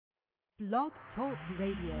Blog Talk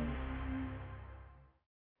Radio.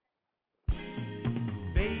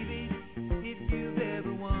 Baby, if you've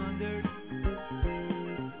ever wondered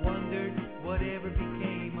whatever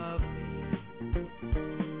became of me,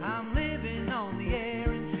 I'm living on the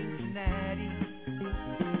air in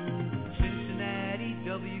Cincinnati,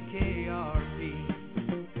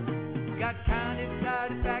 WKRP. Got kind of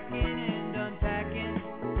started packing and unpacking,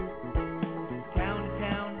 town to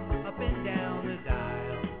town, up and down the dial.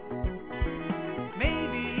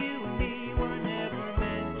 Maybe you and me were never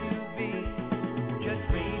meant to be. Just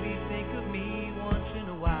maybe think of me once in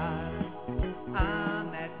a while.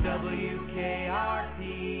 I'm at WKRP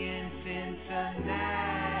in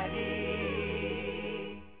Cincinnati.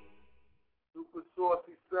 Super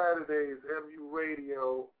Saucey Saturdays, MU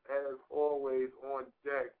Radio, as always, on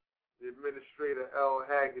deck. The administrator, L.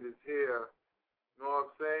 Haggett, is here. You know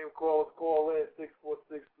what I'm saying? Call in,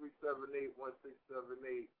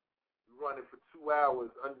 646-378-1678. We're running for 2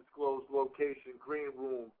 hours, undisclosed location, green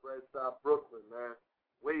room, Breadstop, Brooklyn, man.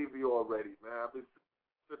 Wavy already, man. I've been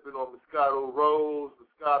sipping on Moscato Rose,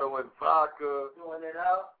 Moscato and vodka. Doing it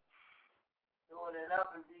up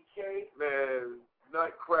in BK. Man,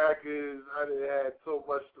 nutcrackers. I done had so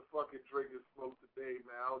much to fucking drink and smoke today,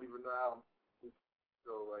 man. I don't even know how I'm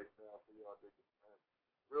show right now for y'all niggas, man.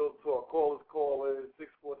 Real talk. Call in,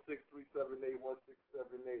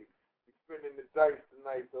 646-378-1678. We're spinning the dice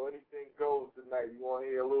tonight, so anything goes tonight. You want to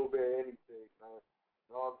hear a little bit of anything, man.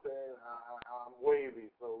 You know what I'm saying? I'm wavy,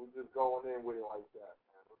 so we're just going in with it like that,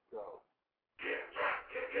 man. Let's go.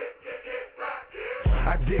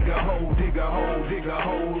 I dig a hole, dig a hole, dig a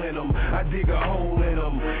hole in them. I dig a hole in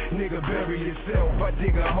them. Nigga, bury yourself. I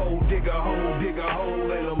dig a hole, dig a hole, dig a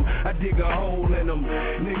hole in them. I dig a hole in them.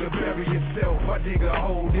 Nigga, bury yourself. I dig a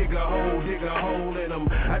hole, dig a hole, dig a hole in them.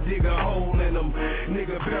 I dig a hole in them.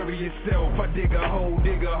 Nigga, bury yourself. I dig a hole,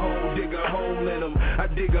 dig a hole, dig a hole in them. I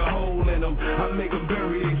dig a hole in them. I make them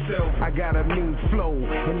bury themselves. I got a mean flow,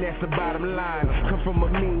 and that's the bottom line. Come from a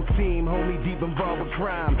mean team, homie, deep involved with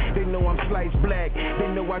crime. They know I'm sliced black. They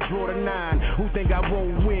know I draw the 9. Who think I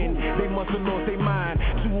won't win? They must have lost their mind.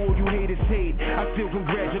 To all you haters hate, I still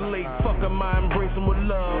congratulate. Fuck 'em, I embrace 'em with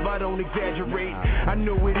love. I don't exaggerate. I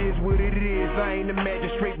know it is what it is. I ain't a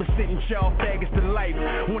magistrate, but sitting y'all faggots to life.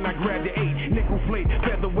 When I grab the 8, nickel plate,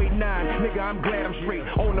 featherweight 9. Nigga, I'm glad I'm straight.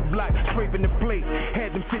 On the block, scraping the plate.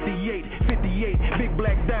 Had them 58, big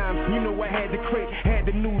black dimes. You know I had the crate, had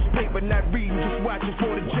the newspaper, not reading, just watching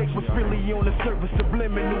for the jakes. Was really on the surface,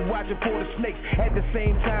 subliminal, watching for the snakes. At the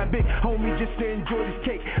same time, big homie, just to enjoy this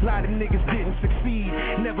cake. A lot of niggas didn't succeed,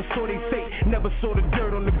 never saw they fate, never saw the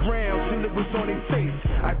dirt on the ground till it was on their face.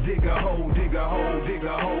 I dig a hole, dig a hole, dig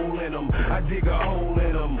a hole in them. I dig a hole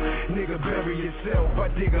in them. Nigga, bury yourself. I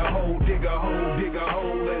dig a hole, dig a hole, dig a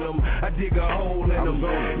hole in them. I dig a hole in them.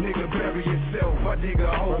 Nigga, bury yourself. I dig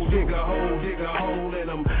a hole, dig a hole, dig a hole in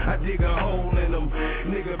them. I dig a hole in them.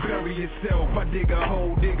 Nigga, bury yourself. I dig a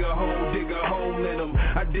hole, dig a hole, dig a hole in them.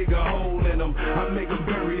 I dig a hole in them. I make them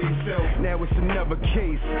bury themselves. Now it's another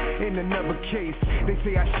case, in another case. They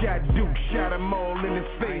say I shot Duke, shot him all in his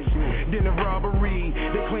face. Then a robbery,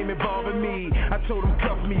 they claim involving me. I told them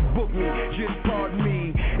cuff me, book me, just pardon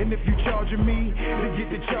me. And if you charging me, then get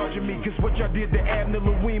to charging me. Cause what y'all did to Abner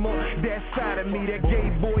Louima, that side of me, that gay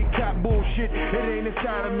boy cop bullshit, it ain't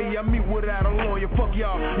inside of me. I meet without a lawyer, fuck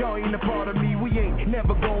y'all, y'all ain't a part of me. We ain't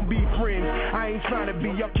never gonna be friends, I ain't trying to be.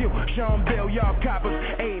 Y'all kill Sean Bell, y'all coppers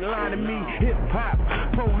ain't lying to me. Hip-hop,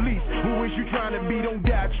 police, who is you trying to be? Don't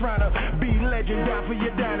die trying to be legend, die for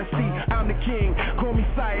your dynasty. I'm the king, call me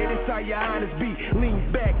sire, that's how your highness be.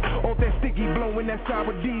 Lean back, off that sticky blowing, that's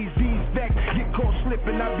sour D's. These facts get caught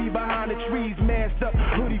slipping, I be behind the trees, masked up,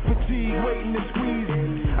 hoodie fatigue, waiting to squeeze.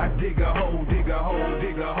 I dig a hole, dig a hole,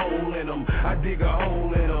 dig a hole in them. I dig a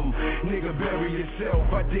hole in them. Nigga, bury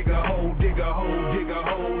yourself. I dig a hole, dig a hole, dig a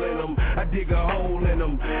hole in them. I dig a hole in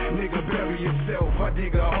them. Nigga, bury yourself. I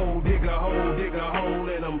dig a hole, dig a hole, dig a hole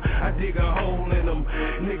in them. I dig a hole in them.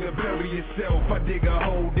 Nigga, bury yourself. I dig a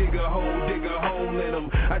hole, dig a hole, dig a hole in them.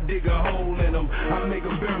 I dig a hole in them. I make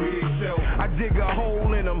them bury themselves. I dig a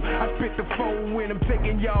hole in them. I spit the phone with them,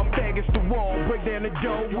 taking y'all faggots to wall, break down the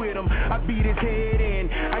door with them. I beat his head in,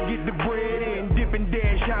 I get the bread in, dip and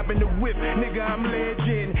dash, hop in the whip. Nigga, I'm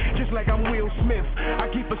legend, just like I'm Will Smith. I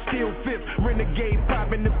keep a steel fifth, renegade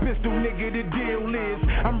popping the pistol. Nigga, the deal is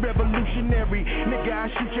I'm revolutionary. Nigga, I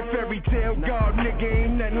shoot your fairy tale guard. Nigga,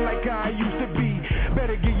 ain't nothing like how I used to be.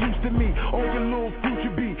 Better get used to me, or your little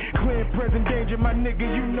future be clear, present, danger. danger, my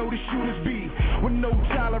nigga, you know the shooters be with no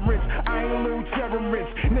tolerance. I ain't a little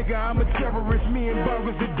terrorist, nigga, I'm a terrorist. Me and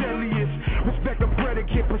burgers the deadliest. Respect the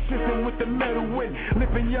predicate, persistent with the metal win.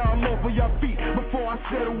 Lifting y'all off of y'all feet before I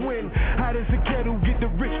settle in. How does the kettle get the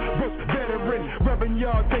rich, broke veteran? Rubbing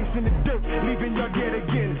y'all face in the dirt, leaving y'all dead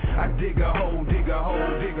again. I dig a hole, dig a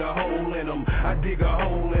hole, dig a hole in them. I dig a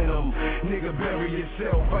hole in them. Nigga, bury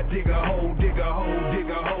yourself. I dig a hole, dig a hole, dig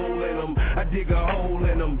a hole in them. I dig a hole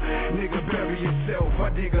in them. Nigga, bury yourself. I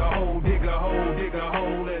dig a hole, dig a hole, dig a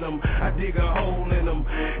hole in them. I dig a hole in them.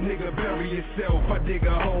 Nigga, bury yourself. I dig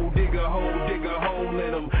a hole, dig a hole, dig a hole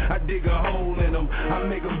in them. I dig a hole in them. I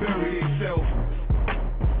make them bury themselves.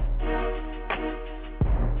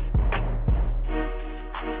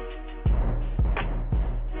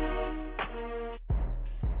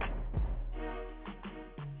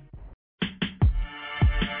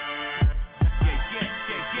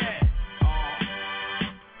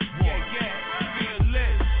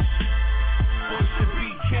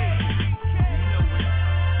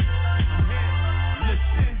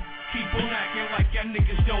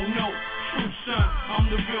 Niggas don't know, true son, I'm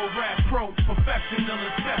the real rap pro, professional,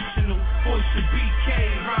 exceptional, voice of BK,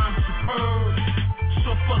 rhyme superb,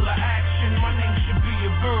 so full of action, my name should be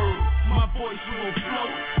a verb, my voice will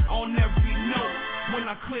float on every note, when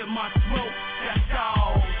I clear my throat, that's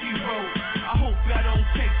all he wrote, I hope I don't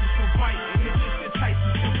take this for biting, it's just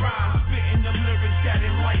entices to rhyme, spitting them lyrics that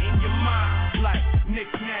enlighten your mind, like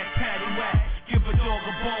knick-knack, paddywhack, give a dog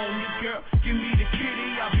a bone, your girl, give me the kitty,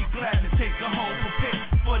 I'll be glad to take her home, prepare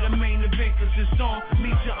for the main event, cause this song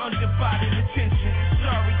needs your undivided attention,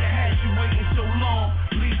 sorry to have you waiting so long,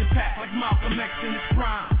 lead the pack like Malcolm X in his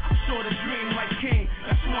prime, saw the dream like King,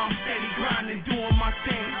 that's why I'm steady grinding, doing my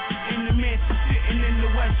thing, in the mansion sitting in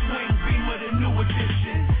the West Wing, Beamer the new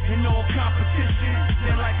edition, in all competition,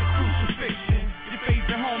 they're like a crucifixion, your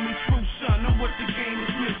favorite homie, true son, know what the game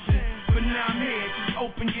is missing, but now I'm here, just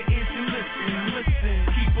open your ears and listen,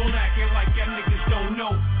 keep on acting like y'all niggas don't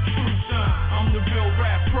know, true son, I'm the real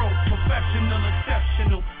rap pro, professional,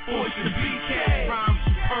 exceptional, voice of BK, rhyme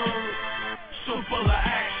superb, so full of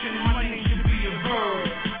action, my name should be a verb,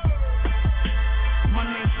 my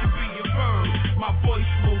name should be a verb, my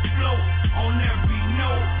voice will float on every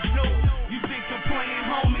note, you think I'm playing,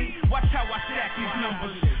 homie, watch how I stack these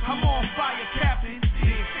numbers, I'm on fire, captain,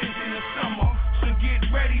 the extension of summer, so get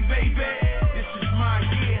ready, baby, this is my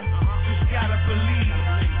year, just gotta believe,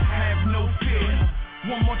 have no fear,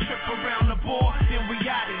 one more trip around the board, then we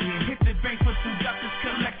outta here, hit the bank for some duckers,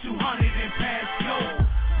 collect 200 and pass go,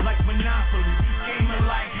 like Monopoly, gaming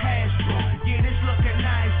like Hasbro, yeah this looking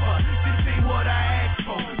nice, but this ain't what I asked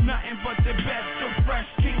for, nothing but the best, so fresh,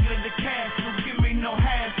 king of the castle, give me no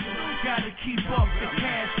hassle, gotta keep up the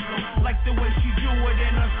cash flow, like the way she do it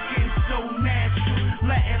and her skin so natural,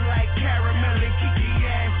 Latin like caramel and kiki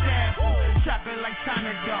ass apple, chocolate like China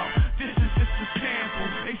dog, this is just a sample,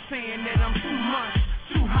 they saying that I'm too much,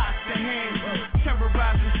 too hot to handle,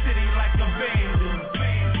 terrorize the city like a vandal,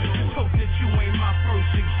 just hope that you ain't my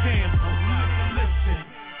first example, listen,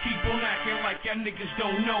 keep on acting like y'all niggas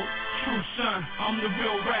don't know, true son, I'm the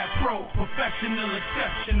real rap pro, professional,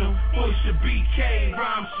 exceptional, voice of BK,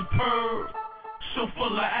 rhyme superb, so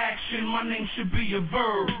full of action, my name should be a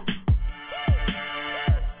verb.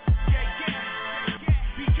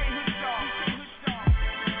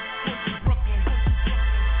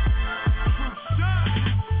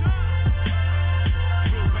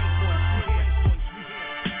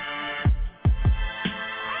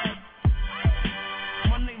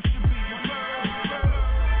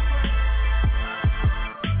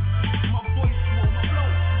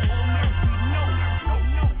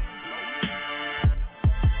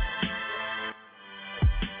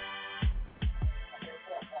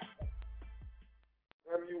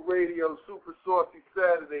 Radio, Super Saucey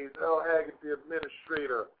Saturdays, L. Haggard, the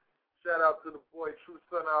administrator. Shout out to the boy True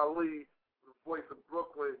Son Ali, the voice of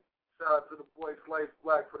Brooklyn. Shout out to the boy Slice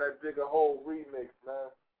Black for that Dig a Hole remix,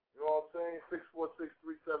 man. You know what I'm saying?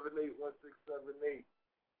 646-378-1678.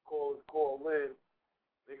 Call in.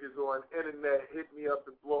 Niggas on internet, hit me up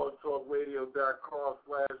at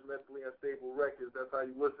blogtalkradio.com/mentally-unstable-records. That's how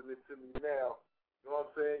you listening to me now. You know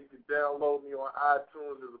what I'm saying? You can download me on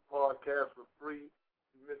iTunes as a podcast for free.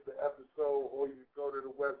 You missed the episode, or you can go to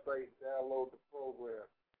the website and download the program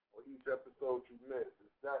or each episode you missed.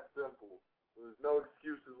 It's that simple. So there's no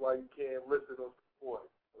excuses why you can't listen or support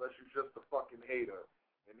unless you're just a fucking hater.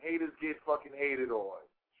 And haters get fucking hated on.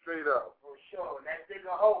 Straight up. For sure. That Dig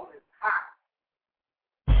a Hole is hot.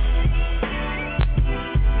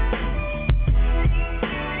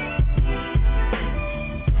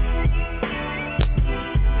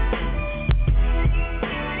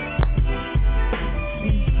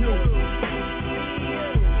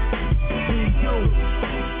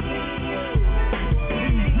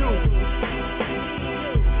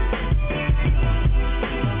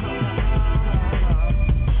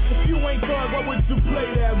 God, why would you play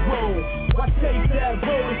that role? Why take that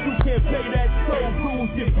role if you can't pay that toll? Rules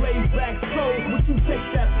get blazed back slow. Would you take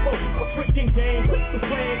that smoke? A freaking game, what's the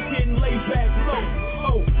plan? Getting laid back low.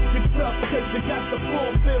 Oh, you're tough cause you got the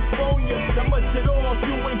full fifth on ya. That much it all,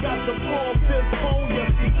 you ain't got the full fifth on ya.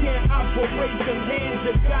 You can't operate them hands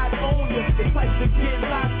you got on ya. It's like to get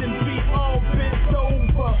locked and be all bent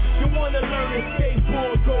over. You wanna learn to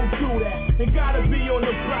skateboard, go do that. And gotta be on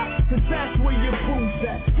the block, cause that's where your proof's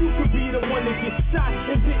at. You could be the one that gets shot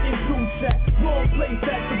and didn't do that. Wrong place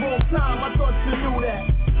at the wrong time, I thought you knew that.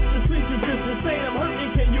 The streets is just insane, I'm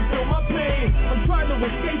hurting, can you feel my pain? I'm trying to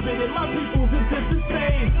escape it and my people's is just the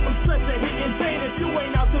same. I'm such a hitting pain if you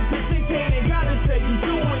ain't out to pitch and cane. And gotta say you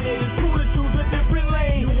doing it, it's cool to choose a different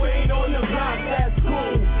lane. You ain't on the block, that's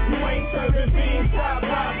cool. You ain't serving beans, top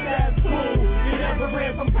rock, that's cool. You never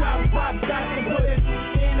ran from top got to put it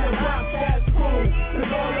in the box, that's cool.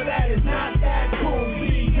 Cause all of that is not that cool.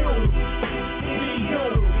 Be you, be you,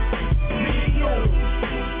 be you,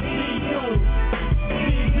 be you, be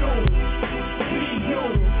you, be you,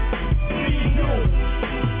 be you,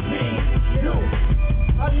 be you.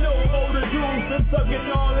 I know older dudes been thugging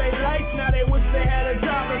all their life. Now they wish they had a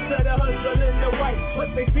job instead of hustling the white.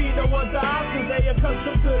 But they feed no other options, they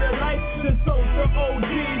accustomed to the life. Since social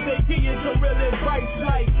OGs, they give you some real advice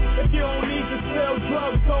like, if you don't need to sell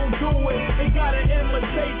drugs, don't do it. They gotta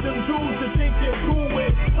imitate them dudes to think you're cool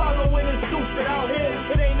with. Following is stupid out here,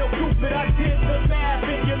 it ain't no stupid. I did the math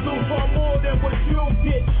and you lose far more than what you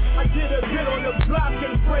get. I did a bit on the block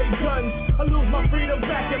and spray guns. I lose my freedom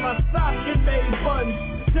back in my stock and made funds.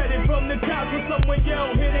 Said it from the couch when someone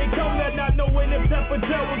yelled, here they come, that not knowing if that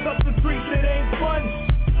jail was up the streets, it ain't fun.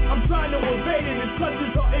 I'm trying to evade it, his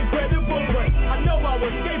clutches are incredible, but I know I'll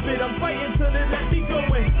escape it, I'm fighting till they let me go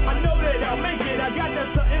in. I know that I'll make it, I got that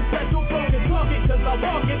something special from the target, cause I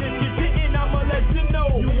walk it, if you didn't, I'ma let you know.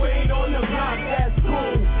 You ain't on the block, that's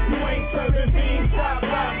cool. You ain't serving beans, top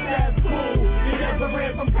rock, that's cool. You never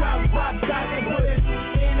ran from top got to put it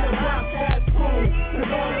in the box, that's cool.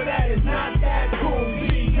 Cause all of that is not that cool.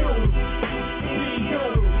 Be you, be you,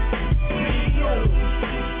 be you,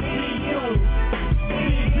 be you, be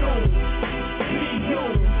you, be you,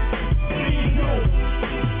 be you,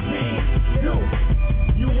 be you.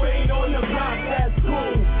 You ain't on the block, that's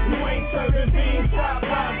cool. You ain't serving beans, top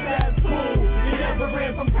rock, that's cool. You never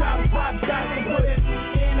ran from top got to put it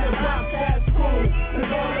in the box, that's cool.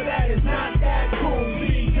 Cause all of that is not that cool.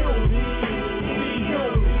 Be you, be you,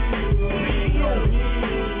 be you,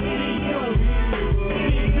 be you, be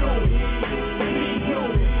you, be you,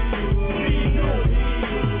 be you,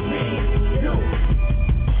 be you.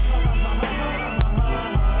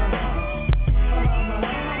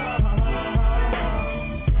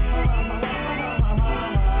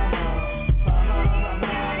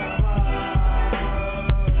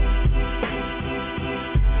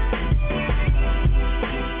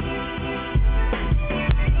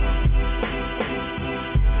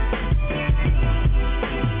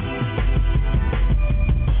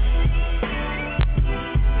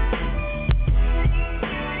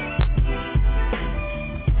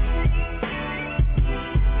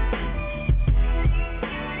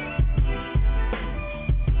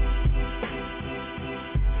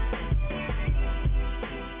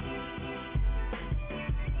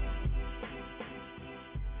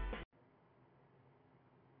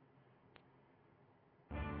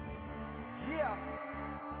 Yeah,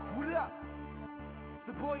 what up?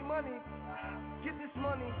 The boy Money, get this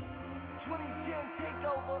money. 2010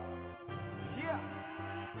 takeover. Yeah.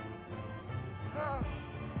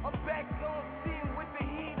 I'm back on scene with the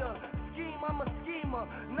heater. Scheme, I'm a schemer.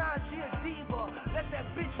 Nah, she a diva. Let that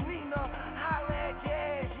bitch Nina holla at your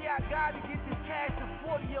ass. Yeah, I gotta get this cash. The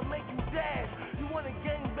 40'll make you dash. You wanna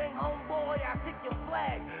gangbang, homeboy? I take your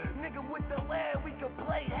flag. Nigga with the land, we can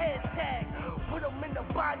play head tag. Put 'em in the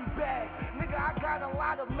body bag. Nigga, I got a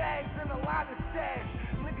lot of mags and a lot of stash.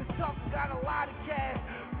 Niggas talking, got a lot of cash.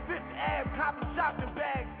 Fifth Ave, copy shopping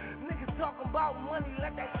bags. Niggas talking about money,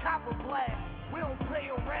 let that chopper blast. We don't play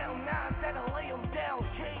around, now instead of lay 'em down.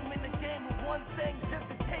 Came in the game with one thing, just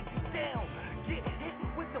to take you down. Get hit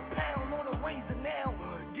with the pound on the razor now.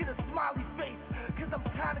 Get a smiley face, cause I'm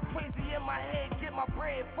kinda crazy in my head. Get my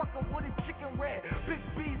bread, fucking with a chicken red. Big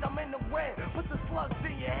B's, I'm in the red. Put the slugs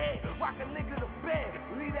in your head, rock a nigga to bed.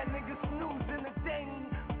 Leave that nigga snoozing, the dang,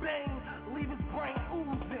 bang, leave his brain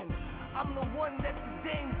oozing. I'm the one that the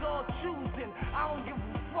dames all choosing. I don't give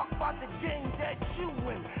a fuck about the game that you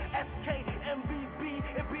win. SK, MVP,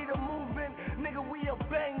 it be the movement. Nigga, we a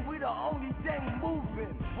bang, we the only thing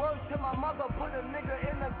moving. Word to my mother, put a nigga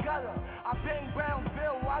in the gutter. I bang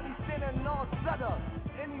Brownville while he sitting all Sutter.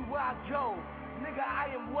 Anywhere I go, Nigga, I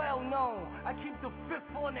am well known. I keep the fifth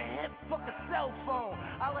on the hip, fuck a cell phone.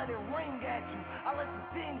 I let it ring at you. I let the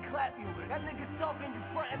thing clap you. That nigga talking you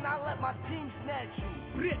front and I let my team snatch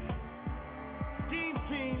you. Team,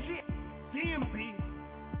 DMB,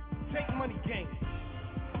 Take Money Gang,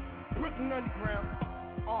 Brooklyn Underground.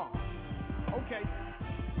 Okay.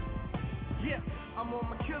 Yeah, I'm on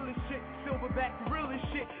my killing shit, silverback realest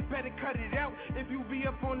shit. Better cut it out if you be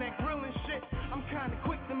up on that grilling shit. I'm kinda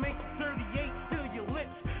quick to make 38 steal your lips.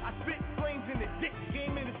 I spit flames in the dick,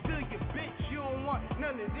 game in to steal your bitch. You don't want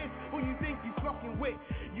none of this, who you think you fucking with?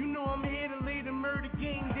 You know I'm here to lay the murder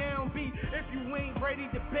game down, B. If you ain't ready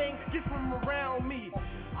to bang, get from around me.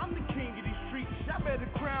 I'm the king of these streets, y'all better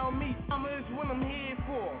crown me. Mama is what I'm here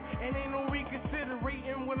for, and ain't no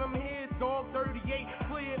reconsiderating what I'm here, dog. 38,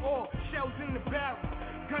 clear all, shells in the barrel.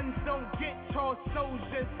 Guns don't get tossed, souls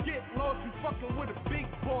just get lost. You fucking with a big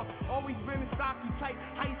boss. Always been a Saucey type,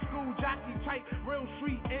 high school jockey type, real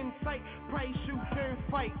street insight, price shoot, fair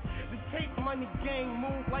fight. The Take Money Gang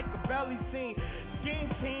move like a belly scene. Game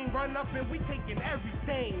team run up and we taking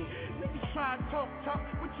everything. Niggas try to talk tough,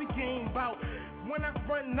 what your game bout? When I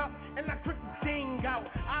run up and I click the thing out,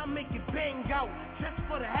 I'll make it bang out, just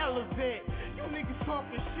for the hell of it. You niggas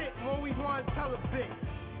talking shit, always wanna tell a bit.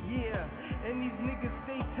 Yeah, and these niggas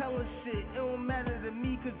stay telling shit. It don't matter to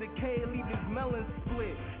me cause the K leave his melon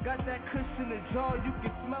split. Got that cushion in the jar, you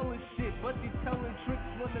can smell his shit. But they telling tricks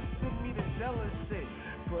wanna send me the jealous shit.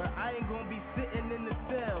 But I ain't gonna be sitting in the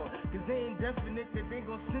cell, cause they ain't definite that they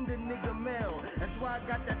gon' send a nigga mail. That's why I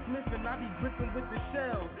got that Smith and I be gripping with the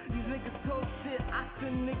shells. These niggas talk shit, I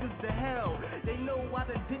send niggas to hell. They know I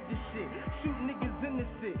done did this shit, shoot niggas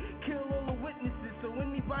innocent, kill all the witnesses, so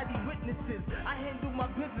anybody witnesses, I handle my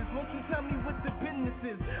business, won't you tell me what the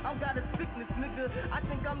business is? I got a sickness, nigga, I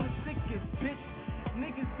think I'm the sickest, bitch.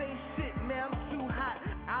 Niggas say shit, man, I'm too hot.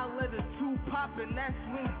 I'll let a two pop and that's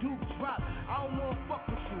when Duke drop. I don't wanna fuck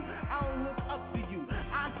with you, I don't look up to you.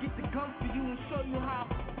 I'll get the gun for you and show you how.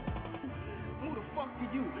 Who the fuck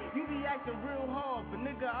are you? You be acting real hard, but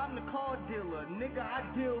nigga, I'm the car dealer. Nigga, I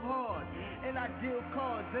deal hard, and I deal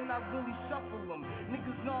cards, and I really shuffle them.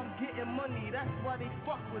 Niggas know I'm getting money, that's why they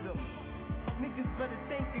fuck with them. Niggas better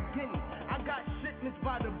think again. I got shipments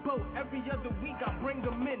by the boat. Every other week I bring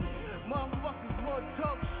them in. Motherfuckers wanna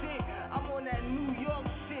talk shit. I'm on that New York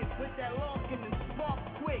shit with that Larkin and spark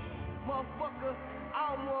quick. Motherfucker,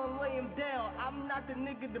 I don't wanna lay him down. I'm not the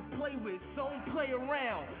nigga to play with, so don't play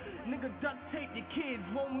around. Nigga, duct tape your kids,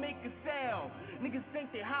 won't make a sound. Niggas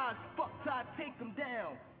think they high as fuck till I take them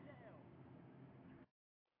down.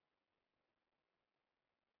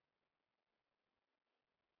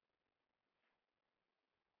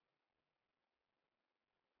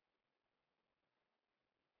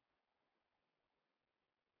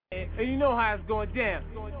 And you know how it's going down.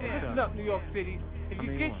 Listen up, New York City. If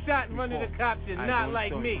you get shot in front of the cops, you're not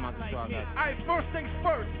like me. Alright, first things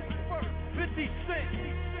first. 50 Cent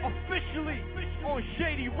officially on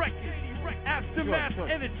Shady Records. Aftermath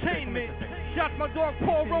Entertainment. Shot my dog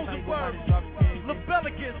Paul Rosenberg.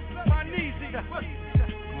 LaBellicus, my Neezy.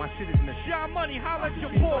 My shit is missing. Sean Money, holla at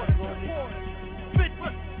your boy. 50.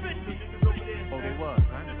 Oh, they was,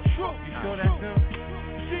 huh? True. You saw that film?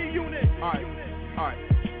 G-Unit. Alright.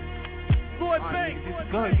 Lloyd Banks.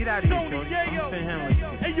 Go ahead, get out of here, Tony Jody. Yayo. I'm finna handle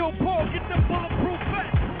this. Hey, yo, Paul, get them bulletproof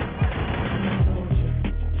vests.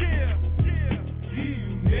 Yeah.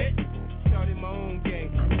 G-Unit. Started my own gang.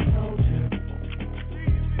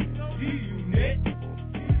 G-Unit.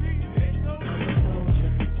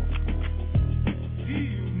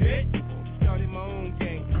 G-Unit. Started my own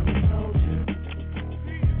gang.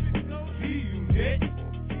 G-Unit.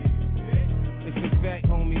 It's a fact,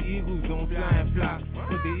 homie. Eagles don't fly and flop.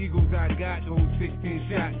 With the Eagles I got, those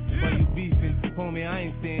 16 shots. While you beefing, homie,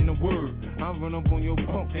 I ain't saying a word. I run up on your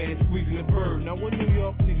punk ass, squeezing the bird. Now what New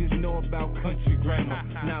York niggas know about country grammar?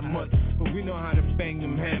 Not much, but we know how to bang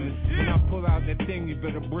them hammers. When I pull out that thing, you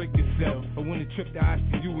better break yourself. Or when the trip to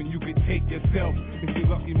ICU and you can take yourself. If you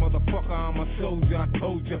lucky motherfucker, I'm a soldier, I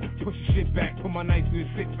told ya. Push your shit back, put my knife through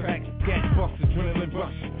a six-pack. Gas bust, adrenaline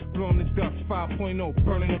rush. Blowing the dust, 5.0,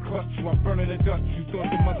 burning the clutch. You are burning the dust. You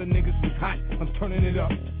thought the mother niggas was hot, I'm turning it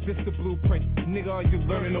up. This the blueprint, nigga, are you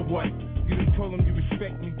learning or what? You done told them you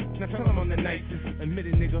respect me, now tell them I'm the nicest. Admit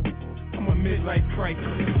it, nigga, I'm a midlife crisis.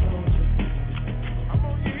 I'm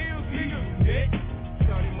on your heels, nigga.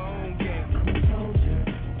 Starting my own game. You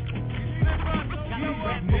see that rock? I'm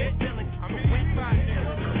inside there.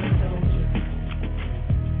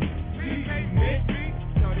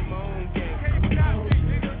 Starting my own game.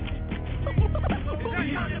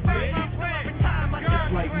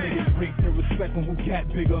 Like niggas break their respect when we got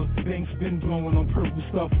bigger. Banks been blowing on purple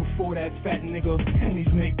stuff before that fat nigga. Pennies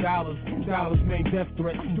make dollars, dollars make death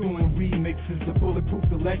threats. I'm doing remixes, the bulletproof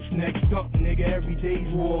election next up, nigga. Every day's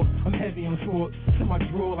war. I'm heavy on sports, in my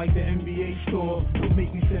drawer like the NBA store. Don't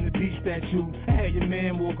make me send a beach statue. I had your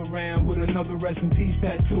man walk around with another rest in peace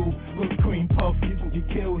tattoo. Look cream puff, you can get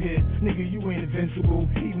killed here. Nigga, you ain't invincible.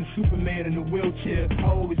 Even Superman in a wheelchair. I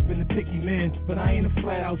always been a picky man, but I ain't a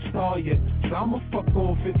flat out star yet. So I'ma fuck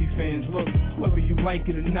all 50 fans. Look, whether you like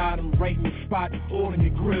it or not, I'm right in the spot, all in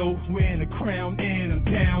your grill. Wearing the crown and I'm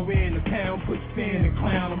down. We're in the town, put stand and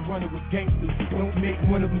clown. I'm running with gangsters. Don't make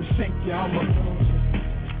one of them shank you. I'm a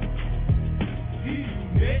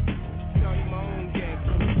bitch. Tell you my own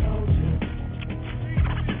gangster.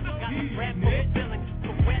 Got the rap for the feeling,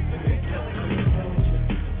 for rap for the killing.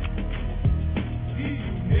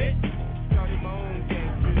 Tell you my own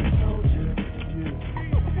gangster.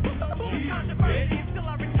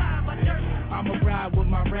 I'ma ride with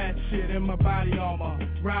my rat shit in my body armor.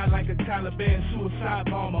 Ride like a Taliban suicide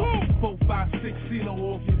bomber. 4, 5, 6 CeeLo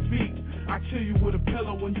off your feet. I kill you with a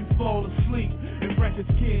pillow when you fall asleep. If records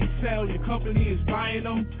can't sell, your company is buying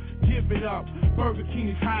them. Give it up, Burger King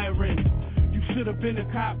is hiring. You should have been a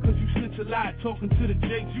cop cause you snitch a lot. Talking to the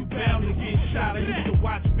Jakes, you bound to get shot. I used to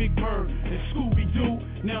watch Big Bird and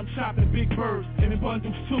Scooby-Doo. Now I'm shopping Big Bird and in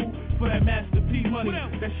bundles too. For that Master P money,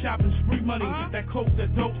 that shopping spree money, that coke,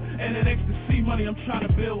 that dope, and that ecstasy money. I'm trying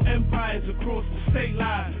to build empires across the state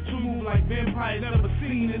line. To move like vampires never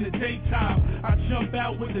seen in the daytime. I jump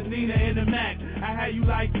out with the Nina and the Mac. I had you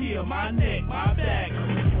like here, my neck, my back.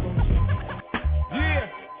 Yeah.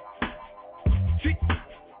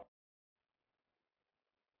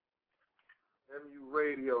 MU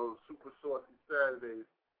Radio, Super Saucey Saturdays.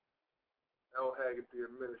 L. Haggard, the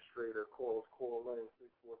administrator, call in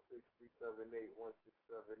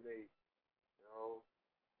 646-378-1678. You know,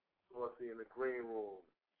 Saucey in the green room.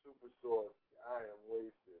 Super Saucey. I am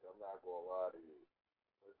wasted. I'm not going to lie to you.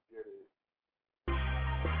 Let's get it.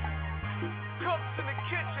 Cooks in the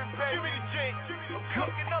kitchen, baby. Give me the J. I'm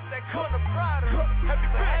cooking up that corner Prada. Heavy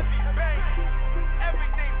bang.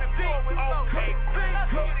 Everything's a deal with okay.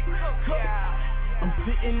 Let's get it cooked, yeah. I'm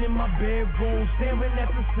sitting in my bedroom, staring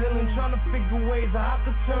at the ceiling, trying to figure ways how I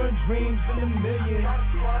could turn dreams into millions.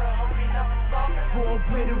 For a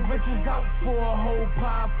plate of riches, out for a whole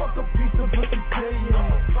pie, fuck a piece of Brazilian.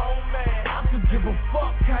 I could give a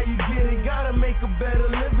fuck how you get it, gotta make a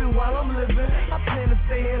better living while I'm living. I plan to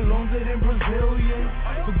stay here longer than Brazilians.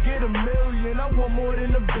 Forget a million, I want more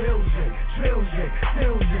than a billion. Trillion,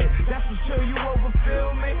 that's for sure you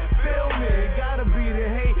overfill me. Feel me, it gotta be the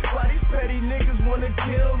hate. Why these petty niggas wanna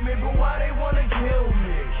kill me, but why they wanna kill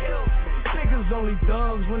me? Niggas only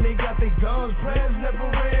thugs when they got their guns. Prayers never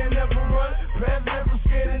ran, never run. Prayers never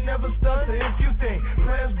scared and never stunned. So if you think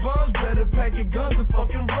prayers bums, better pack your guns and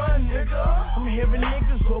fucking run, nigga. I'm hearing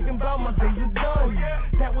niggas talking about my days are done.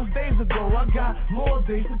 That was days ago, I got more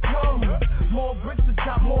days to come. More bricks to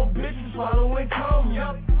chop, more bitches following come.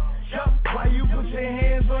 Yup. Why you put your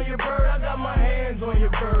hands on your bird? I got my hands on your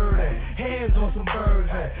bird and hands on some birds.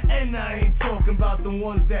 And I ain't talking about the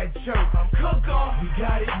ones that chirp. Cook off. We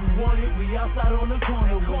got it, you want it, we outside on the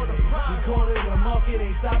corner with it. We corner the market,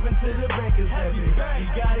 ain't stopping till the bankers have it. We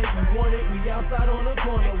got it, you want it, we outside on the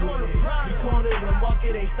corner with it. We corner the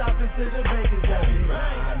market, ain't stopping till the bankers have it.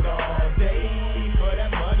 Grind all day for that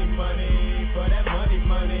money, for that money,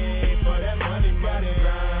 for that money.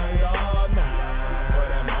 Grind all night.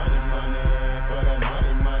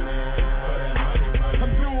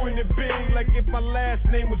 Big like if my last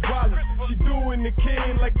name was Wallace. She doing the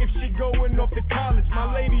king like if she going off to college.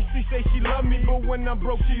 My lady, she say she love me, but when I'm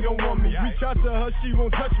broke, she don't want me. Reach out to her, she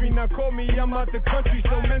won't touch me. Now call me, I'm out the country,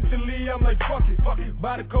 so mentally I'm like fuck it.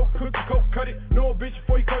 Buy the coke, cook the coke, cut it. No bitch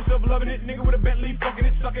before you call yourself loving it. Nigga with a Bentley, fucking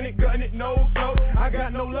it, sucking it, gutting it. No, so I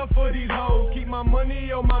got no love for these hoes. Keep my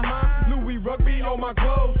money on my mind, Louis rugby on my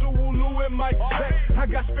clothes, Suwulu in my back. I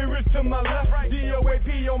got spirits to my left,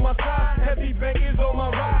 DOAP on my side, heavy bankers on my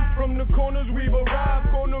right. From the corners we've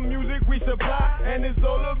arrived, corner music we supply, and it's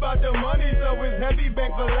all about the money, so it's heavy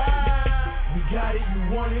bank for life. We got it,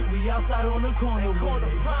 you want it, we outside on the corner with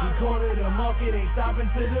it. We corner the market, ain't stopping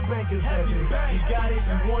till the bankers have it. We got it,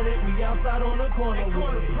 you want it, we outside on the corner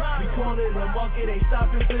with it. We corner the market, ain't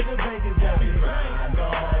stopping till the bankers have it. Grind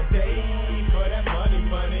all day for that money,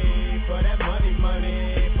 for that money,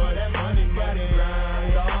 for that money.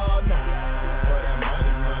 Grind all night for that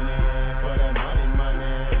money, for that money,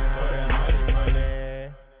 for that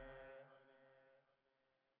money.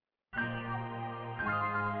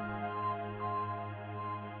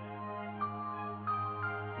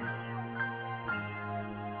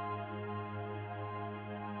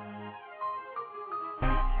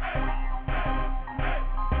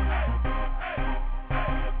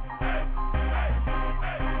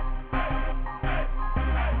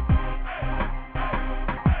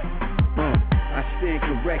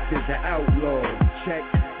 correct as an outlaw. Check,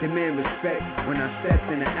 demand respect when I step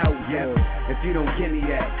in the outlaw. If you don't give me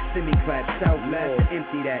that, send me clap southwest.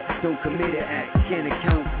 Empty that, don't commit an act, can't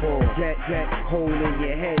account for. That hole in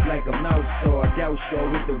your head like a mouse saw. Doubt sure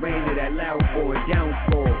with the rain of that loud for a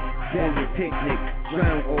downfall. Then the picnic,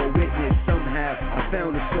 drown or witness. Somehow I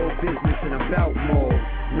found a soul business and about more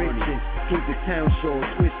riches. Keep the town short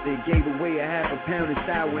twisted. Gave away a half a pound of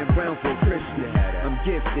sour and brown for Christmas. I'm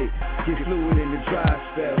gifted, get fluid in the dry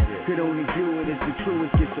spell. Could only view it as the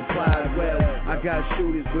truest, get supplied well. I got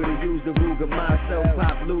shooters, but I use the Ruger myself.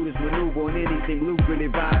 Pop looters, maneuver on anything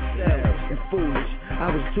lucrative I sell. And foolish, I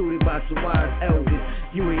was tutored by some wise elders.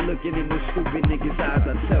 You ain't looking in no stupid niggas' eyes,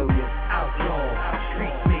 I tell you. Outlaw,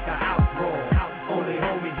 streets make a outroar. Only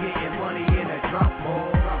homies getting money in a drop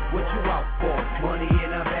ball. What you out for? Money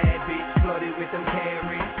in a bad bitch, flooded with them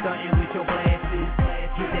carrots, stunting with your glasses.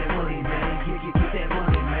 Get that money, man. Get that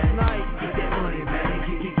money, man. Get that money, man.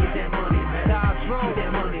 Get that money, man. Get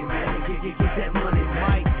that money, man. Get that money,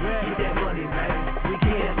 man. Get that money, man. We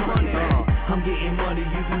get that money, man. I'm getting money,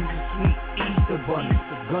 you use the sweet Easter bunny.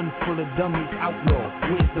 Gun full of dummies, outlaw.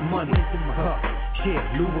 Where's the money? Shit,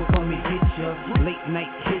 Luba come and hit ya. Late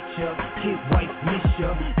night hit ya. Kid wife miss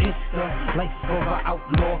ya. Insta, life for a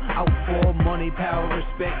outlaw. Out for money, power,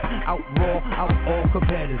 respect. Outraw, out all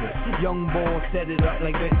competitors. Young boy set it up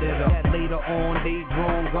like vendetta. Later on, they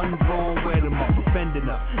drawn, gun drawn, wear them up, offending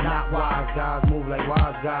up. Not wise guys, move like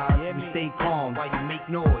wise guys. We stay calm while you make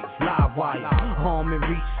noise. Live wire, harm and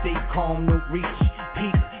reach, stay calm, no reach.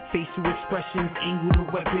 Peep. Facial expressions, angle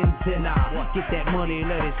the weapons, and I get that money,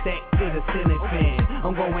 let it stack to the ceiling fan.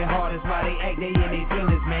 I'm going hard, that's why they act, they in their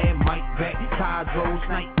feelings, man. Mike back, Hydro,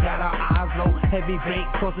 Snipe, got our eyes low. Heavy bank,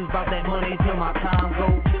 causes about that money till my time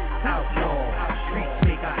go. Outlaw, streets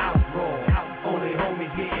make a outroar. Only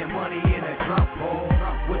homies getting money in a drop ball.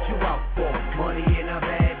 What you out for? Money in a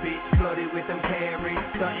bad bitch, flooded with them carrots,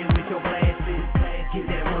 stunting with your glasses.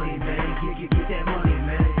 Get that money, man, get that money,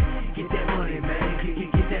 man. Get that money, man,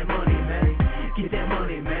 get that money, man. Get that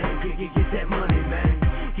money, man, get that money, man.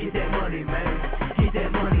 Get that money, man, get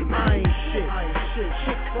that money, man. I ain't shit,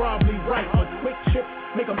 shit probably right, but quick chips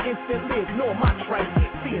make them instantly ignore my tripe.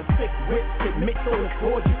 Seeing sick whips that mix all this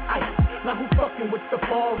gorgeous ice. Now who fucking with the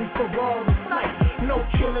Ferrari sight? No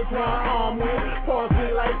killers where I arm with. Pause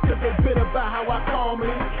me like cause they bit about how I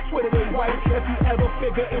calmly Twitter they white. If you ever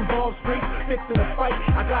figure involved streets, fixing a fight,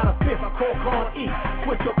 I got a fifth, I call card E.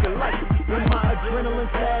 Switch up the light. When my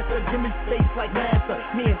adrenaline faster, give me space like NASA.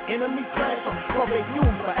 Me and enemy clash, I'm probably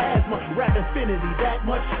used for asthma. Rap infinity, that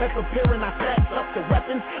much. That's appearing, I stacked up the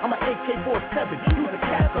weapons. I'm an AK-47, use a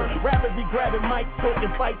capper. Rapidly grabbing mics,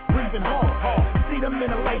 talking fights, breathing hard. See them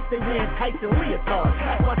in the lights, they wearing tights and leotards.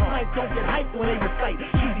 That's why snipes don't get hyped when they recite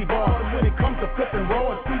cheesy bars. And when it comes to flipping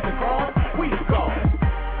raw and squeezing cars, we the stars.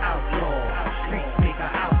 Outlaw, streets make a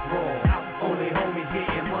outroar. Only homies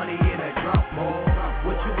getting money in a drop ball.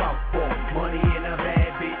 What you out for? Money in a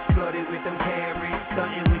bad bitch, flooded with them carrots,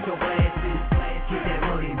 stunting with your glasses. Get that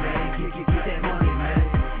money, man. Get that money, man.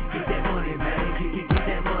 Get that money, man. Get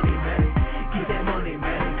that money, man. Get that money,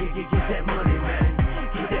 man. Get that money, man.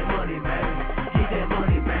 Get that money, man. Get that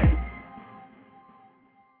money, man.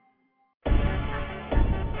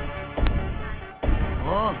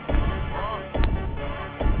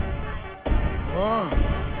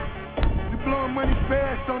 You blowing money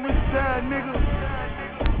fast on this side, nigga.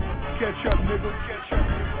 Catch up, nigga.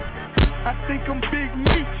 I think I'm Big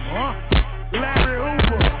Meech. Larry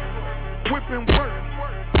Hoover. Whipping work.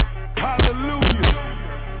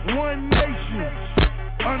 Hallelujah. One nation.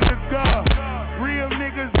 Under God. Real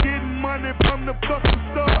niggas getting money from the fucking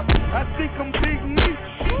start. I think I'm Big Meech.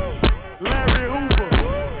 Larry Hoover.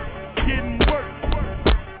 Getting work.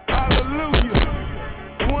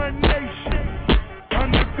 Hallelujah. One nation.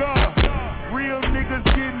 Under God. Real niggas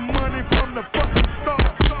getting money from the fucking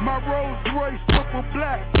start. My Rolls Royce triple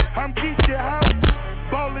black. I'm Geechee House.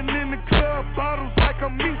 Ballin' in the club, bottles like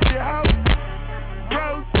I'm Meechee House.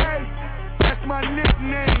 Rose, that's my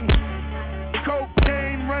nickname.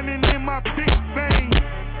 Cocaine running in my big vein.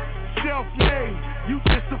 Self-made, you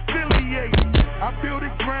just affiliated. I built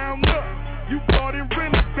it ground up, you bought and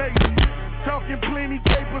renovated. Talking plenty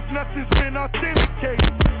papers, nothing's been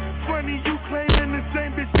authenticated. Funny you claiming the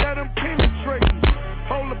same bitch that I'm penetrating.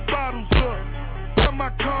 Hold the bottles up, for my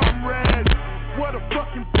comrades. What a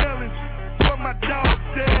fucking balance, for my dog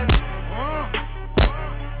said.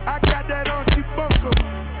 I got that Auntie Bunker,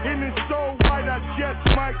 and it's so white I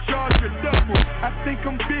just might charge a double. I think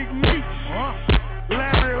I'm Big Meech,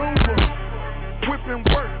 Larry Hoover, whipping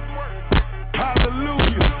work.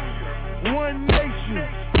 Hallelujah, one nation,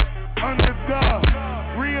 under God.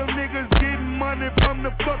 Real niggas getting money from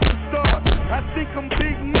the fucking start. I think I'm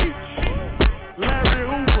Big Meech, Larry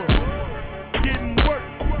Hoover, getting work.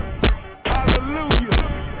 Hallelujah.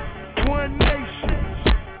 One nation,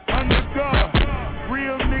 under God.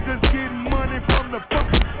 Real niggas getting money from the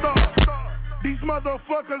fucking start. These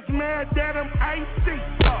motherfuckers mad that I'm icy.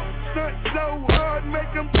 Stunt so hard,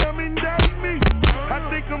 make them come and date me. I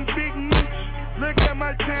think I'm Big Meech. Look at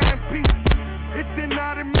my timepiece. It's an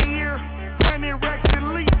automobile, 100 racks at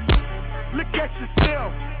least. Look at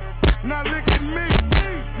yourself, now look at me.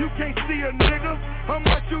 You can't see a nigga, how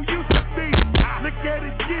much you used to be. Look at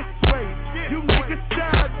it this way, you niggas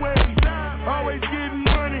sideways. Always getting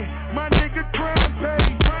money, my nigga crime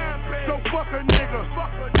paid. So fuck a nigga,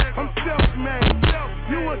 I'm self-made.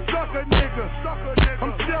 You a sucker nigga,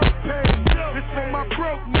 I'm self-paid. It's for my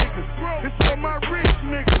broke niggas, it's for my rich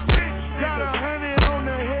niggas. Got 100 on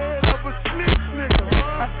the head of a snitch nigga.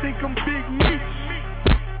 I think I'm Big Meech,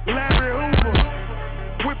 Larry Hoover,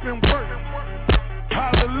 whipping work.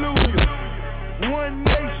 Hallelujah. One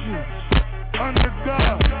nation, under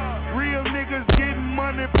God. Real niggas getting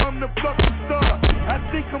money from the fucking start. I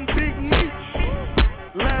think I'm Big Meech,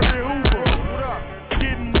 Larry Hoover,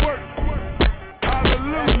 getting work.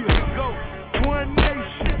 Hallelujah. One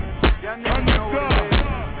nation, under God.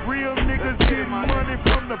 Real niggas getting money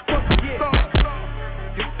from the fucking start.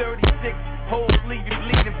 You're 36, holes leave you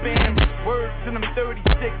bleeding, fam. Words to them 36,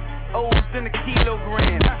 O's in a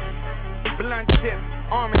kilogram. Blunt tip,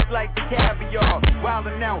 armors like caviar.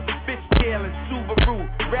 Wildin' out, fishtail and Subaru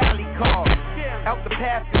rally car. Out the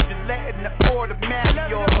passenger, letting the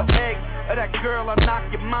automatic off. For eggs of that girl, I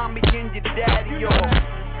knock your mommy and your daddy off.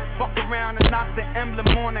 Fuck around and knock the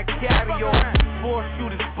emblem on that carry-off. 4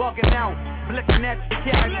 shooters bugging out, blicking at your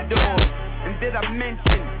carry door. And did I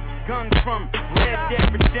mention guns from Red Dead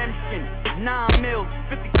Redemption? 9 mils,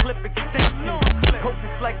 50 clip extension. Hope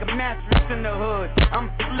it's like a mattress in the hood, I'm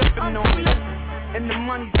flipping on it. And the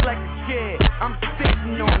money's like a chair, I'm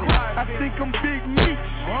sitting on it. I think I'm Big Meech,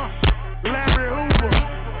 Larry Hoover,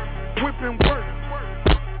 whipping work.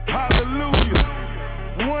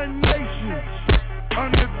 Hallelujah. One nation,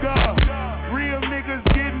 under God. Real niggas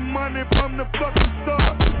getting money from the fucking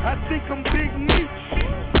start. I think I'm Big Meech,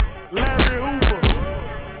 Larry Hoover,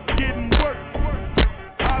 getting work.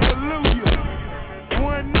 Hallelujah.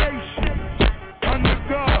 One nation, under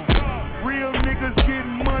God. Real niggas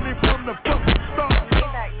getting money from the fucking start.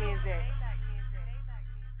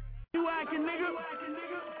 You acting, nigga?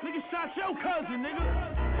 Nigga shot your cousin, nigga.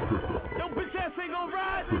 Yo, bitch ass ain't gon'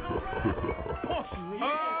 ride.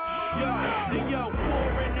 Yo,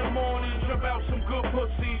 4 in the morning, jump out some good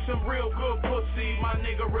pussy, some real good pussy. My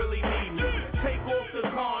nigga really need me. Take off the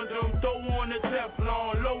condom, throw on the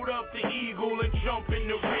Teflon, load up the Eagle and jump in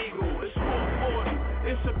the Regal. It's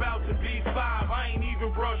 440, it's about to be 5. I ain't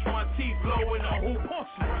even brushed my teeth, blowing a hoop.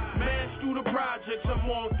 Man, through the projects, I'm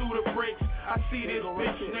on through the bricks. I see this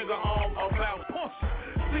bitch nigga arm about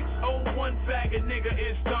 601 faggot nigga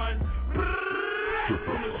is done.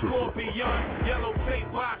 From the Scorpion, yellow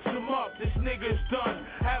tape box him up. This nigga's done.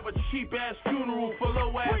 Have a cheap ass funeral for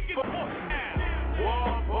low ass.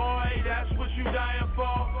 Whoa, boy, that's what you dying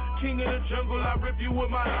for. King of the jungle, I rip you with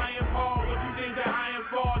my iron paw. What you think that iron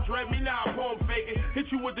fall? Dread me now, pump faking. Hit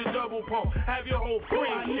you with the double pump. Have your whole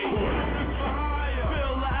frame shake.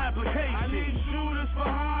 Fill the application. I need shooters for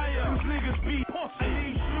hire. These niggas be pussy. I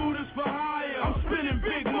need shooters for hire. I'm spending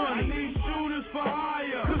big money. I need shooters for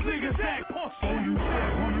hire. Cause niggas act pussy. Who you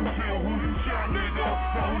said, who you kill, who you shot, nigga?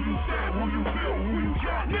 Now who you said, who you kill, who you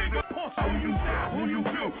shot, nigga? Who you said, who you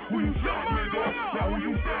kill, who you shot, nigga? Now who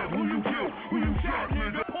you said, who you kill, who you shot,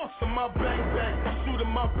 nigga? My bang bang, shoot him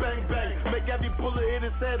my bang bang. Make every bullet hit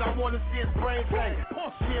his head, I wanna see his brain bang.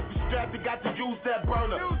 See if you strapped, you got to use that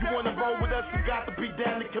burner. You wanna roll with us, you got to be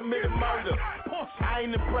down to commit murder. I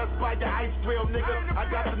ain't impressed by your ice trail, nigga. I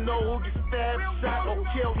got to know who gets stabbed, shot, or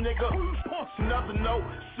killed, nigga. Another note,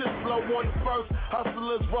 shit flow on the first.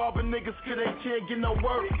 Hustlers robbing niggas cause they can't get no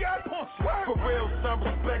work. For real, some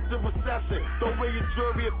respect the recession. Don't wear your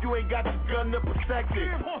jewelry if you ain't got your gun to protect it.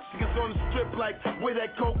 Niggas on the strip like, where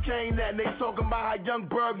that cocaine at? And they talking about how Young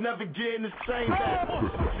Berg never getting the same back.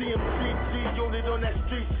 CMCG unit on that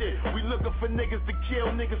street shit. We looking for niggas to kill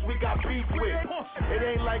niggas we got beef with. It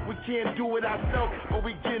ain't like we can't do it ourselves, but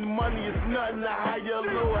we getting money, it's nothing to hire a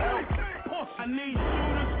little help. I need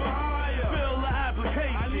shooters for hire. Fill the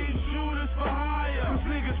application. I need shooters for hire. Cause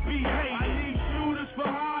niggas be hating. I need shooters for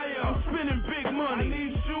hire. I'm spending big money. I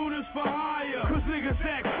need shooters for hire. Cause niggas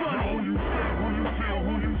act funny. Who you said, who you kill,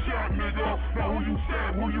 who you shot, nigga? Now who you said,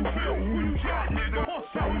 who you kill, who you shot, nigga?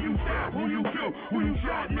 Now who you said, who you kill, who you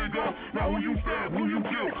shot, nigga? Now who you said, who you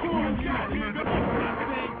kill, who you shot, nigga?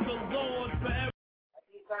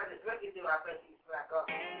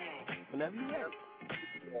 whenever you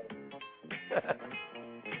ready.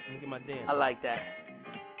 Look at my dance. I like that.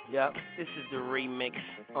 Yep, this is the remix.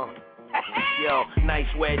 Yo, nice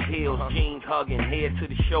wedge heels, jeans hugging, head to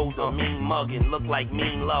the shoulder, mean mugging, look like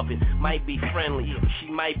mean loving. Might be friendly, but she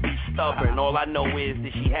might be stubborn. All I know is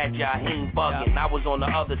that she had Jaheem bugging. I was on the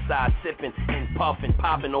other side, sipping and puffing,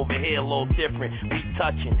 popping over here a little different. We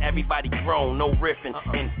touching, everybody grown, no riffing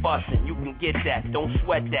and fussing. You can get that, don't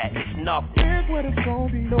sweat that, it's nothing. Here's what it's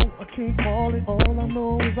gonna be, no, I can't call it. All I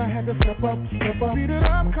know is I had to step up. Beat it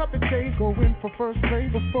up, cut the chase, go in for first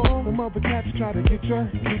place before the mother cats try to get ya.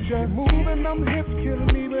 Moving them hips, killing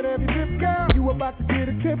me with every tip, girl. You about to get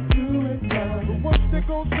a tip, do it now. The worst that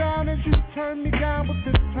goes down is you turn me down, but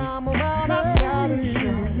this time around I got it.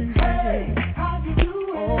 Hey, how you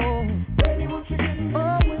doing? Oh, baby, what you getting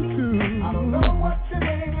into? I don't know what your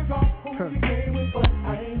name is or who you came with, but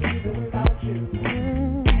I ain't leaving without you.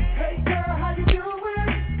 Hey, girl, how you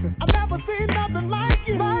doing? I've never seen nothing like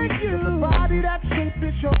you. The body that shapes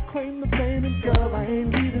is your claim to fame, and girl, I ain't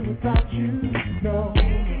leaving without you. No.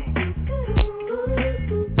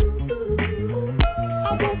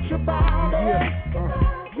 I want your body.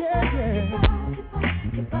 Yeah.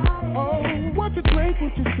 Oh, what you drink,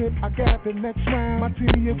 what you sip? I got the next round. My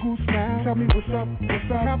team, your goose now. Tell me what's up.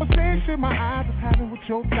 Conversation my eyes is having with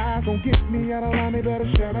your thighs. Don't get me out of line, they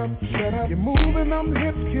better shut up. You're moving them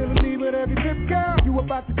hips, killing me with every tip, girl. You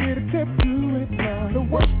about to get a tip, do it now. The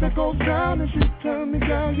worst that goes down is you turn me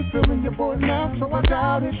down. You're feeling your boy now, so I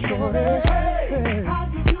doubt it, shorty. Hey, how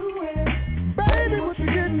you doing? Baby, what you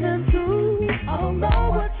getting into? I don't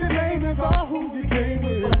know what your name is or who you came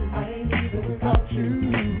with, but I ain't leaving without you.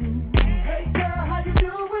 Hey girl, how you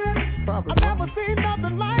doing? I've never seen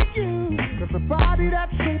nothing like you. Cause the body that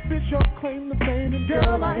shape is your claim to fame, and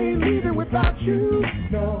girl, I ain't leaving without you.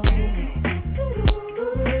 No.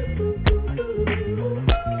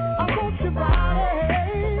 I want your body.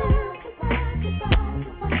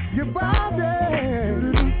 Your body.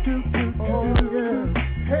 Oh yeah.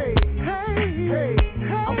 Hey.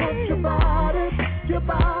 I want your body.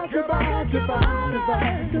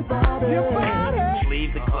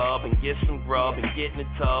 Leave the club and get some grub and get in the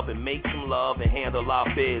tub and make some love and handle our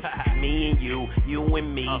biz. Me and you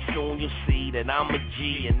and me. Soon you'll see that I'm a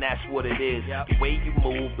G and that's what it is. The way you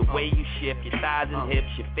move, the way you shift, your thighs and hips,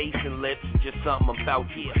 your face and lips, just something about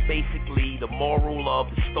you. Basically, the moral of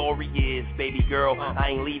the story is, baby girl, I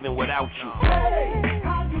ain't leaving without you. Hey,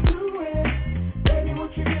 how you doing? Baby,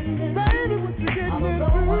 what you getting into? I don't know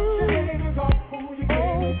what your name is or who you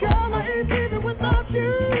came with. Girl, I ain't leaving without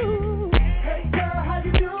you. Hey girl, how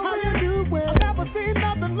you doing? I've never seen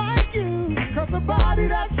nothing like you. Cause the body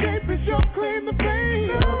that shape is your claim to fame.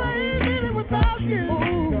 Girl, I ain't leaving without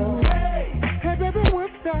you. Hey baby,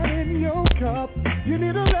 what's that in your cup? You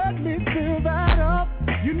need to let me fill that up.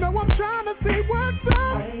 You know I'm trying to see what's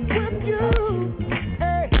up with you.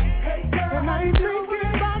 Hey girl, and I ain't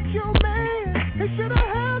thinking about your man. He should've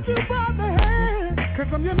held you by the hand. Cause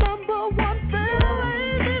I'm your number one fan. I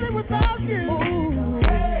ain't leaving without you.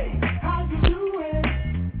 Hey, how you doing?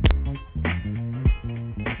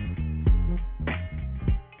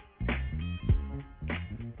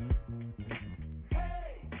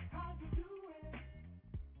 Hey, how you doing?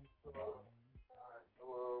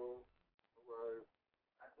 Hello.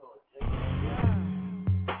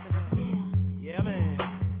 Yeah, man.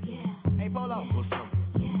 Hey, Polo. What's up?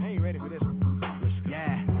 I ain't ready for this one.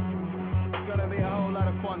 Yeah. It's gonna be a whole lot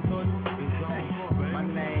of fun, son. My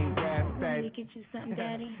name, Let me get you something,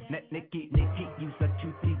 daddy. Nikki, you such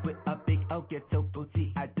cutie with a big O ghetto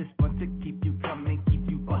booty. I just want to keep you coming, keep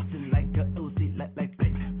you bustin' like a Uzi, like blip,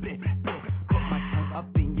 blip, blip. Put my tongue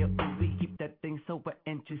up in your ooey, keep that thing so wet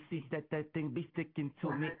and juicy, that thing be sticking to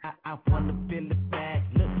me. I wanna feel it back,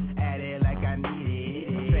 look at it like I need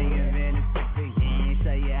it. Say it very sexy, yeah,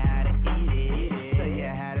 show you how to eat it, show you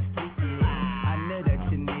how to freak it. I know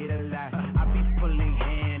that you need a lot. I be pulling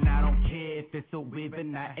hand, I don't care if it's a weave or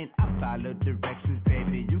not, and I follow directions,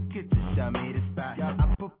 baby. You could just show me the spot.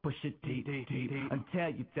 I push it deep until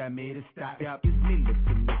you tell me to stop. Gives me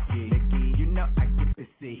licky. You know I get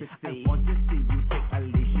busy. I want to see you take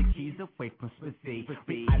Alicia Keys away from Swizzy.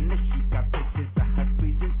 I know she got pictures of her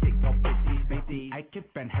squeezing, take off 50. I can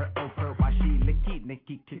bend her over while she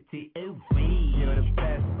licky, kitty. Ooh wee, you're the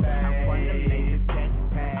best bag. I wanna lay the test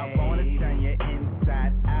pad. I wanna turn you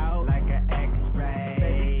inside out like an X-ray.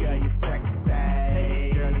 Baby girl, you sexy.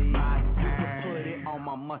 Hey girl, it's my turn. You can put it on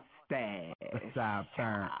my mustache. A side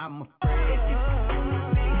turn. I'm afraid you with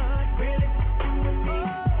me. Really, you with me.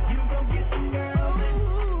 You gon' get some girls and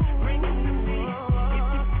bring it to me.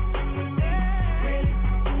 If you with me, really,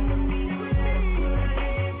 you with me. Put a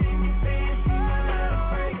hand in your pants, you gotta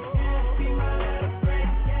break.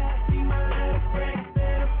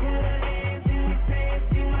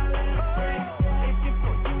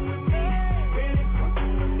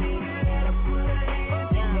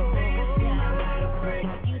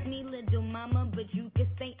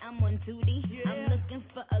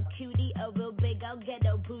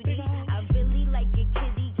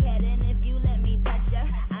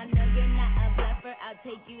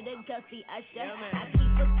 baby Usher. I keep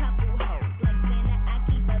a couple hoes, like Santa, I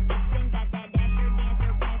keep a vixen. Got that dasher,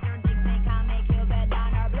 dancer, prancer, Dixon, comic, kill that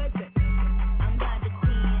Donna Blitzen. I'm 1 to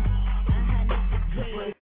 10, 100 to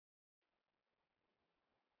 10.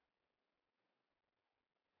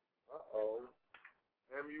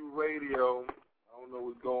 MU Radio. I don't know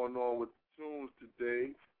what's going on with the tunes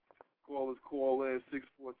today. Callers call in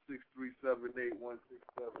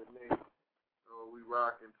 646-378-1678. We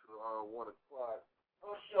rocking to 1 o'clock.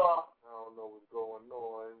 Oh, sure. I don't know what's going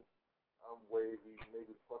on. I'm wavy.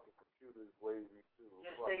 Maybe the fucking computer's wavy too.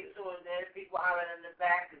 Just stay tuned. There's people hollering in the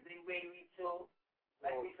back because they wavy too,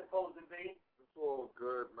 like we supposed to be. It's all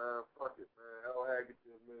good, man. Fuck it, man. L. Haggett,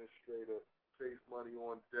 the administrator. Chase Money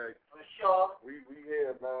on deck. For sure. We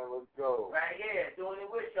here, man. Let's go. Right here, doing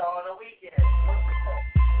it with y'all on the weekend.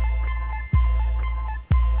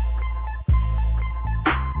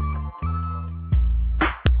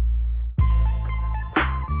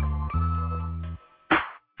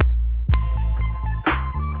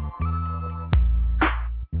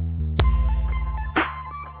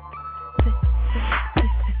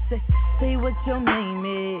 Say what your name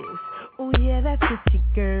is. Oh yeah, that's pretty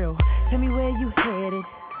girl. Tell me where you headed.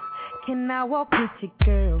 Can I walk with you,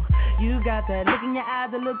 girl? You got that look in your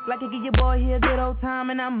eyes that look like it give your boy here a good old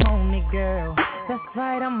time, and I'm on it, girl. That's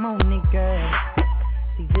right, I'm on it, girl.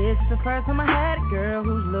 See, this is the first time I had a girl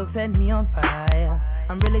whose looks set me on fire.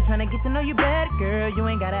 I'm really trying to get to know you better, girl. You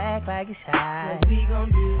ain't gotta act like you're shy. What we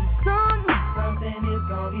gon' do? Something is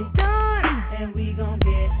gon' get done, and we gon'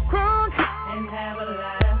 get crunk and have a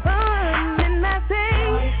lot of fun. And I say,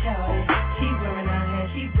 she wearing her hair,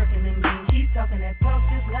 she brooking and mean, she talking that talk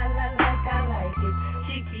just like I like it.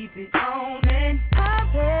 She keep it on and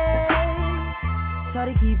poppin'.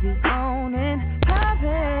 Shawty keep it on and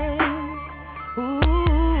poppin'.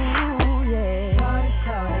 Ooh, yeah.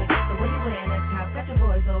 Shawty, the way you wearing that top got your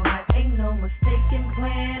boys so hot. Ain't no mistaken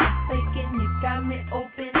plan. I'm faking, you got me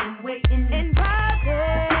open and waiting and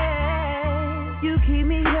poppin'. You keep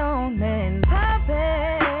me on and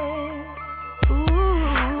poppin'.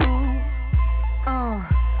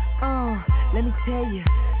 Let me tell you,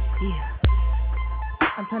 yeah.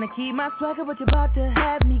 I'm trying to keep my swagger, but you're about to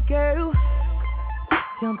have me, girl.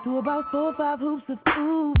 Jump through about 4 or 5 hoops of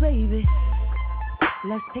ooh, baby.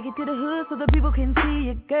 Let's take it to the hood so the people can see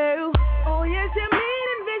you, girl. Oh, yes, you're mean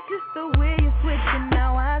and vicious the way you're switching.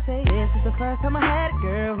 Now I say, this is the first time I had a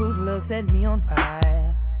girl whose looks set me on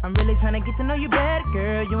fire. I'm really trying to get to know you better,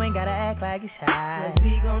 girl. You ain't gotta act like you're shy. What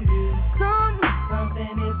we gon' do?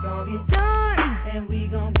 Something is gon' get done, and we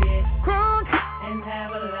gon' get crunk and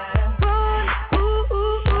have a lot of fun. Ooh,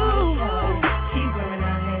 ooh, ooh. She wearing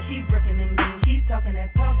her hair, she brooking and mean, she's talking that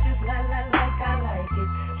talk just like I like it.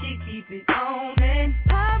 She keep it on and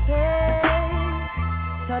poppin'.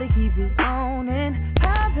 Shawty keep it on and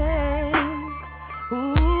poppin'.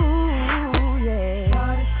 Ooh, yeah.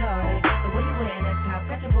 Shawty, the way you wearing that top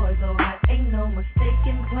got your boys so hot. Ain't no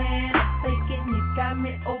mistaken plan. I'm faking, you got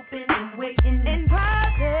me open and waiting and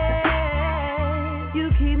poppin'. You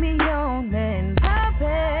keep me on and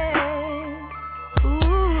poppin'.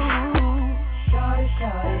 Ooh, shawty,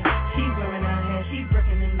 she wearing her hair, she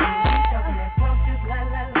brooking and mean, she talking that talk just like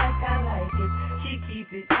I like it. She keep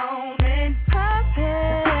it on and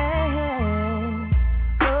poppin'.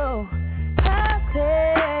 Oh,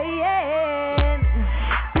 poppin'.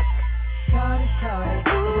 Shawty, the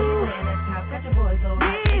way you wearing that top got your boys over.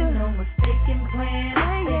 Ain't no mistaken plan.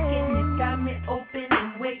 I'm thinking you got me open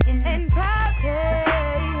and waiting and poppin'.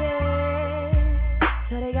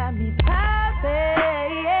 So they got me poppin'.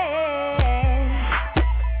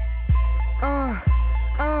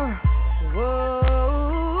 Whoa.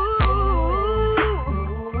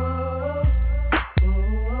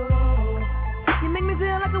 You make me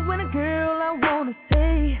feel like a winner, girl. I wanna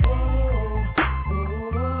say.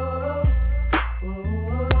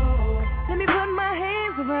 Let me put my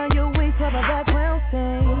hands around your waist while my background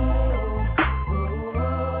sing.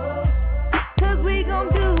 'Cause we gon'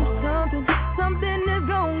 do something that's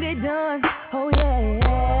gon' get done. Oh yeah.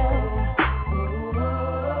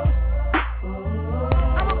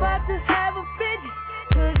 I'm about to have a fit,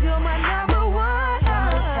 'cause you're my number one. She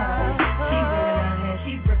wearing her hair,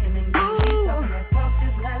 she brooking and mean, she talking that talk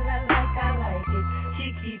just like I like it. She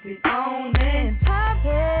keep it on and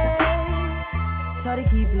poppin'. Shawty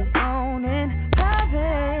keep it on and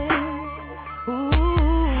poppin'.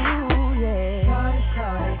 Ooh, yeah.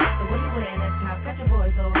 Shawty, the way you wearing that top got your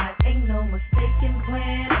boys so hot. Ain't no mistaken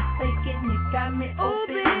plan. I'm faking, you got me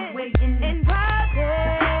open and waiting and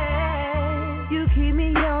poppin'. You keep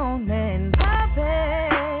me on and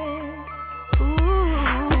poppin'. Ooh.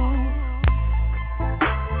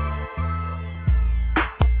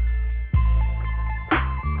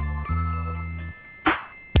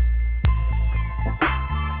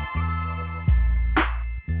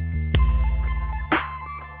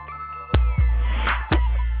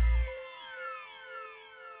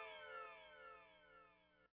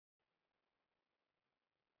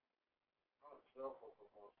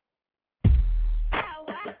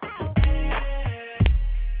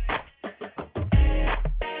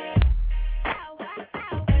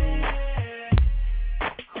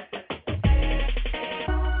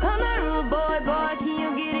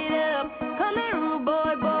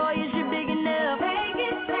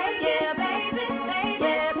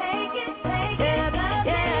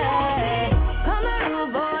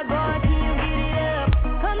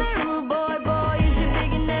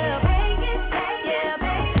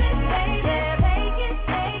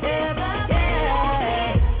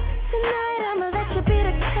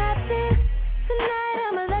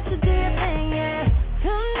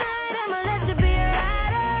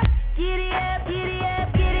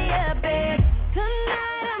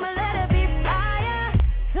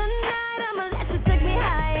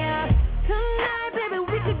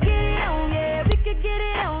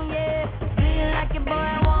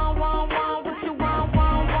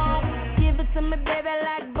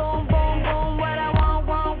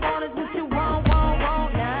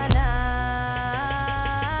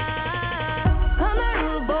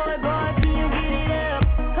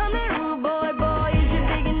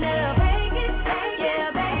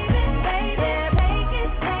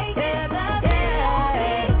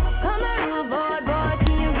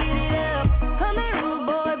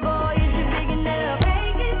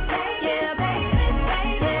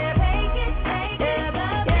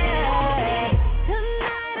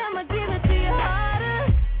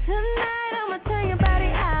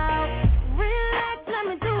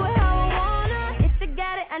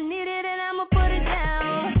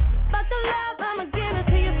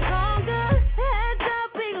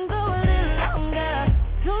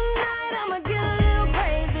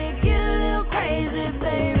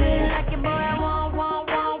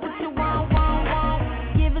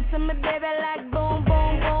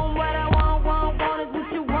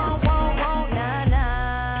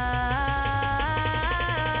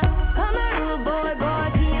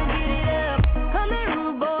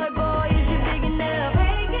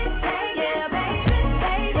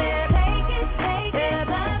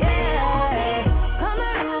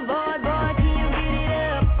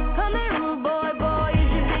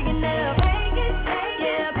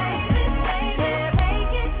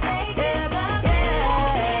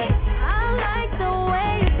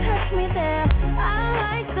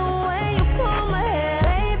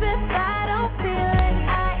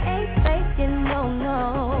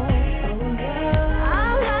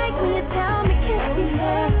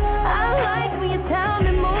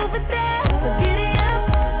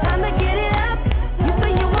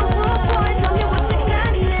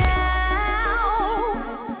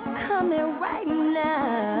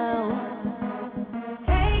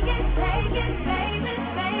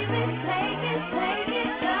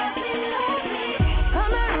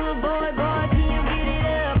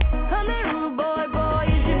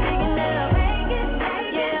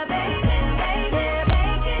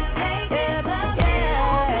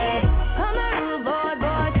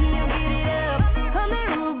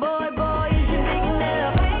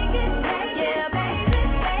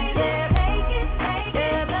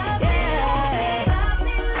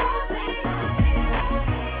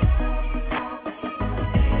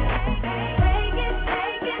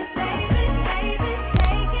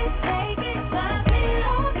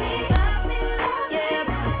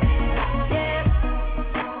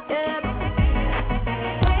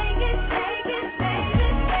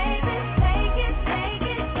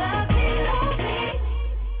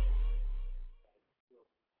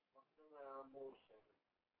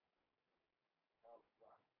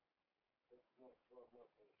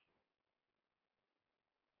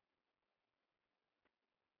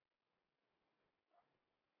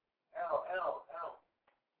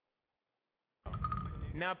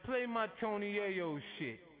 Now play my Tony Ayo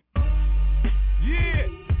shit. Yeah,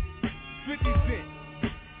 50 Cent,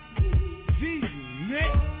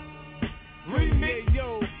 G-Unit, remake,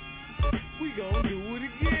 yo, we gon' do it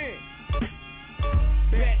again.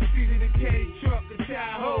 Backseat of the K truck, a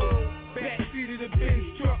Tahoe. Backseat of the Benz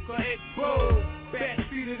truck, a X-Bow.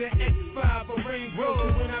 Backseat of the X5, a Range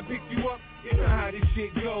Rover. When I pick you up, you know how this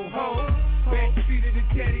shit go, ho. Backseat of the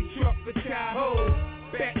Caddy truck, a Tahoe.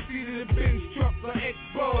 Backseat of the Benz truck, a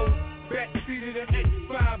X-Bow. Backseat of the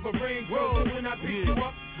X5, a Range Rover. When I pick you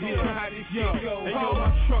up, You know how this shit go. Hey, yo, my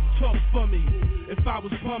truck talk for me. If I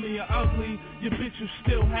was bummy or ugly, your bitch will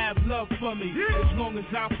still have love for me. As long as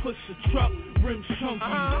I push the truck, rims chunky.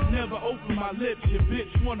 Never open my lips, your bitch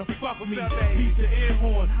wanna fuck me. Beat the air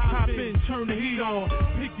horn, hop in, turn the heat on.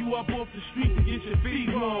 Pick you up off the street to get your feet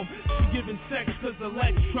warm. She giving sex cause the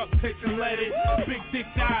Lex truck takes and let it. Big thick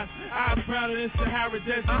eyes browner than Sahara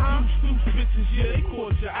Desert. You stoops bitches, yeah, they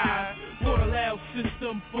caught your eye. Water loud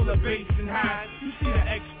system full of bass and highs. You see the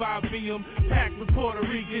X5 BM packed with Puerto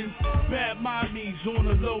Ricans. Bad mommies on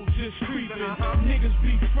the low just creeping. Niggas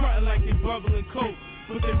be frontin' like they bubbling coke,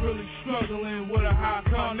 but they really struggling with a high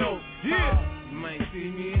condo. Yeah. You might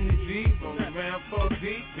see me in the Jeep, on around 4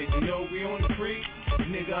 deep, and you know we on the creek.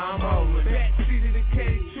 Nigga, I'm holding. Backseat of the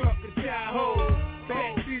caddy truck, a child hold.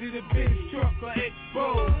 Backseat of the Benz truck, a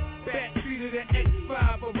X-Bow. Backseat of the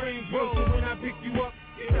X5, a Range Rover. When I pick you up,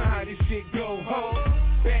 you know how this shit go, ho.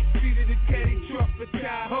 Backseat of the caddy truck, a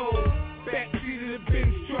child hold. Backseat of the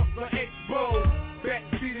Benz truck, a X-Bow.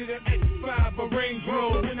 Backseat of the X5, a Range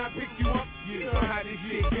Rover. When I pick you up, you know how this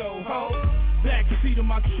shit go, ho. Backseat of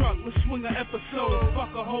my truck, let's swing an episode.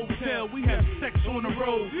 Fuck a hotel, we have sex on the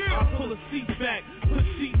road. I pull a seat back, put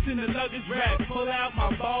sheets in the luggage rack. Pull out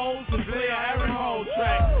my balls and play a Aaron Hall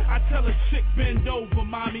track. I tell a chick bend over,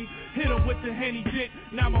 mommy. Hit her with the Henny dick,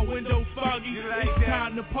 now my window's foggy. It's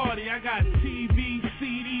time to party, I got TVs,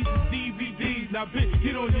 CDs, and DVDs. Now bitch,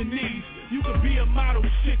 get on your knees. You could be a model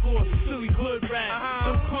chick or a silly hood rat.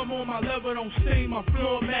 Don't come on my level, don't stain my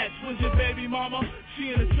floor mats. When's your baby mama?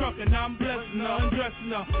 She in the truck and I'm blessing her, undressing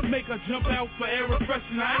her. Make her jump out for air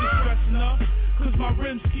refreshing. I ain't stressing her, cause my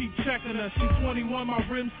rims keep checking her. She 21, my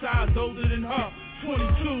rim size older than her, 22.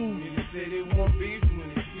 Niggas say they want beef when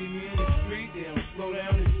they see me in the street. They don't slow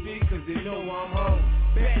down the speed cause they know I'm home.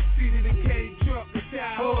 Backseat of the K truck, a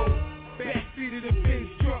child hold. Backseat of the Benz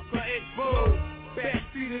truck, a X-Bow.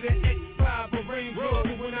 Backseat of the X5, a Range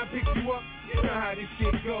Rover. When I pick you up, you know how this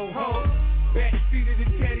shit go, ho. Backseat of the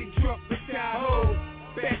caddy truck, a child hold.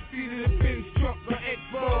 Backseat of the Benz truck, a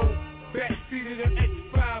X-Bow. Backseat of the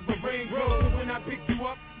X5, a Range Rover. When I pick you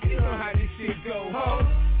up, you know how this shit go, ho.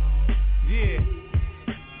 Yeah,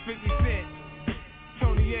 50 Cent,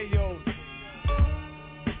 Tony Ayo,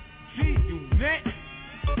 G-Unit.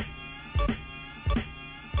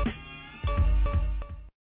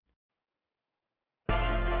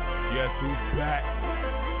 Guess who's back?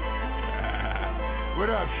 What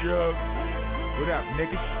up, Shug? What up,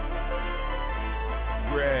 niggas?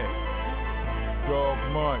 Greg, Dog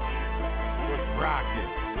Munch, what's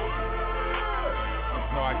rockin'? Just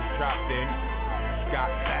know I just dropped in.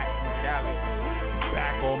 Scott back from Cali,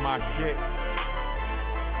 back on my shit.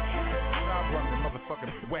 I'm running the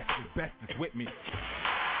motherfucking West is bestest with me.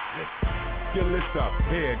 Listen. Skill this up,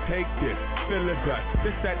 here, take this, fill it up.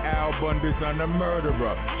 This that album, this on the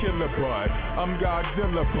murderer, killer bud. I'm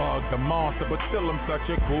Godzilla bug, the monster, but still I'm such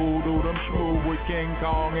a cool dude. I'm smooth with King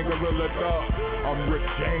Kong and Gorilla Dog. I'm Rick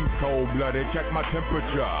James, cold-blooded, check my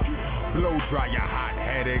temperature. Blow dry, you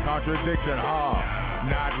hot-headed, contradiction,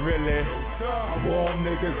 not really. Warm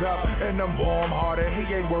niggas up, and I'm warm-hearted.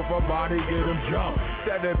 He ain't worth a body, get him jumped.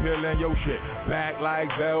 Set it peeling your shit back like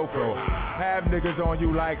Velcro. Have niggas on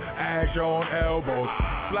you like ash on elbows.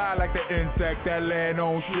 Fly like the insect that land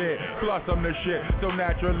on shit. Plus I'm the shit, so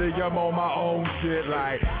naturally I'm on my own shit.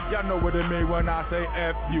 Like, y'all know what it mean when I say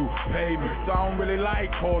F you, pay me. So I don't really like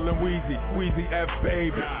calling Wheezy F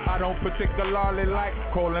baby. I don't particularly like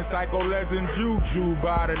calling Psycho Les and Juju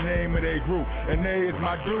by the name of their group. And they is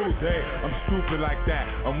my dudes, hey, I'm stupid like that.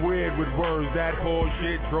 I'm weird with words, that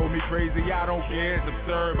bullshit drove me crazy. I don't care, it's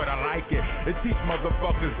absurd, but I like it. It teach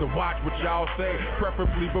motherfuckers to watch what y'all say,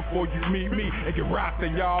 preferably before you meet me and get rocked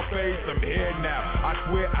in y'all face. I'm here now, I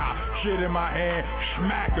swear I shit in my hand,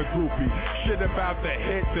 smack a groupie. Shit about to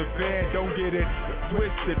hit the fan, don't get it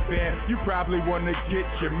twisted, fan. You probably wanna get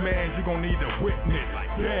your man, you gon' need a witness.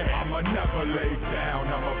 Damn, I'ma never lay down,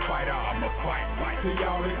 I'm a fighter, I'ma fight. To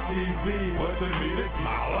y'all it's TV, but to me this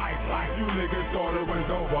my life. Like you niggas thought it was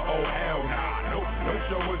over, oh hell nah. No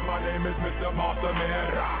show is my name is Mr. Monster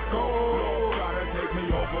Man Rocco. Try to take me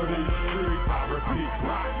off of these streets, I repeat,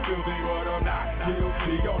 rock filthy, but I'm not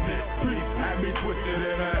guilty on this beat. Had me twisted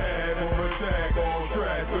in the head on a tag, on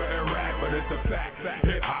trash, couldn't rap, but it's a fact.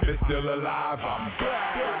 Hip-hop is still alive, I'm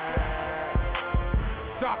back.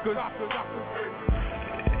 Suckers.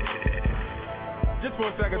 Just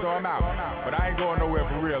for a second though, I'm out. But I ain't going nowhere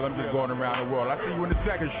for real, I'm just going around the world. I'll see you in a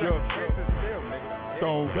second, sure.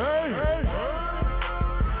 Stone Gang.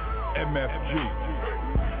 MFG.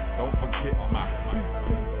 Don't forget my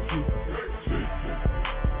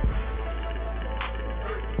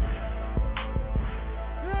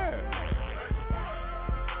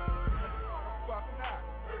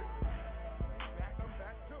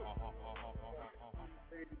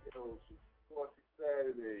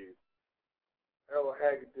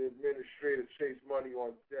Haggard, the administrator, Chase Money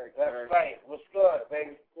on deck. That's man. right. What's good,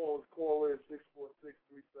 baby? Call in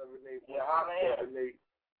 646-378-1778. Yeah, I'm here. You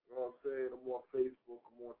know what I'm saying? I'm on Facebook,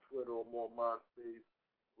 I'm on Twitter, I'm on MySpace,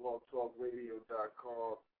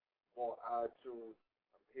 blogtalkradio.com, I'm on iTunes.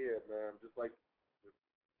 I'm here, man. Just like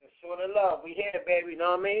Just showing the love. We here, baby. You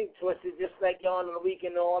know what I mean? Twisted just like y'all on the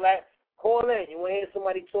weekend and all that. Call in. You want to hear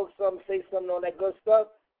somebody talk something, say something, all that good stuff?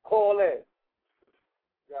 Call in.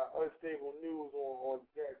 Got unstable news on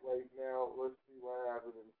deck right now. Let's see what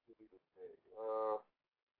happened in the city today.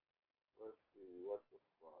 Let's see, what the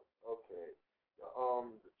fuck? Okay.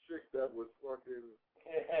 The chick that was fucking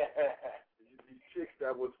these chicks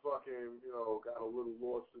that was fucking, you know, got a little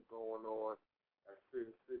lawsuit going on at Sin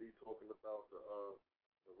City talking about the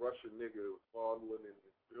Russian nigga that was fondling and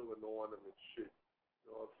spilling on them and shit.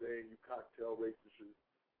 You know what I'm saying? You cocktail racists,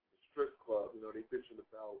 the strip club, you know, they bitching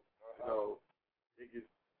about, you know, niggas.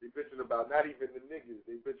 They bitching about not even the niggas.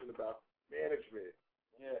 They bitching about management.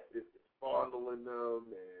 Yeah. It's fondling them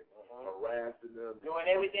and harassing them. Doing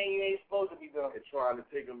everything you ain't supposed to be doing. And trying to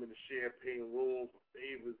take them in the champagne room for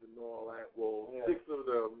favors and all that. Well, 6 of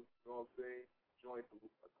them, you know what I'm saying, joined a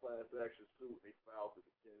class action suit. They filed it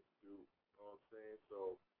against you. You know what I'm saying?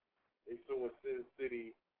 So they suing Sin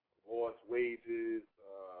City, lost wages,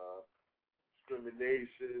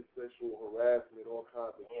 discrimination, sexual harassment, all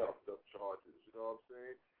kinds of trumped up charges. You know what I'm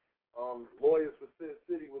saying? Lawyers for Sin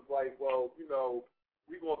City was like, well, you know,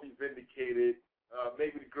 we're going to be vindicated.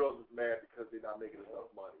 Maybe the girls is mad because they're not making enough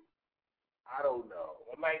money. I don't know.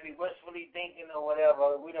 It might be wishfully thinking or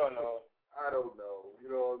whatever. We don't know. I don't know. You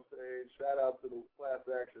know what I'm saying? Shout out to the class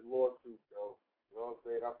action lawsuit, though. You know what I'm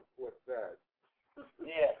saying? I support that.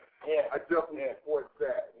 Yeah. I definitely support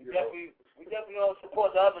that. We definitely don't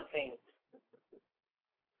support the other team.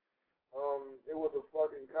 It was a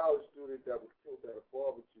fucking college student that was killed at a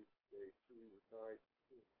barbecue today, too. He was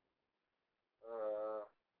 19.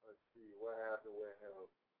 Let's see, what happened with him?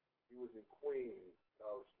 He was in Queens,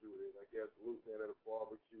 college student. I guess lieutenant at a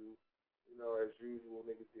barbecue. You know, as usual,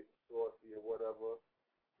 niggas getting saucy or whatever.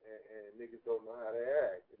 And niggas don't know how to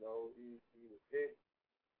act. You know, he was hit,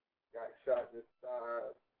 got shot in his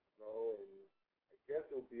thigh, you know, and I guess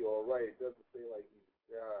it'll be all right. It doesn't say like he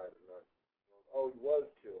died or nothing. Oh, he was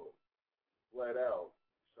killed. Bled out.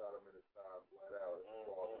 Shot him in his thigh, bled out.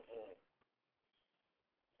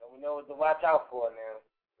 So we know what to watch out for now.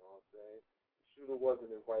 You know what I'm saying? The shooter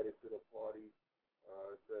wasn't invited to the party.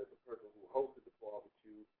 It said the person who hosted the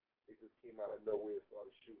barbecue, they just came out of nowhere and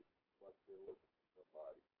started shooting. Must have been looking for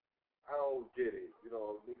somebody. I don't get it. You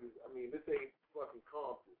know, niggas, I mean, this ain't fucking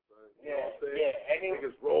Compton, son. You know what I'm saying?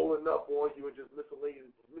 Niggas rolling up on you and just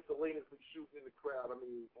miscellaneously shooting in the crowd. I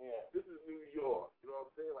mean, this is New York. You know what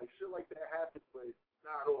I'm saying? Like, shit like that happens, but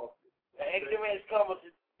not often. The ignorance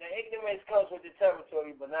comes with the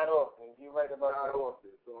territory, but not often. You're right about that. Not often.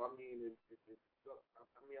 So, I mean,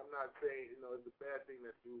 I'm not saying, you know, it's a bad thing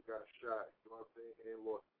that dude got shot. You know what I'm saying? And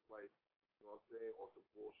lost his life. You know what I'm saying? Or some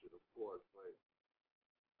bullshit, of course. But,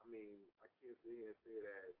 I mean, I can't sit here and say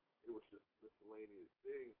that it was just miscellaneous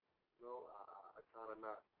things. You know, I kind of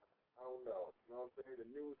not, I don't know. You know what I'm saying? The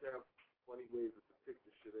news have funny ways to depict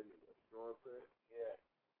this shit anyway. You know what I'm saying? Yeah.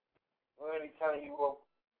 We're only telling you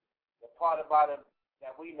the part about it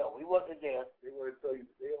that we know. We wasn't there. They only want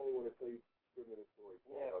to tell you discriminatory.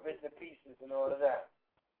 Yeah, bits and pieces and all of that.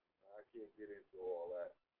 I can't get into all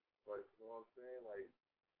that. But, you know what I'm saying? Like,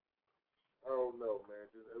 I don't know, man.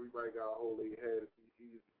 Just everybody got to hold their head. It's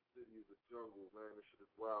easy. The city is a jungle, man. This shit is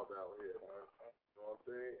wild out here, man. You know what I'm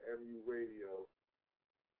saying? MU Radio.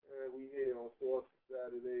 And we here on Saucey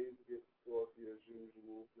Saturdays. We get saucy as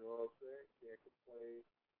usual. You know what I'm saying? Can't complain.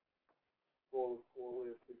 Call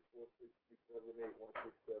in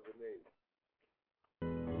 646-378-1678.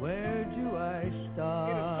 Where do I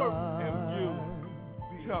start? MU.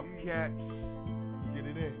 Tough cats. Get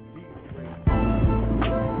it in.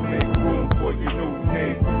 Make room for your new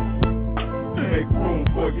neighbors. Make room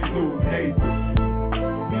for your new neighbors.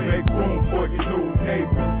 Make room for your new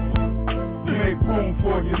neighbors. Make room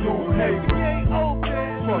for your new neighbors.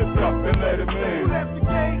 Fuck up and let them in.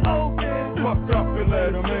 Fuck up and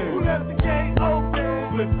let them in.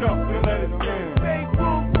 Lift up and let them in.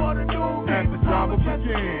 And the drama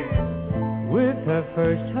begins. With her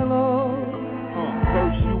first hello.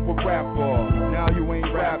 First you a rapper, now you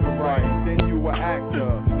ain't rapping right. Then you a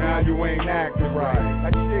actor, now you ain't acting right.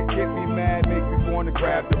 That shit get me mad, make me wanna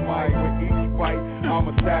grab the mic. With each fight,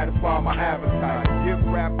 I'ma satisfy my appetite. Give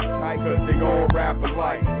rappers tight, cause they all rap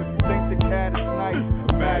alike. If you think the cat is nice,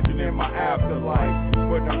 imagine in my afterlife.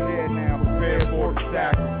 But I'm here now, prepared for the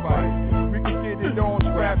sacrifice. We can get it on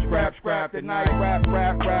scrap, tonight. Rap,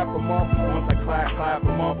 a month. Once I clap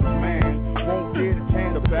office man won't get a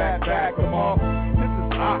chance to back them off. This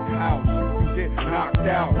is Ock House. You can get knocked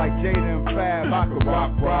out like Jada and Fab. I could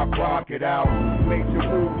rock it out. Major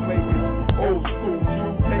move makers, old school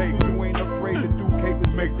you take. You ain't afraid to do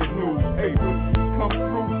capers, make the newspapers. Come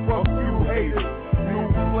through, fuck you haters. New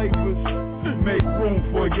flavors, make room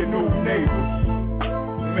for your new neighbors.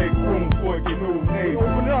 Make room for your new neighbors.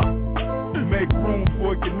 Open up. Make room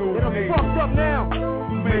for your new neighbors. Fucked up now.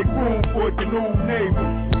 Make room for your new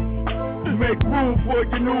neighbors. Make room for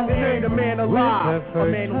your new neighbors. A man alive, a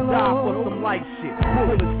man who died for some light shit.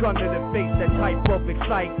 Pull his gun to the face, that type of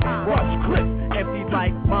excitement. Rush clip, empty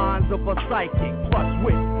like minds of a psychic. Plus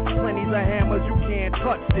wit, plenty of hammers, you can't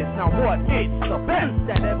touch this. Now what is the best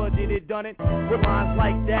that ever did it, done it? With lines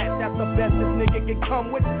like that, that's the best this nigga can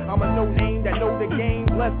come with. I'm a no name that know the game,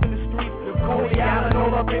 blessed in the streets. Coney Island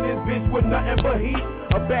all up in his bitch with nothing but heat.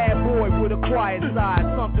 A bad boy with a quiet side,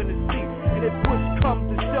 something to see. And if push comes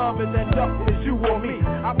to shove, it end up as you or me.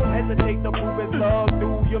 I won't hesitate to prove his love.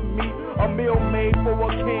 Do you meet a meal made for a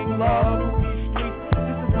king? Love through these streets.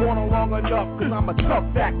 This is going on long enough, cause I'm a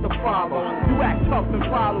tough act to follow. You act tough and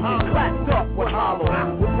follow, get clapped up with hollow.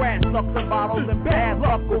 With brass sucks and bottles and bad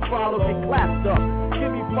luck will follow, get clapped up. Give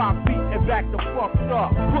me 5 feet and back the fucked up,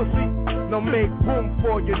 pussy. Now make room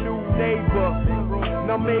for your new neighbor.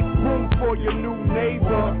 Now make room for your new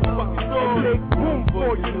neighbor. And make room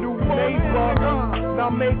for your new neighbor. Now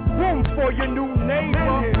make room for your new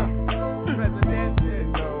neighbor.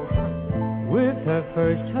 With her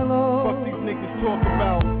first hello. Fuck these niggas talk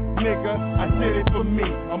about, nigga, I did it for me.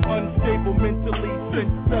 I'm unstable mentally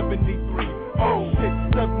since 73. Oh shit,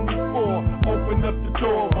 74. Open up the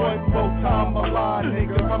door. One more time, a lie,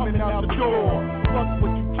 nigga, coming out the door. Fuck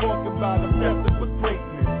what you talk about, I'm destined for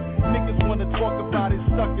greatness. Niggas wanna talk about it,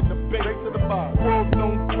 stuck in the base of the bar. World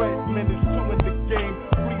known threat, minutes 2 in the game.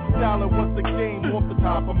 Freestyling once a game off the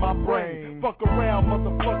top of my brain. Fuck around,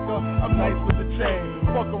 motherfucker, I'm nice with the chain.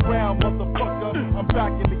 Fuck around, motherfucker, I'm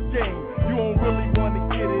back in the game. You don't really wanna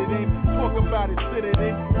get it in. Talk about it, sit it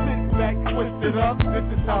in. Sit back, twist it up, this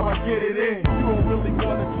is how I get it in. You don't really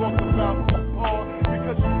wanna talk about hard,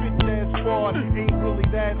 because you bitch ass fraud ain't really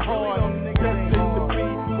that hard. Destined to be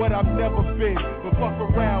what I've never been. But fuck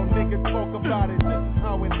around, nigga, talk about it, this is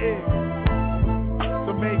how it is.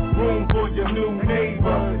 So make room for your new neighbor.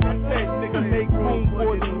 I said, nigga, make room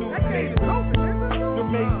for your new neighbor. To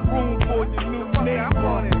make room for your new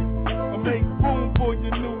neighbor. To make room for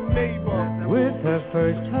your new neighbor. With her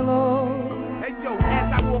first hello. Hey yo, as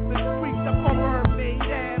I walk the streets, the former made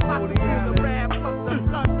ass. I can feel the rap of the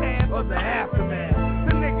blood path of the aftermath.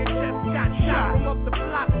 The nigga just got shot from up the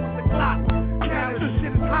block with the Glock. Now the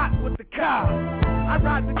shit is hot with the car. I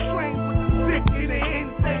ride the train with the sick and the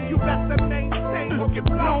insane. You best to maintain or get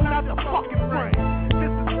blown out the fucking brain.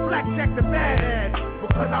 This is Blackjack the badass.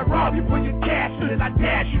 Because I rob you for your cash and then I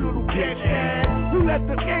dash you little bitch ass. Who let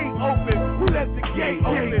the gate open? Who let the gate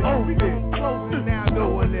open? We gon' close it now, no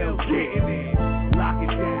one else getting in. Lock it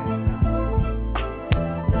down.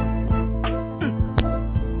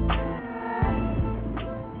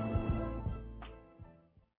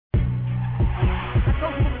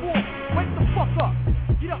 Wake the fuck up,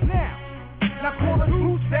 get up now. Now call us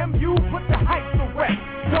who's them, you put the hype to rest.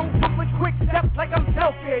 Don't flip with quick steps like I'm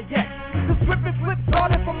welfare yet. The script and flip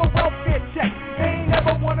started from a welfare check. They ain't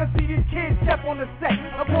never wanna see these kids step on the set.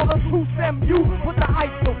 Now call us who's them, you put the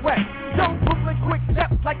hype to rest. Don't flip with quick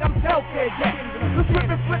steps like I'm welfare yet. The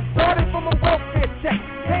script and flip started from a welfare check.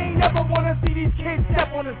 They ain't never wanna see these kids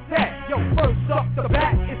step on the set. Yo, first up the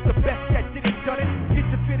bat, it's the best that did it, done it. Get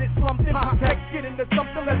your fitted something, text, get into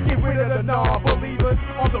something, let's get rid of the non-believers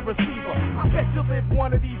on the receiver. I bet you live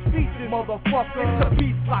one of these features, motherfucker. It's a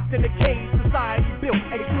beast locked in the cage, society built.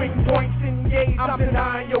 At string points engaged, I'm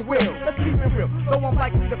denying your will. Let's keep it real, though I'm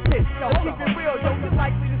likely to piss. Let's keep it real, yo, you're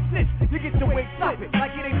likely to snitch. You get your weight stop it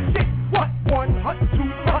like it ain't shit. What? 1, hut, 2,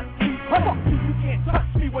 hut, 3, fuck you, you can't touch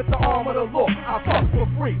me with the arm of the law. I fuck for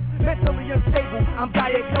free, mentally unstable. I'm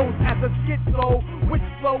diagnosed as a schizo. Which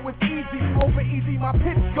flow is easy, over easy my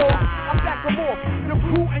pitch goes. I'm back and off, the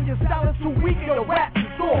crew and your style is too weak. Your rap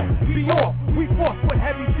is off, be off. We force with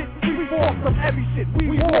heavy shit, we force some heavy shit.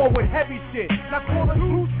 We war with heavy shit. Now call us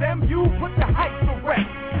who's them, you put the hype to rest.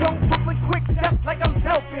 Don't flip quick steps like I'm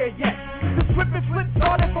welfare yet. The script and flip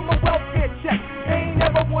started from a welfare check. They ain't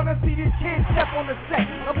never wanna see these kids step on the set.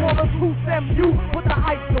 Now call us who's them, you put the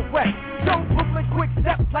hype to rest. Don't flip quick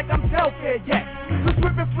steps like I'm welfare yet. The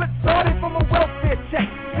script and flip started from a welfare check.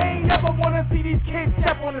 They ain't never wanna see these kids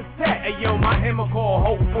step on the set. Hey yo, my hammer call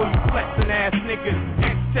more hope for you flexing ass niggas.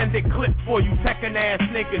 Extended clip for you techin' ass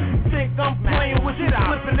niggas. You think I'm playing with you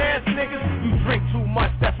flippin' ass niggas? You drink too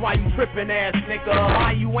much, that's why you trippin' ass nigga.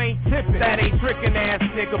 Why you ain't tippin'? That ain't trickin' ass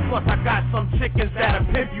nigga. Plus I got some chickens that'll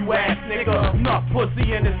pimp you ass nigga. Enough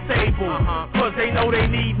pussy in the stable. Cause they know they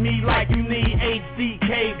need me like you need HD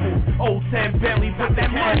cable. 010 Bentley, put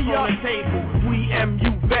that cash on the table. We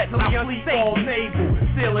MU vets, I sleep all naval.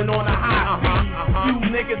 Sailing on a high speed. You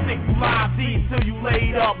niggas think you live D's till you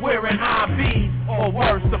laid up wearing high B's. Or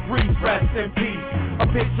worse, the priest rest in peace. A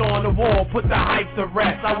picture on the wall, put the hype to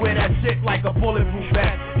rest. I wear that shit like a bulletproof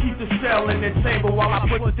vest. Keep the shell in the chamber while I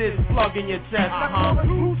put this plug in your chest. I call it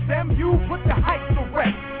Bruce MU, put the hype to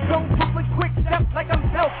rest. Don't Brooklyn quick step like I'm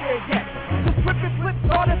welfare yet. The flip and flip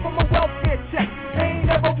started from a welfare check. They ain't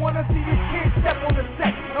never wanna see this kid step on the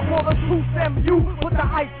set. I call it Bruce MU, put the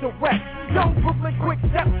hype to rest. Young Brooklyn quick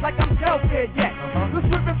step like I'm welfare yet. The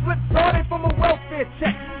flip and flip started from a welfare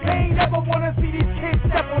check. They ain't never wanna see these kids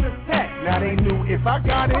step on the set. Now they knew if I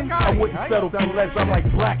got in, I wouldn't settle for less. I'm like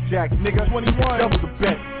blackjack, nigga. 21, double the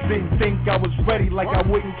bet. Didn't think I was ready, like I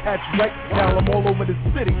wouldn't catch wreck. Now I'm all over the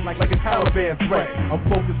city, like a Taliban threat. I'm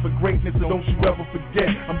focused for greatness, and don't you ever forget.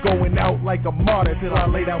 I'm going out like a martyr till I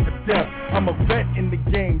lay down for death. I'm a vet in the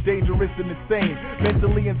game, dangerous and insane.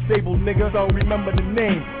 Mentally unstable, nigga, so remember the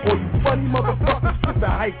name. Or you funny motherfuckers, put the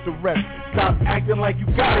hype to rest. Stop acting like you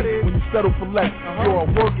got it when you settle for less. You're a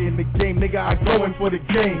worker in the game, nigga, I go in for the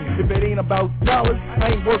game. If it ain't about dollars,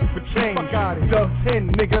 I ain't working for change. Dub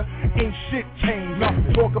 10, nigga, ain't shit changed.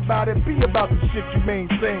 Talk about it, be about the shit you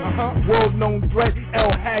maintain. World known threat,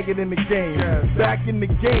 L. Haggard in the game. Back in the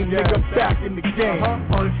game, nigga, back in the game.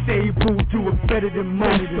 Unstable, do it better than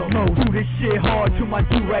most. Do this shit hard till my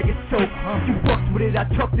do-rag is soaked. You fucked with it, I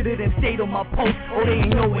tucked it in and stayed on my post. Oh, they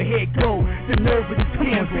ain't know where it go. The nerve of this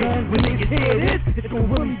campaign. When niggas hear this, it's gon'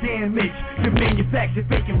 really damage the manufactured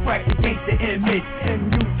faking fracks against the image.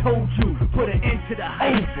 And you told you, put an end to the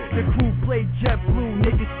hype. The crew play JetBlue,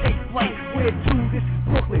 niggas take flight. Where to? This is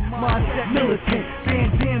Brooklyn, mindset militant.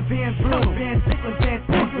 Van Blue, Van Sickland, Van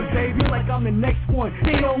Brooklyn, baby. Like I'm the next one.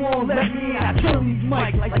 They don't wanna let me in. I kill these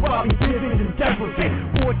mics like Bobby Gibbons and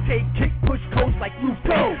Deverton. Forte, kick, push, coast like Luke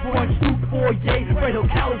Go. One shoot, 4 yay, Red Hill,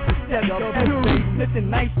 California step. Fury, listen,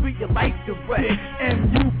 nice street, your life's the rest.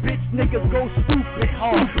 MU, bitch, niggas go stupid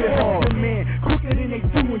hard. The man, quicker than they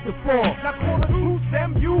do with the fall. Now call it Bruce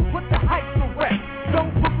MU, put the hype to rest.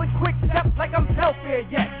 Don't Brooklyn quick step like I'm welfare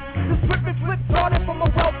yet. The slip and flip started from a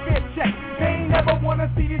welfare check. They ain't never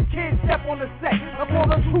wanna see these kids step on the set. I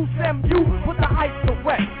call it Bruce MU, put the hype to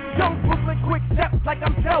rest. Young Brooklyn quick step like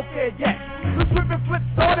I'm welfare yet. The slip and flip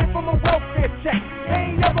started from a welfare check.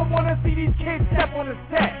 They ain't never wanna see these kids step on the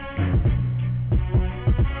set.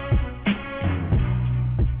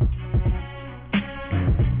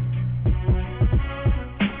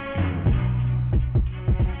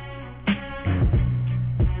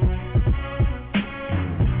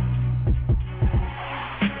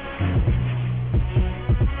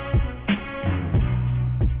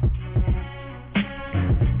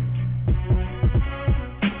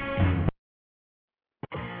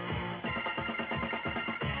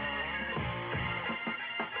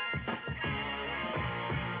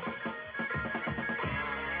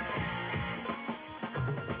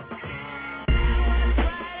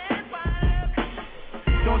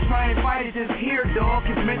 Don't try and fight it, just here, dog,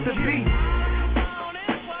 it's meant to be.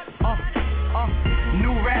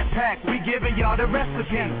 New Rat Pack, we giving y'all the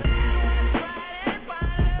recipe.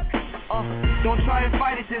 Don't try and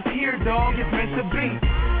fight it, just here, dog, it's meant to be.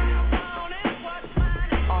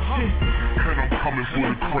 And I'm coming for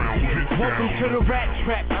the crown. Welcome to the rat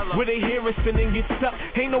trap, where they hear us and then get stuck.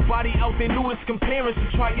 Ain't nobody out there new, it's comparing,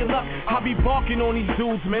 so try your luck. I be barking on these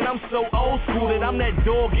dudes, man, I'm so old school that I'm that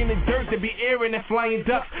dog in the dirt that be airing and flying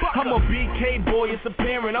ducks. I'm a BK boy, it's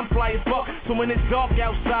apparent, I'm fly as fuck. So when it's dark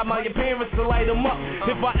outside, my parents will light them up.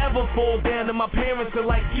 If I ever fall down, then my parents will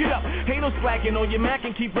like, get up. Ain't no slacking on your Mac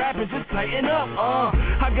and keep rapping, just tighten up.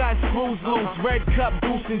 I got screws loose, red cup,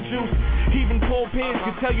 goose and juice. Even Paul Pierce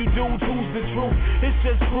can tell you dudes who's the truth. It's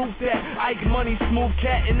just proof that Ike Money smooth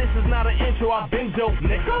cat, and this is not an intro. I've been dope,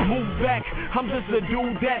 nigga. Move back. I'm just a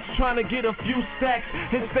dude that's trying to get a few stacks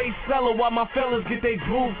and stay cellar while my fellas get their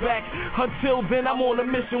groove back. Until then, I'm on a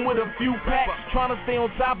mission with a few packs, trying to stay on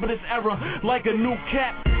top of this era like a new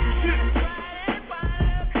cap.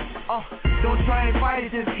 Don't try and fight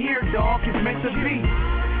it, just here, dog, it's meant to be.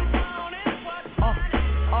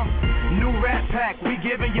 New Rat Pack, we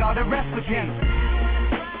giving y'all the recipe.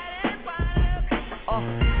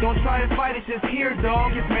 Don't try and fight it, just here,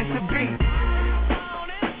 dog, it's meant to be.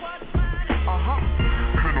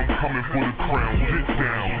 And I'm coming for the crown, get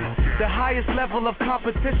down. The highest level of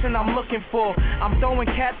competition I'm looking for. I'm throwing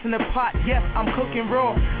cats in the pot, yes, I'm cooking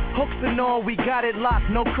raw. Hooks and all, we got it locked,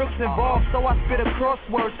 no crooks involved. So I spit a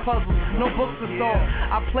crosswords puzzle, no books to solve.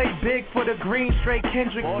 I play big for the green, straight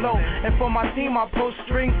Kendrick flow. And for my team, I post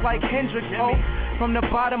strings like Hendrix, oh. From the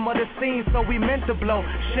bottom of the scene, so we meant to blow.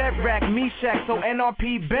 Shadrach, Meshach, so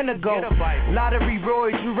NRP been a go. Lottery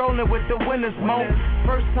Royds, you rolling with the winners, mo.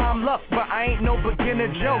 First time luck, but I ain't no beginner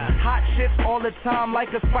Joe. Hot shit all the time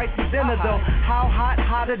like a spicy dinner though. How hot,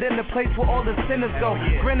 hotter than the place where all the sinners go.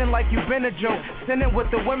 Grinning like you been a joke, sinning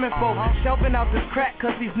with the women folk. Shelving out this crack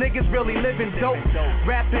cause these niggas really living dope.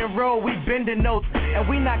 Rap and roll, we bending notes. And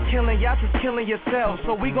we not killing, y'all just killing yourselves.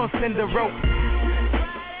 So we gon' send the rope.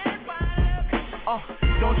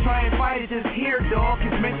 Don't try and fight it, just here, dog,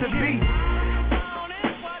 it's meant to be.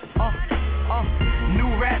 New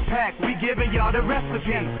Rat Pack, we giving y'all the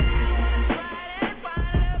recipe.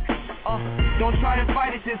 Don't try and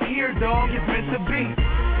fight it, just here, dog, it's meant to be.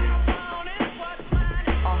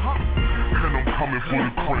 And I'm coming for the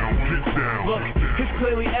crown, get down. Look, it's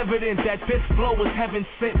clearly evident that this flow was heaven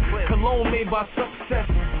sent. Cologne made by success,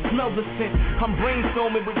 smell the scent. I'm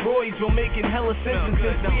brainstorming with Royds, you're making hella sense. And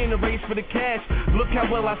since we in the race for the cash, look how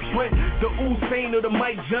well I spent. The Usain or the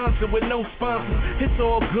Mike Johnson with no sponsors. It's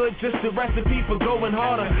all good, just the recipe for going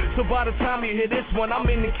harder. So by the time you hear this one, I'm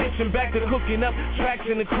in the kitchen back to cooking up tracks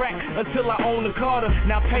in the crack until I own the Carter.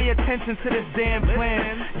 Now pay attention to this damn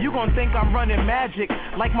plan. You gon' think I'm running magic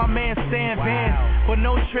like my man Stan Van. But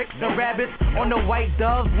no tricks or rabbits on the white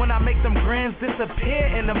doves. When I make them grands disappear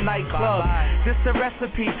in them nightclubs. This the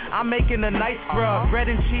recipe, I'm making a nice grub. Bread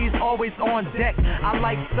and cheese always on deck, I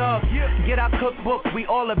like subs. Get our cookbook, we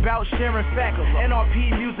all about sharing facts.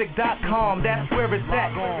 NRPmusic.com, that's where it's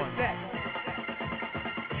at.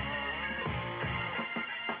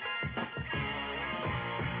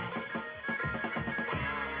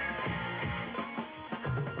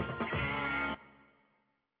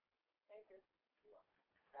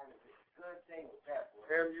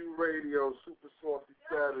 MU Radio, Super Saucey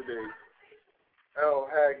Saturday.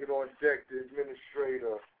 L. Haggard on deck, the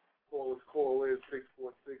administrator. Call in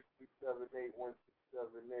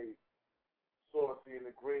 646-378-1678. Saucey in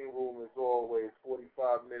the green room as always.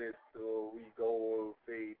 45 minutes till we go on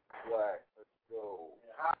fade black. Let's go.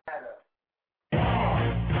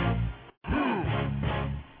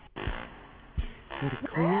 For the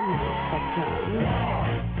clan,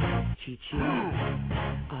 Chichi,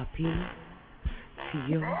 RP.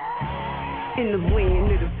 In the land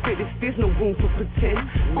of the fittest, there's no room for pretend.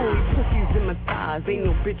 Only pussies in my thighs, ain't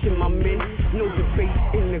no bitch in my men. No debate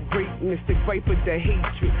in the greatness, the gripe of the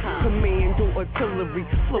hatred. Commando artillery,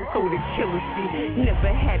 flow coded killer seed.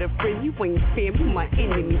 Never had a friend, you ain't fam, you my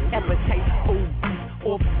enemy. Appetite, obese,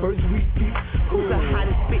 off birds we feast. Who's the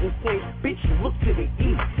hottest spitting flame? Bitch, look to the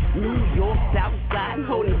east. New York, Southside,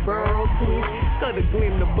 holding the borough queen. Stutter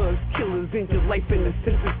gleam the buzz killers, into life in the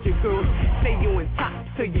census. Your girls say you on top,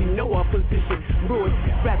 so you know our position. Broad,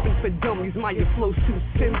 rapping for dummies, my flow's too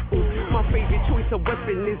simple. My favorite choice of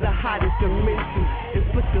weapon is the hottest dimension.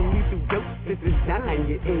 Inflict a lethal dose, this is dying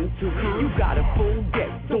you're into. You got a full deck,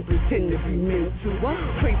 don't pretend to be mental. What?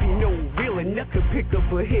 Crazy, no real enough to pick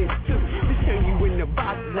up a head too. To turn you in the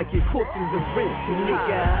box like your corpse is a rental,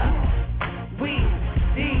 nigga. We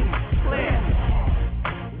declare.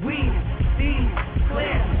 We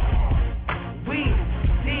declare. We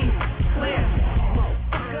declare.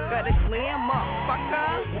 Better clear,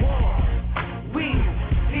 motherfucker. We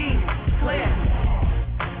declare.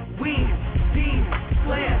 We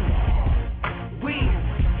declare. We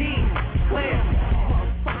declare.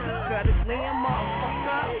 Better clear,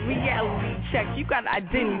 motherfucker. Reality check, you got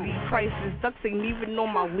identity crisis. Ducks ain't even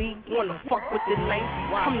on my league. Wanna fuck with the knife?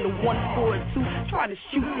 Come to 142, try to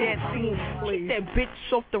shoot that scene. Keep that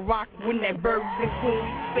bitch off the rock when that bird's in clean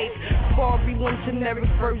space. Barbie, one generic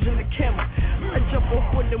version of Kim. I jump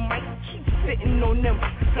off with the mic, keep sitting on them.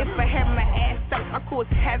 If I had my ass out, I cause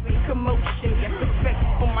havoc, commotion. Respect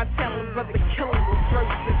for my talent, brother, killing with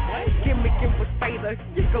verses. Gimmick and reciter,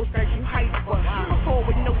 your ghost as you hyper. I call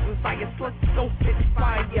with no desire, sluts don't fit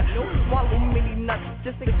fire. Swallow many nuts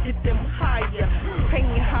just to get them higher.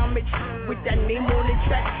 Paying homage with that name on the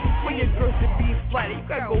track. For your girls to be flat, you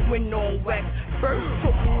gotta go win on wax. Birds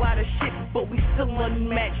talk a lot of shit, but we still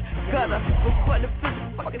unmatched. Gutter, before the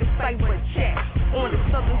physical fucking cyber chat. On the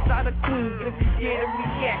southern side of Queens, if you dare to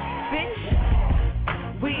react, bitch.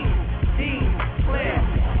 We declare.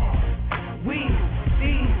 We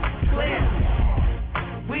declare.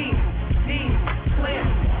 We declare.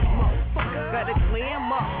 Motherfucker. Better clear,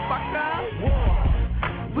 motherfucker.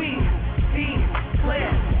 We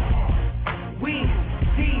declare. We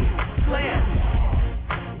declare.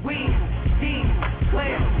 We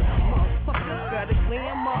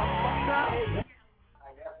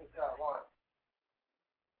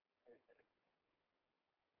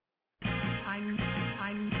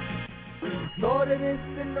Lord of this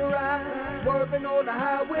in the ride, swerving on the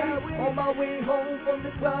highway. On my way home from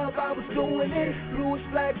the club, I was doing it. Bluish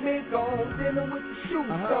black mink on, dinner with the shoes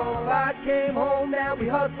on. I came home, now we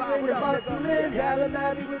hustling and hustling.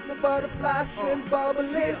 Calamari with the butterfly, shrimp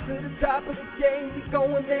bubbling. To the top of the game, we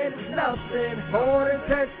going, man, it's nothing. Born and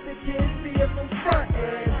test the kids, see it from front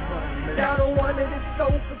end. Y'all don't want it, it's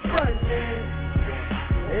so for front end.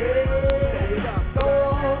 Hey, go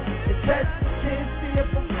on and test the kids, see it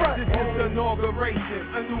from front end. This is the inauguration,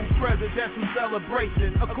 a new presidential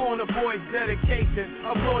celebration, a corner boy's dedication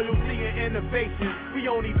of loyalty and innovation. We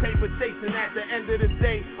only paper chasing at the end of the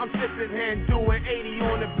day. I'm sipping hand doing 80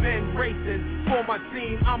 on the bend racing. For my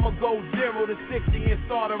team, I'ma go 0 to 60 and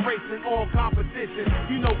start a racing all competition.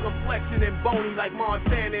 You know complexion and bony like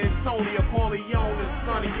Montana and Tony, a Corleone and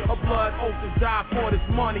Sonny, a blood oath to die for this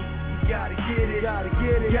money. Gotta get it, gotta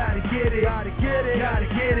get it, gotta get it, gotta get it, gotta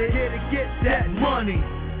get it, get that money.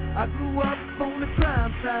 I grew up on the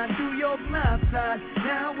crime side, New York life side.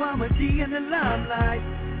 Now I'm a G in the limelight.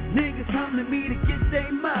 Niggas come to me to get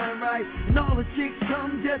their mind right, and all the chicks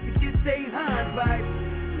come just to get their hind right.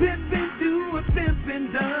 Pimpin' do what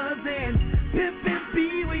pimpin' does, and pimpin'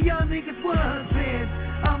 be where y'all niggas was, and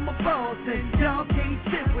I'm a boss and y'all can't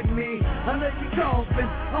sit with me unless you coffin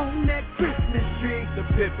on that Christmas tree. The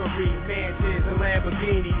Pippery, mansions and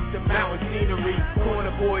Lamborghinis, the mountain scenery,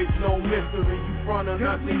 corner boys, no mystery. You front of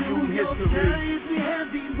nothing, new history. Giants, we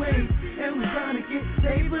heavyweights, and we're trying to get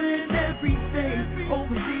stable in every state.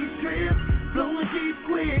 Overseas trips, blowing G's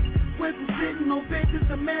quick. Went from sitting on benches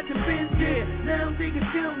to matching bench, yeah. Now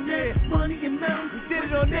niggas down there, money and mountains. We did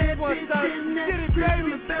it on this one, son. We did it,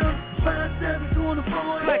 baby. 5-7 on the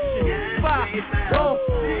board. Flexion, 5, oh,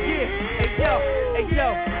 yeah. Hey yo,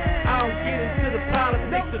 I don't get into the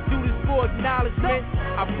politics or do this for acknowledgement.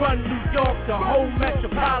 I run New York, the whole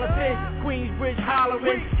metropolitan. Queensbridge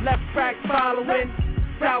hollering, left crack following.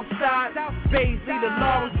 Southside, Baisley to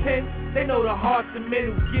Lawrenton. They know the heart's the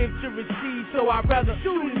middle, give to receive. So I'd rather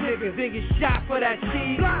shoot a nigga than get shot for that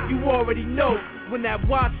cheese. You already know when that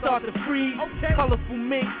watch start to freeze. Colorful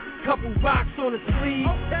mink, couple rocks on the sleeve.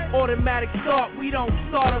 Automatic start, we don't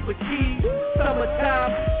start up a key.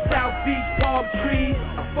 Summertime, South Beach palm trees.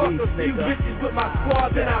 I fuck a few bitches with my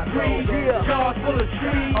squad, then I breathe. Jars full of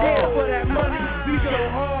trees. For that money, we go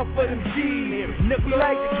hard for them G's. We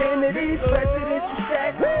like the Kennedys, presidential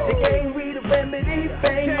stack. The game, we the remedy.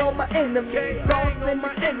 Bang on my enemies, cross in the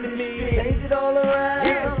enemy. Change it all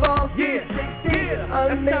around. False,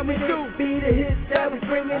 unlimited. Be the hits that we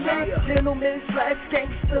bringing in. Gentlemen /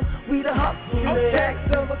 gangster, we the hustlers.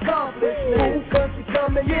 Acts of accomplishment. Whole country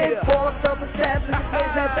coming in. Force of establishment.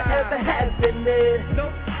 Never ever happened.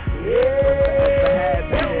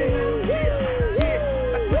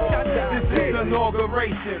 This is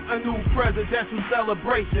inauguration, a new presidential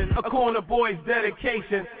celebration, a corner boy's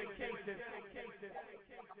dedication.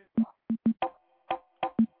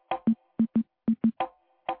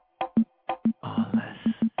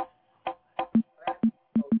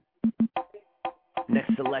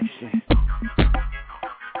 Next election.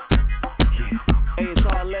 Hey, it's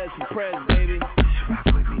all less for press, baby. Rock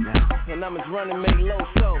with me now. The numbers running, make low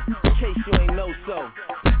so. In case you ain't know so.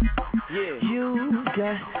 Yeah. You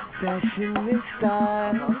got fashion and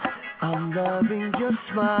style. I'm loving your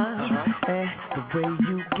smile and the way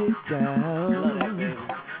you get down. Love that, baby.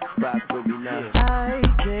 Rock with me now. I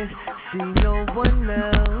can't see no one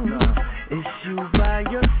else. It's you by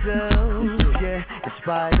yourself, yeah, in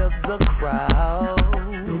spite of the crowd.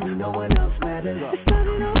 Baby, no one else matters.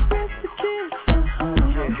 Started off as a kiss,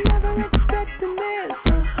 never expecting this.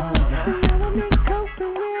 So now I'm in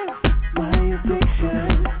coping with my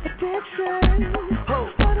addiction.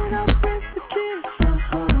 Started off as a kiss,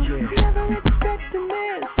 never expecting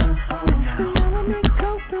this. So now I'm in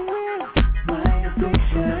coping with my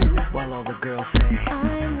addiction. While all the girls say,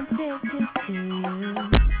 I'm addicted to you.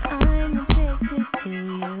 I'm addicted to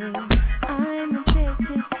you. I'm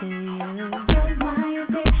addicted to you. You're my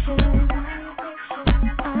addiction.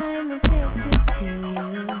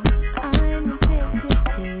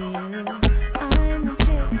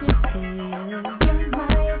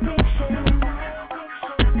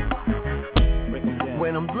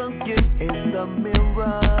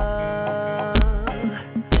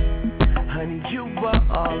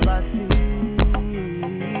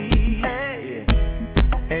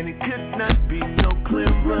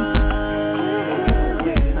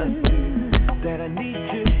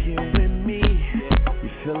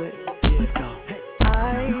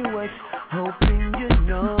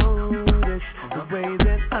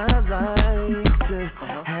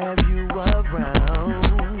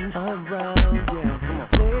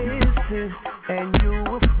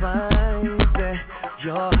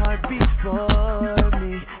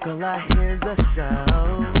 the show.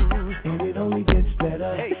 And it only gets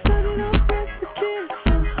better. Hey. Started off as a kid.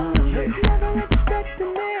 Never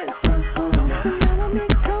expecting this. So now I'm in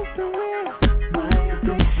coping with my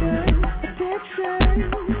addiction.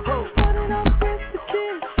 Started off as a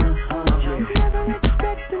kid. Never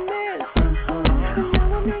expecting this. So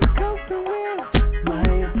now I'm in coping with my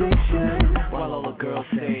addiction. While all the girls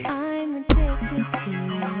say I'm addicted to you.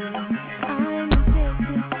 I'm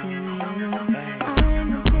addicted to you. I'm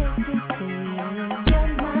addicted to you. You're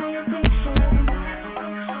my addiction.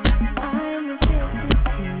 I'm addicted to you.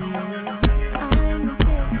 I'm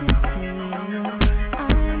addicted to you.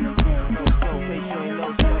 I'm addicted to you.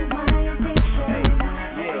 You're my addiction.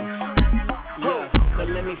 Yeah, but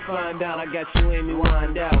let me find out. I got you Amy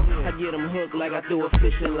wind out. I get them hooked like I threw a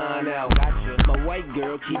fishing line out. Gotcha. My white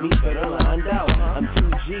girl keep me better lined out. I'm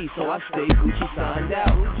 2G, so I stay Gucci signed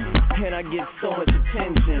out. And I get so much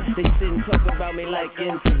attention. They sit and talk about me like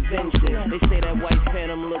intervention. They say that white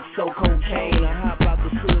phantom looks so cocaine. I hop out the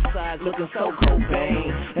suicide looking so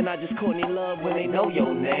Cobain. And I just Courtney Love when they know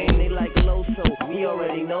your name. They like Loso, we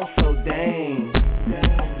already know, so dang.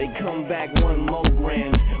 They come back one more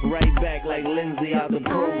gram, right back like Lindsay out the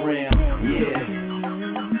program. Yeah.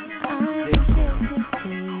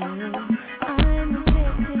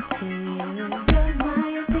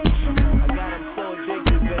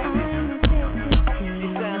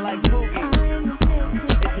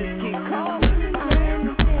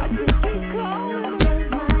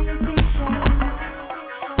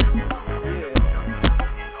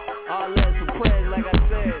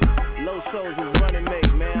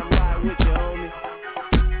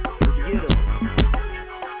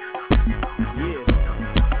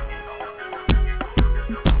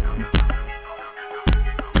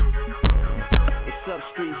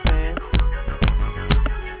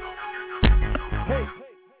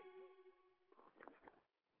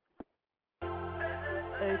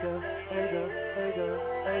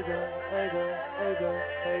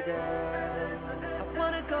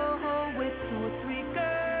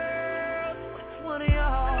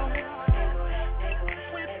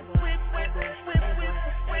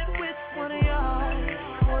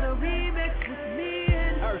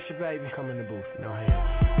 Baby, come in the booth, no hands.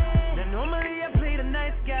 Now normally I play the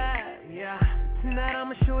nice guy, yeah. Tonight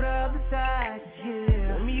I'ma show the other side,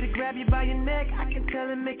 yeah. Want me to grab you by your neck, I can tell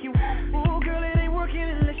and make you. Ooh, girl, it ain't working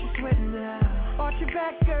unless you're sweating now. Arch your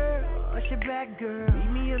back, girl, arch your back, girl.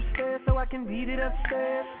 Meet me upstairs so I can beat it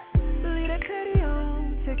upstairs. Leave that teddy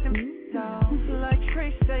on, take them off. Like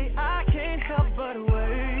Trey say, I can't help but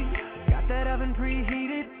wait. Got that oven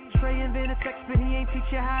preheated. Trey invented sex, but he ain't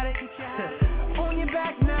teach you how to on your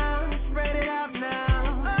back now, spread it out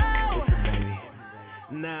now. Oh. Listen, baby.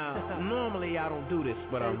 Now, normally I don't do this,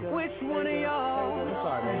 but which one of y'all? I'm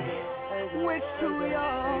sorry, baby. Which two of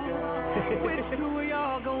y'all? Which two of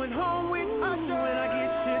y'all going home with Usher when I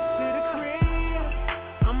get shit to the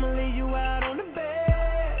crib? I'ma lay you out on the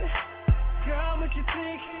bed. Girl, what you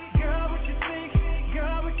think? Girl, what you think?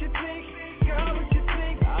 Girl, what you think? Girl, what you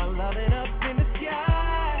think? I'm loving up in the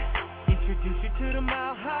sky. Introduce you to the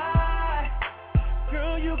Mile High.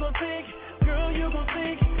 Girl, you gon' think,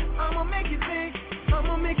 I'ma make you think,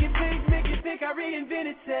 make you think I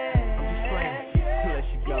reinvented sex. I'm just playing, let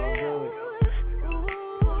you go, do it.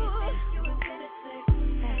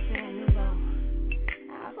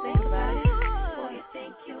 I'll think about it. Boy, you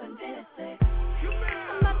think you invented sex.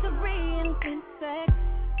 I'm about to reinvent sex.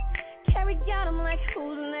 Carry out, I'm like,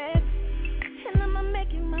 who's next? And I'ma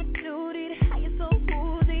make it my duty to hire so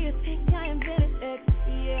woozy. You think I invented sex?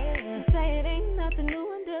 Yeah. Say it ain't nothing new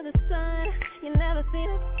under the sun. You never seen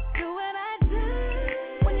us do what I do.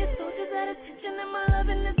 When your soldiers at attention and my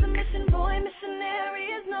loving is a mission, boy, missionary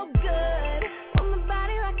is no good. On my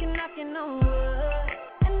body knocking on wood.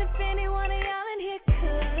 And if any one of y'all in here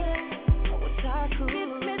could, I wish I could.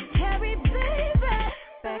 It's Miss Carrie, baby.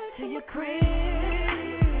 Back to your crib.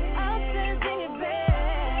 Upstairs in your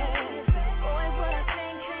bed. Boy, what I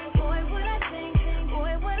think. Boy, what I think.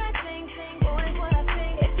 Boy, what I think. Boy, what I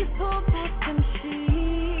think. If you pull back them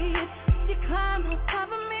sheets, you climb on top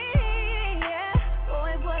of me, yeah.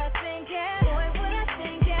 Boy, what I think, yeah. Boy, what I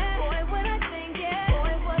think, yeah. Boy, what I think, yeah.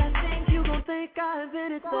 Boy, what I think. You gon' think I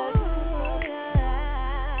invented sex. Oh,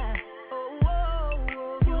 yeah. Oh, whoa,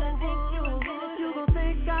 whoa. You gon' think you invented. You gon'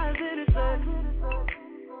 think I invented sex.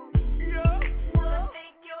 Yeah. You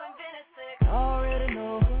think you invented sex. Already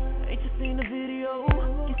know. Ain't you seen the video?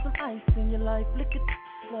 Get some ice in your life, lick it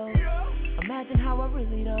slow. Imagine how I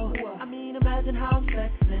really know. I mean, imagine how I'm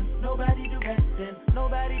flexing. Nobody directing,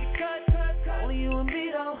 nobody to cut. Only you and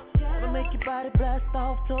me though. I'ma make your body blast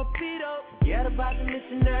off torpedo. Forget about the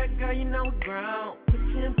missionary, girl, you know we're ground. Put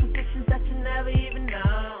you in positions that you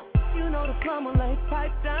like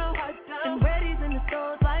pipe down. And ready's in the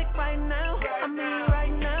stores like right now. I mean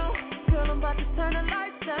right now. Girl, I'm about to turn the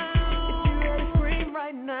lights down. If you ready, scream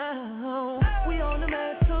right now. We on the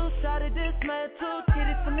mantle, shot at this mantle. Get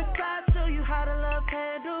it from the side, show you how to love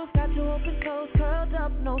handles. Got you open toes, curled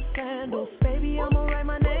up, no sandals. Baby, I'ma write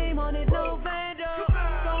my name on it, no vandal.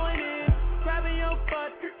 Going in, grabbing your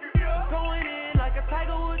butt. Going in like a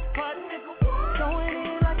Tiger Woods putt. Going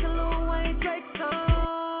in like a Lil Wayne Drake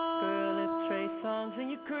song. Girl, it's Trey Songz in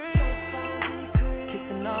your crib.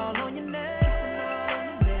 Kissing all on your neck.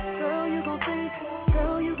 Girl, you gon' think.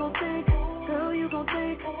 Girl, you gon' think. Girl, you gon'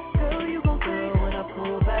 think. Girl, you gon' think. When I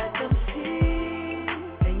pull back them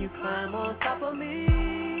sheets and you climb on top of me.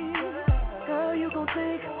 Girl, you gon'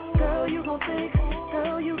 think. Girl, you gon' think.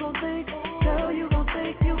 Girl, you gon' think. Girl, you gon'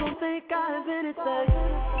 think. You gon' think I invented sex.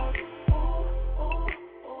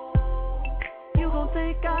 You gon'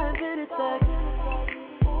 think I invented sex.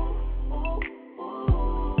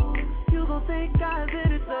 You gon' think I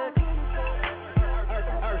invented sex.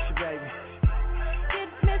 Ursha, baby.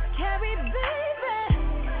 It's Miss Carrie, baby.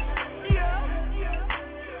 Yeah.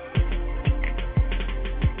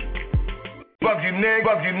 Bug your neck,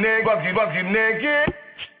 bug your neck, bug your neck, yeah.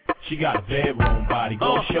 She got a bedroom body,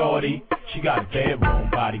 go shorty. She got a bedroom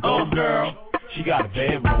body, go girl. She got a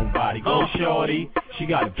bedroom body, go shorty. She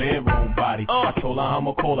got a bedroom body. I told her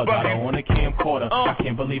I'ma call her, got her on a camcorder. I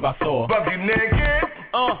can't believe I saw her. Bug your neck, yeah.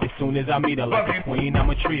 As soon as I meet her, like a queen,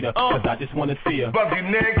 I'ma treat her. Cause I just wanna see her. Bug your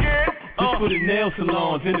neck, yeah. Just for the nail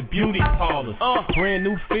salons and the beauty parlors. Brand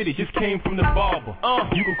new fitted, just came from the barber.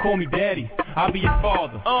 You can call me daddy, I'll be your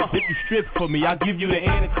father. If you strip for me, I'll give you the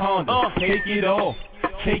anaconda. Take it off.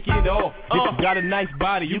 Take it off. If you got a nice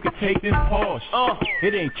body, you can take this Porsche.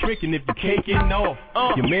 It ain't tricking if you caking off.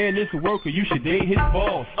 Your man is a worker, you should date his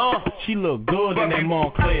boss. She look good in that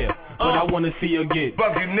Montclair, but I wanna see her get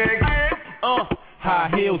Buggy naked.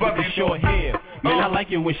 High heels with the short hair. Man, I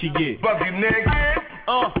like it when she get Buggy naked.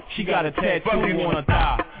 She got a tattoo on her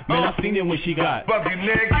thigh. Man, I seen it when she got Buggy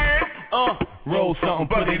naked. Roll something,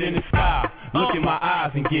 put it in the sky. Look in my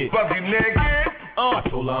eyes and get Buggy naked. I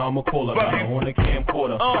told her I'ma call her, got her on a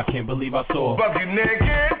camcorder. I can't believe I saw her. Buggy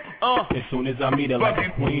naked. As soon as I meet her, like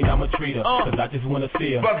a queen, I'ma treat her. Cause I just wanna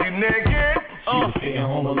see her. Buggy naked. She was sitting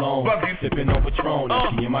home alone, sipping on Patron.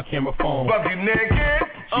 Now she in my camera phone. Buggy naked.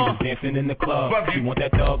 She was dancing in the club. She want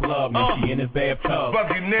that thug love. Now she in his bathtub.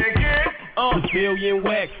 Buggy naked. Brazilian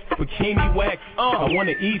wax, bikini wax. I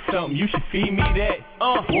wanna eat something, you should feed me that.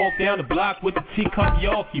 Walk down the block with the teacup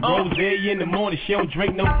Yorkie. Rose in the morning, she don't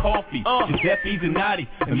drink no coffee. Giuseppe Zanotti,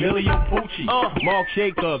 Emilio Pucci, Marc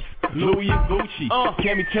Jacobs, Louis and Gucci,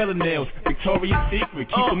 Tammy Taylor nails, Victoria's Secret.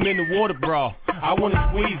 Keep them in the water bra, I wanna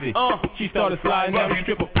squeeze it. She started sliding down the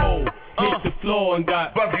stripper pole, hit the floor and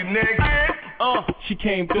got Buggy naked. She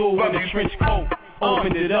came through in a trench coat,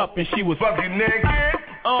 opened it up and she was Buggy naked.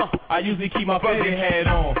 I usually keep my fitted hat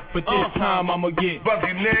on, but this time I'ma get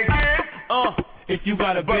Buggy naked. If you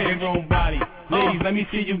got a bedroom body, ladies, let me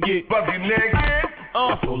see you get Buggy naked.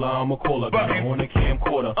 I told her I'ma call her, got her on a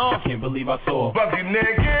camcorder. I can't believe I saw her. Buggy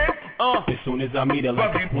naked. As soon as I meet her,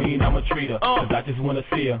 like a queen, I'ma treat her. Cause I just wanna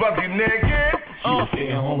see her. Buggy naked. She was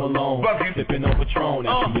sitting home alone, sipping on Patron.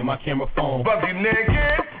 Now she in my camera phone. Buggy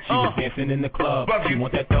naked. She was dancing in the club. She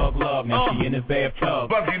want that thug love. Now she in his bathtub.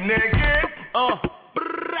 Buggy naked.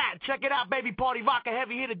 Check it out, baby. Party rocker,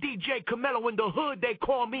 heavy hitter, DJ Camelo in the hood. They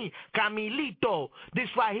call me Camilito. This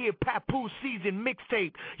right here, Papoose season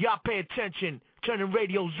mixtape. Y'all pay attention. Turning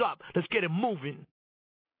radios up. Let's get it moving.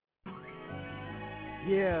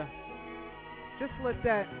 Yeah. Just let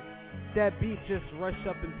that beat just rush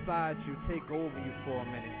up inside you, take over you for a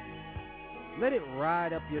minute. Let it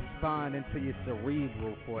ride up your spine into your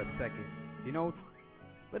cerebral for a second. You know,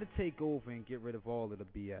 let it take over and get rid of all of the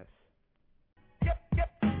BS.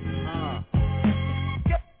 Now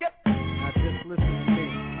just listen to me,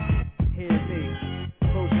 hear me,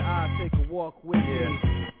 close your eyes, take a walk with me.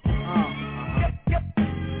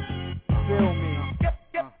 Feel me.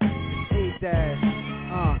 It's A-Dash,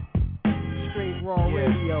 Straight Raw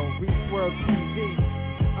Radio, Reach World TV,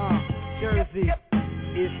 Jersey.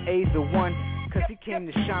 Is A the one? Cause he came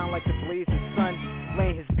to shine like the blazing sun,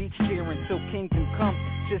 laying his beach chair until kingdom come.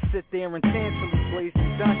 Just sit there and dance till he's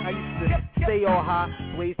blazing done. I used to stay all high,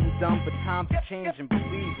 blazing dumb, but times are changing,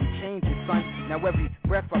 believe in changes, son. Now every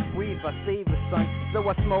breath I breathe, I save the sun. So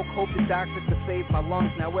I smoke, hope the doctor could save my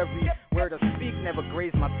lungs. Now every word I speak never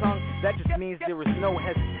graze my tongue. That just means there is no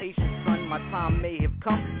hesitation, son. My time may have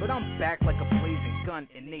come, but I'm back like a blazing gun,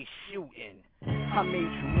 and they shooting. I made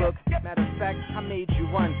you look, matter of fact, I made you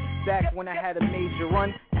run. Back when I had a major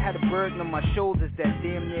run, I had a burden on my shoulders that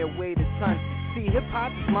damn near weighed a ton. See,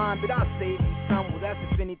 hip-hop is mine, but I'll save you some. Well, that's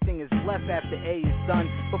if anything is left after A is done.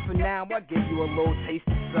 But for now, I give you a little taste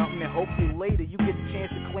of something, and hopefully later you get a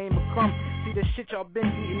chance to claim a crumb. See, the shit y'all been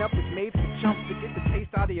eating up is made for chumps. To get the taste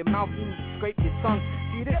out of your mouth, you need to scrape your tongue.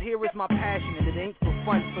 See, this here is my passion, and it ain't for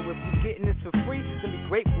fun. So if you're getting this for free, then be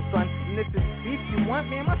grateful, son. And if it's beef you want,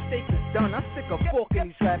 man, my steak is done. I stick a fork in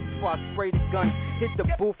these raps before I spray the gun. Hit the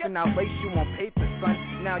booth and I'll lace you on paper,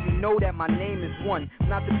 son. Now you know that my name is one,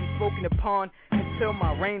 not to be spoken upon until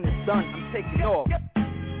my reign is done. I'm taking off.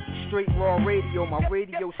 Straight raw radio, my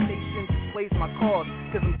radio station displays my cause,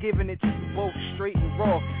 cause I'm giving it to you both straight and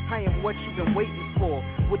raw. I am what you've been waiting for,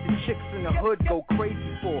 what the chicks in the hood go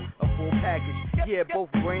crazy for. A full package, yeah, both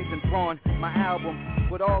brains and brawn. My album,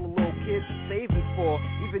 what all the little kids are saving for.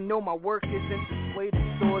 Even though my work isn't displayed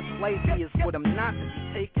in stores, lightly is what I'm not to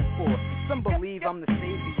be taken for. Some believe I'm the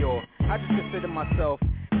savior, I just consider myself,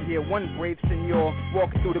 yeah, one brave senor.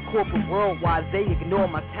 Walking through the corporate world while they ignore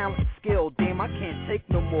my talent and skill. Damn, I can't take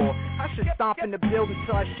no more. I should stomp in the building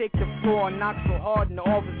till I shake the floor and knock so hard and the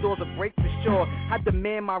office doors will break for sure. I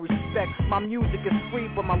demand my respect. My music is free,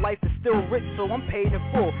 but my life is still rich, so I'm paid in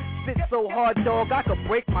full. Spit so hard, dog, I could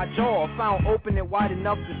break my jaw. If I don't open it wide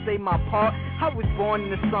enough to say my part. I was born in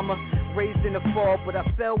the summer, raised in the fall, but I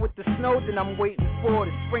fell with the snow, then I'm waiting for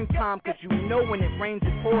the springtime, cause you know when it rains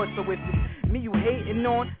it pours. So if it's me you hating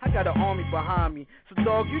on, I got an army behind me. So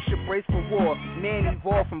dog, you should brace for war. Man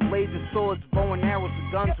evolved from blazing swords, bow and arrows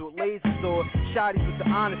to guns with laser sword. Shotties with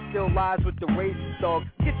the honor still lies with the razors, dog.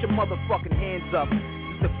 Get your motherfucking hands up.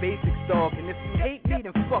 It's the basics, dog. And if you hate me,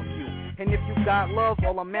 then fuck you. And if you got love,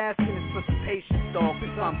 all I'm asking is for some patience, dog,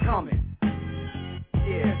 cause I'm coming.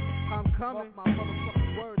 Yeah, I'm coming. My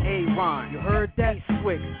motherfucking word. Hey, Ron, you heard that?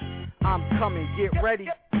 Swick. I'm coming, get ready.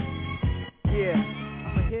 Yeah,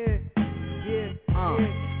 I'm here. Yeah,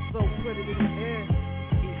 so put it in the air.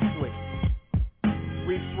 East Swick.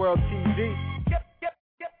 Reefs World TV.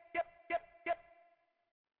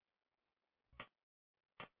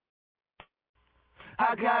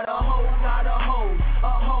 I got a whole lot of hoes, a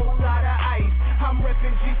whole lot of ice. I'm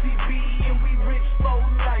reppin' GCB and we rich for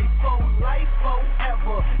life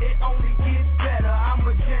forever. It only gets better.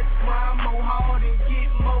 I'ma just grind more hard and get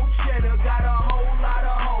more cheddar. Got a whole lot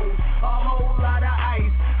of hoes, a whole lot of ice.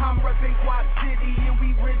 I'm reppin' Guap City and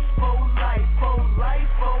we rich for life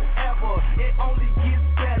forever. It only gets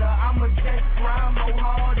better. I'ma just grind more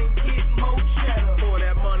hard and get more cheddar. For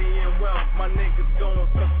that money and wealth, my niggas going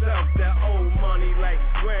for self. That old money like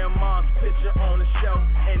grandma's picture on the shelf.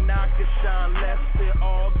 And I could shine less, till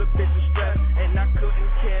all the bitches stress. And I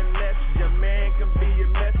couldn't care less, your man can be a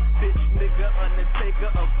mess. Bitch nigga, undertaker,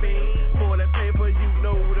 a fiend. For that paper, you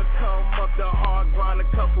know to come up the hard grind, a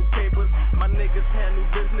couple papers. My niggas handle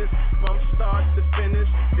business from start to finish.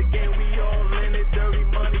 The game we all in it, dirty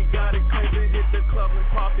money, got it crazy. Hit the club and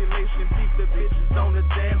population, beat the bitches on the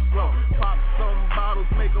dance floor. Pop some bottles,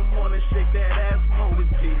 make them wanna shake that ass more.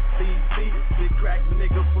 It's GCB, big crack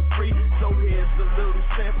nigga for free. So here's a little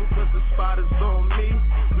sample, cause the spot is on me.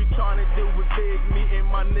 We tryna do it big, me and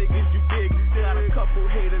my niggas, you dig. Got a couple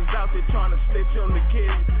haters out there tryna snitch on the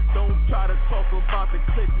kids. Don't try to talk about the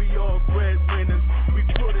clique, we all breadwinners. We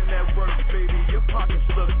put in that work, baby, your pockets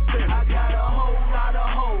look thin. I got a whole lot of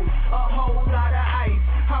hoes, a whole lot of ice.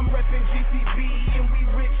 I'm reppin' GCB and we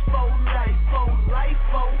rich for life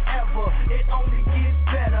forever. It only gets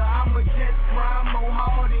better. I'ma just grind more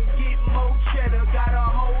hard and get more cheddar. Got a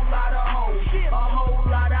whole lot of hoes, a whole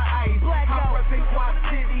lot of ice. I'm reppin' Guap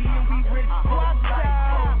City and we rich for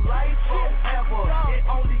life forever. It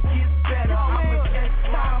only gets better. I'ma just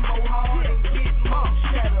grind more hard and get more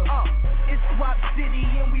cheddar. It's Guap City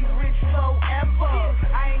and we rich forever.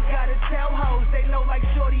 I ain't gotta tell hoes, they know like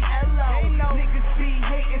Shorty Elo. Niggas be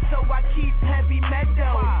hating, so I keep heavy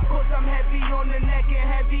metal. Cause I'm heavy on the neck and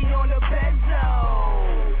heavy on the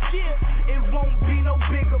bezel. Yeah, it won't be no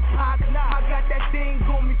bigger pop. I got that thing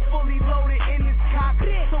on me fully loaded in this cock.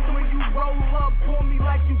 So when you roll up on me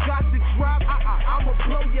like you got the drop, I'ma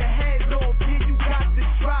blow your head off. Yeah, you got the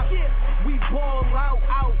drop. We ball out,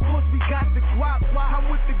 cause we got the guap.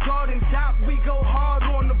 I'm with the garden dot, we go hard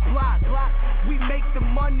on the block. We make the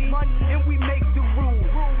money and we make the rules.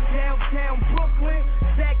 Downtown Brooklyn,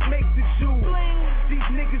 Zach makes the jewels. These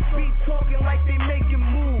niggas be talking like they making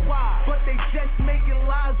moves, but they just making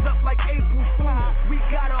lies up like April Fool. We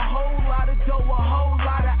got a whole lot of dough, a whole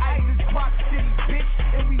lot of ice. It's Guap City, bitch,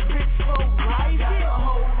 and we rich for life. Got a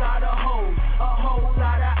whole lot of hoes, a whole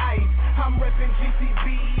lot of ice. I'm reppin' GCB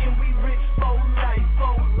and we rich for life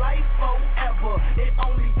forever. It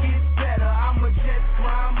only gets better. I'ma just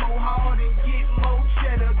grind more hard and get more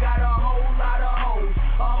cheddar. Got a whole lot of hoes,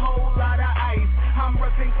 a whole lot of ice. I'm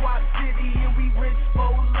reppin' Guap City and we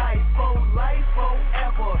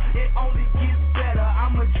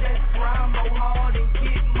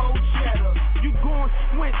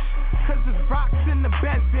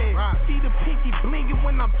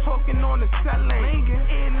I'm talking on the ceiling.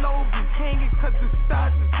 Earlobes is hanging cause the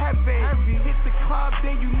studs is heavy. Hit the club,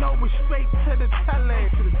 then you know it's straight to the telly.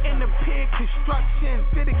 In the pig construction,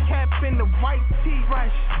 fit a cap in the white tee.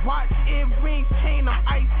 Fresh watch, earrings, chain, I'm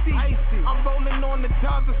icy. I'm rolling on the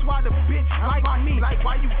dubs, that's why the bitch like me. Like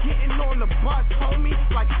why you getting on the bus, homie?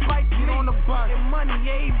 Like Spike, get on the bus. And money,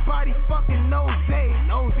 everybody fucking knows they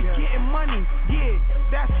getting money. Yeah,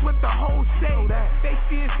 that's what the hoes say. They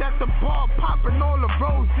see us at the bar, popping all the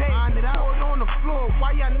rose. Pour it on the floor,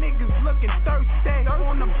 why y'all niggas looking thirsty?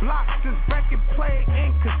 On the block, just record play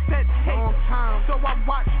and cassette tape. So I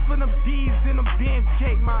watch for them D's and them damn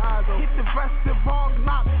Jake. My eyes open. Hit the rest of wrong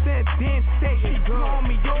knocks, that damn state. She blowing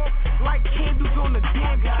me off like candles on the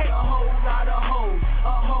damn cake. I got a whole lot of hoes,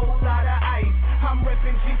 a whole lot of ice. I'm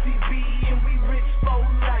reppin' GCB and we rich for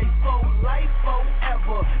life,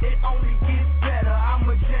 forever. It only gets better.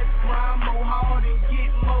 I'ma just grind more hard and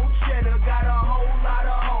get more cheddar. Got a whole lot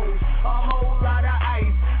of hoes, a whole lot of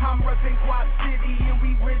ice. I'm reppin' Guap City and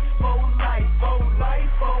we rich for life, forever.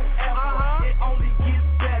 It only gets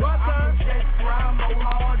better. I'ma just grind more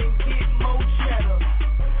hard and get more cheddar.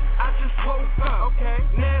 I just woke up,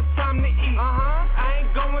 now it's time to eat. I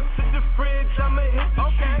ain't going to the fridge, I'ma hit the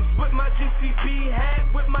streets with my GCB hat,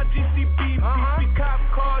 with my GCB beef. We cop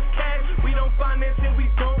cars, cash, we don't finance and we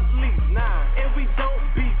don't lease. And we don't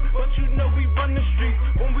beef, but you know we run the streets.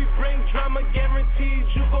 When we bring drama, guaranteed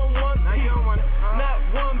you gon' want peace. Not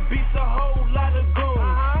one beats, a whole lot of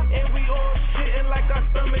goons. And we all shitting like our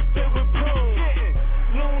stomach filled with prunes.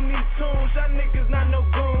 Looney Tunes, y'all niggas not no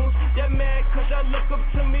goons. Y'all mad cause y'all look up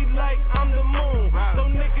to me like I'm the moon.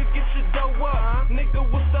 So nigga get your dough up, nigga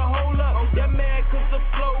what's the hold up? Y'all mad cause the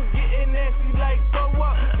flow getting nasty like throw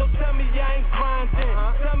up. So tell me y'all ain't grinding,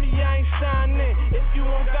 tell me y'all ain't shining. If you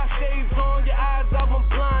don't got shades on your eyes, I'ma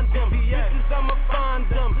blind them. Bitches I'ma find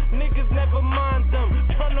them, niggas never mind them.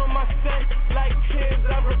 Turn on my set like chairs,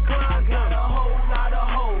 I recline them. Got a whole lot of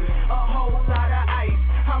hoes, a whole lot of ice.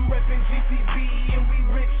 I'm reppin' GCB and we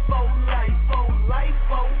rich for life,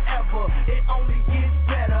 forever. It only gets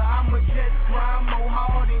better. I'ma just grind more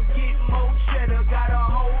hard and get more cheddar. Got a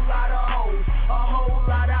whole lot of hoes, a whole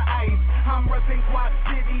lot of ice. I'm reppin' Guap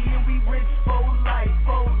City and we rich for life,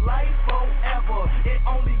 forever. It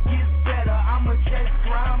only gets better. I'ma just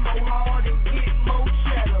grind more hard and get more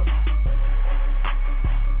cheddar.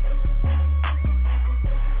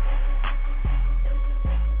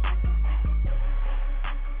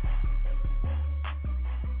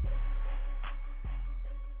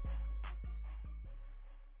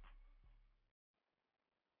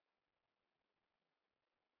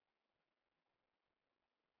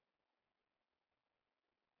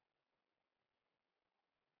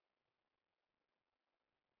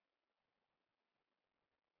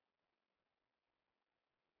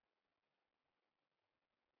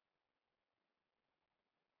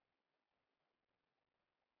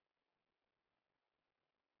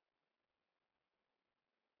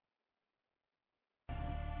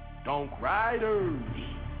 Donk Riders.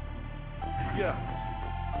 Yeah.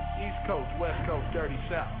 East Coast, West Coast, Dirty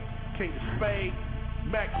South. King of Spade,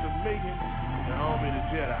 Maximilian, and homie the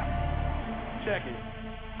Jedi. Check it.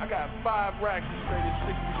 I got 5 racks to straight at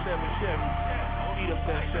 67 Chevy. Eat up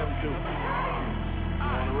that 7 dude. You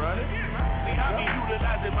wanna run it? See, I be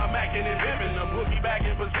utilizing my Mac and living them. Put me back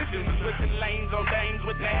in position. Switching lanes on dames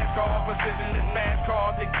with NASCAR precision. It's fast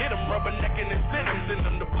cars to get them. Rubbernecking and send them. Send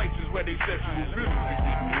them to places where they sexual business.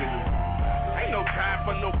 Ain't no time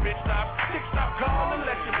for no bitch stop. Chick stop calling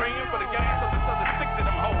unless you're praying for the gas of this other stick that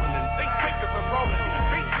I'm holding. And think quick cause I'm rolling.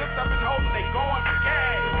 Big slips I've been holding. They going for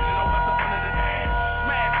gas. You know what's up under the dash?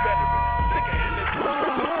 Smash veteran. Sicker in the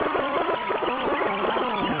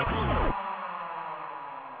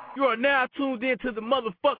You are now tuned in to the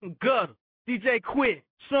motherfucking gutter. DJ Quit,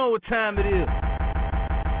 show what time it is.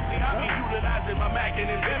 See, I be utilizing my Mac and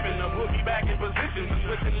living them. Put me back in position.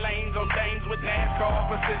 Switching lanes on dames with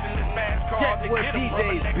NASCAR precision. It's fast cars to get them.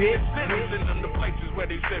 DJs, bitch. Send them to places where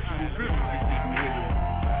they sexual business.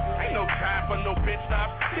 Ain't no time for no bitch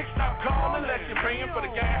stop. Chick stop calling unless you're praying for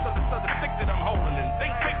the gas of this other stick that I'm holding. And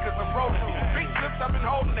think quick cause I'm rolling. Big slips I've been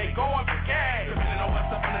holding. They going for gas. You know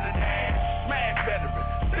what's up under the dash? Smash veteran.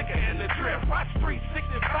 Sicker in the drip. Watch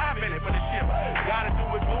 365 in it for the ship. Gotta do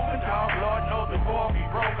it moving, dog. Lord knows before we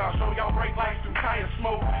broke. I'll show y'all brake lights through tire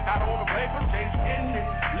smoke. Out on the paper, chase getting it.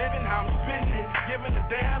 Living how I'm spending it. Giving a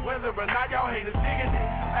damn whether or not y'all haters digging it.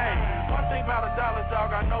 Hey, one thing about $1,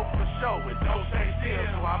 dog, I know for sure. It don't stay still,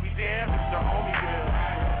 so I'll be damned if the homie will.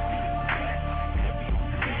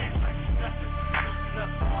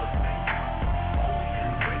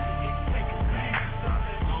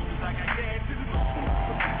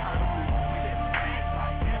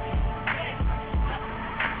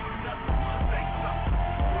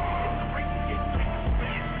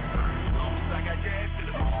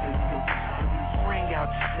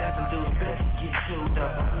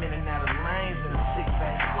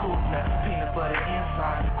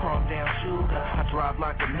 shooter. I drive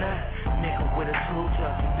like a nut, nigga with a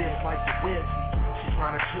tutor. This like the whip, she's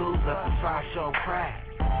trying to choose up the sideshow crack.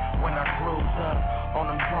 When I cruise up on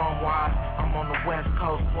them chrome wires, I'm on the west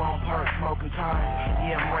coast, blowing perk, smoking tires.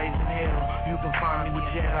 Yeah, I'm raising hell. You can find me with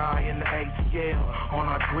Jedi in the ATL. On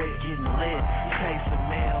our grid, getting lit, chasing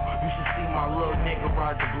mail. You should see my little nigga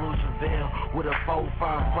ride the blue Chevelle with a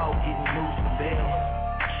 454 getting loose and bail.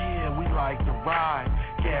 Yeah, we like to ride,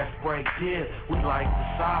 gas brake dip, we like the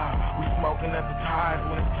side. We smoking up the tires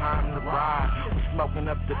when it's time to ride. We smoking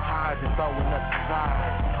up the tires and throwing up the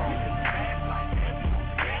sides.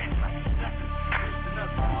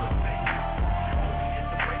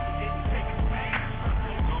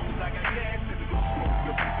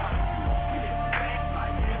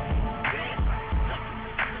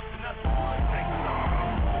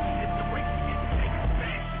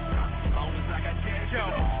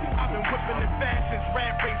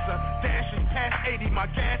 My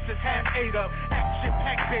gas is half ate up. Action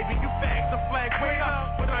packed, baby. You bags the flag way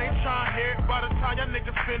up. But I ain't trying to hear it. By the time y'all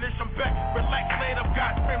niggas finish, I'm back. Relax later.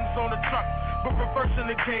 Got rims on the truck. But reversing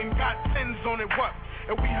the game. Got 10s on it. What?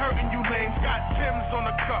 And we hurting you lanes. Got Timbs on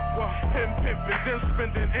the cup. What? Him pimping, then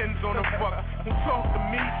spending ends on the fuck. Don't talk to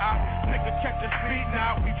me. Nigga check the speed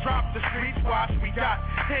now. We drop the streets. Watch. We got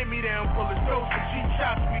hand me down bullets. Those some cheap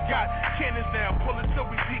shots. We got cannons now. Pull it till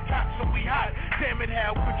we see cops. So we hot. Damn it,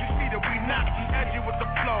 how could you see that we not edgy with the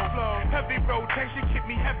flow? Heavy rotation, keep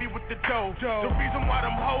me heavy with the dough. The reason why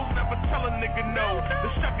them hoes never tell a nigga no. The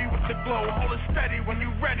Chevy with the glow, hold it steady. When you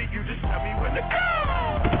ready, you just tell me when to go.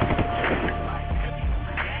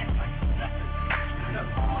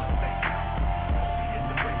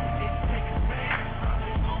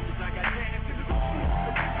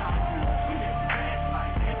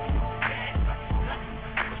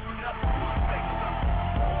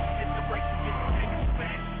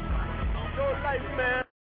 Man.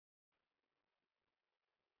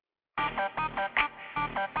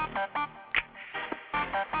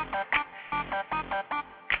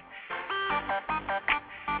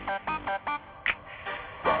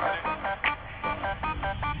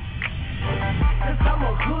 Cause I'm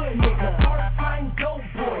a hood nigga, part-time dope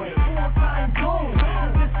boy, full-time goon.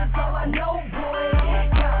 This is all I know, boy.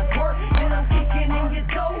 Got work and I'm kicking in your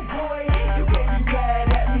dough, boy. You can't be mad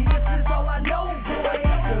at me, this is all I know, boy.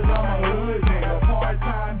 Cause I'm a hood nigga,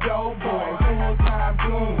 part-time dope boy, full-time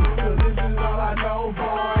goon. So this is all I know,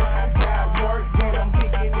 boy. Got work and I'm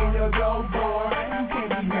kicking in your dough, boy. You can't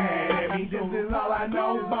be mad at me, this is all I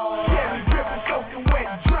know, boy. Yeah, we dripping, soaking wet,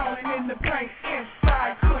 drowning in the paint.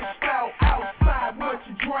 Inside, pushed out, outside, what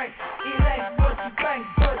you drink. It ain't what you think,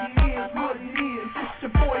 but it is what it is. It's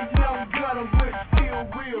your boy Young Gunner with Still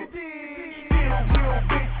Real. Still real,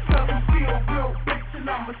 bitch, cause I'm still real, bitch. And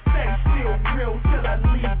I'ma stay still real till I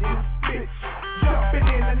leave this bitch. Jumping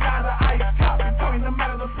in and out of ice, copping, turning them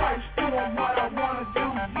out of the price. Doing what I wanna do,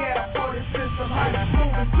 yeah, for the system. I'm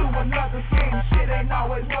moving to another scheme. Shit ain't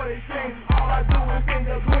always what it seems. All I do is think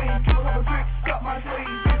of green. Keep a couple tricks up my sleeve.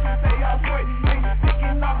 Bitches say I'm sweating me.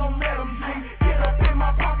 Thinking I'm gon' let them see. Get up in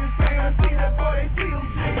my pocket, saying, see that boy, they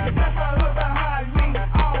TMG. That's my hood behind me.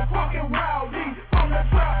 All fucking rowdy. From the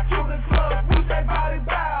trap to the club, we say body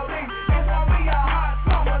bowdy. It's gonna be a hot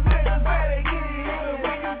summer, niggas better get it in.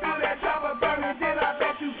 When you feel that chopper burning, then I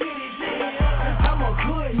bet you get it in. Cause I'm a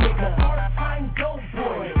hood nigga, part-time dope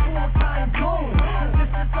boy, full-time goon. Cause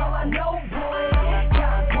this is all I know, boy.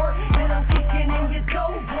 Got work and I'm kicking in your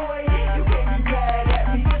dough, boy. You can't be mad at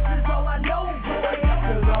me, this is all I know, boy.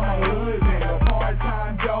 Cause I'm a hood nigga,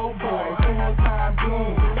 part-time dope boy, full-time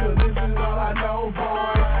goon. Cause this is all I know,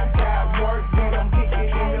 boy. Got work and I'm kicking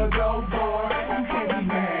in your dough, boy. You can't be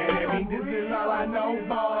mad at me, this is all I know,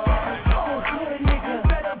 boy. I'm a hood nigga,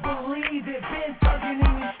 better believe it. Been thugging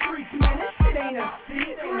in these streets, man, this shit ain't a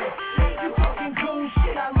secret. You talking goon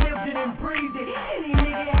shit, I lived it and breathed it. Any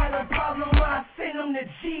nigga had a problem, I send him to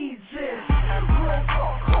Jesus. Real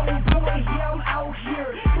talk, homeboy, yeah, I'm out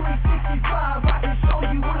here. 365, I can show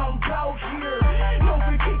you what I'm about here. No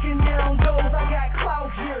for kicking down doors, I got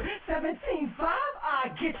clout here. 17.5, I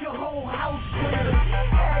get your whole house clear.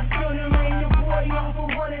 Ask Gunner, man, your boy on for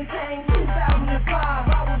running things. 2005,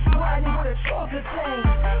 I was riding with a truck of things.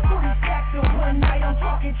 3 stacks in one night, I'm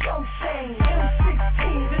talking chunk chain. M16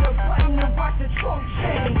 to the plane to rock the trunk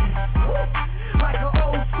chain. Like an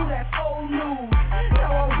old school, that's old news.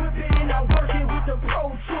 Now I whip it and I work it with the Pro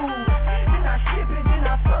Tools. Then I ship it, then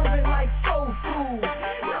I serve it like soul food.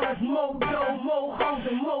 Now it's more dough, more hoes,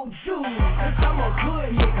 and more Jews. Cause I'm a good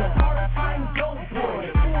nigga, part-time dope boy,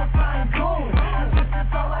 full-time goon. Cause this is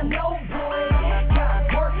all I know, boy.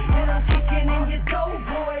 Got work and I'm kicking in your dough,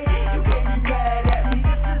 boy. You can't be mad at me,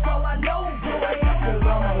 this is all I know, boy. Cause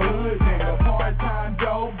I'm a hood nigga,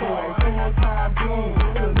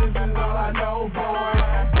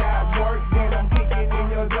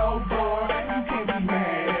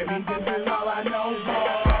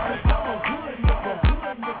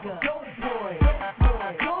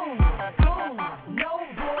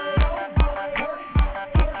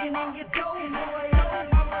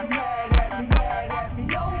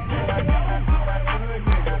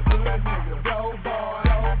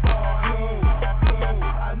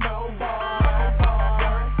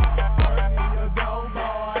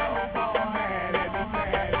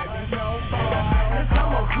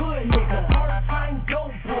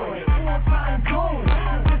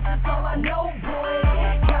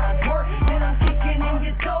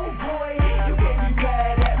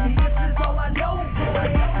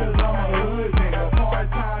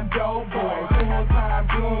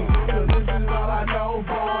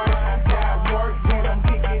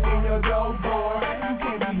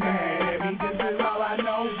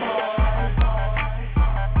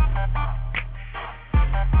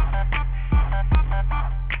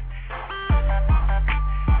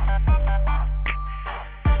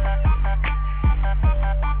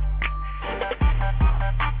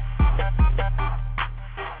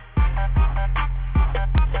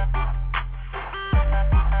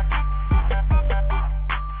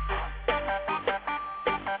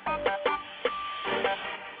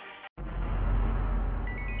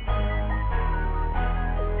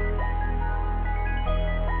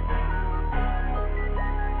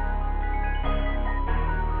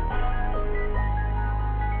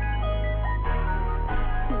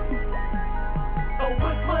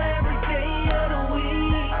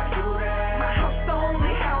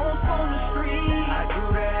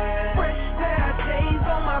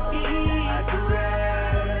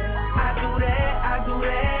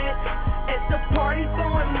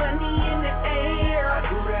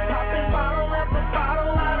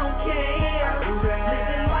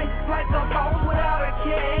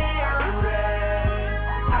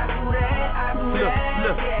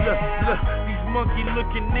 monkey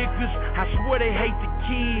looking niggas, I swear they hate the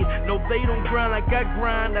kid. No, they don't grind like I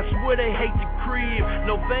grind, I swear they hate the crib.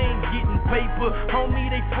 No, they ain't getting paper, homie,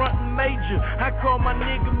 they frontin' major. I call my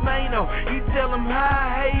nigga Mano, he tell him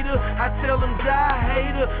hi hater, I tell him die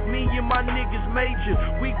hater. Me and my niggas major,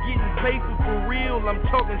 we getting paper for real, I'm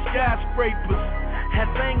talking skyscrapers. Had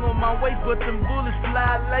thing on my way, but them bullets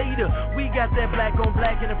fly later. We got that black on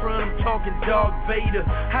black in the front, I'm talking Darth Vader.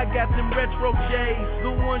 I got them retro J's,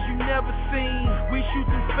 the ones you never seen. We shoot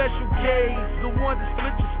them special K's, the ones that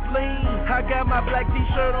split your spleen. I got my black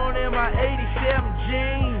t-shirt on and my 87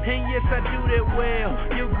 jeans. And yes, I do that well,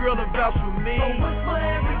 your girl will vouch for me. So what's for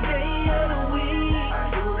every day of the week?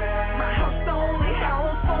 I do that. My house the only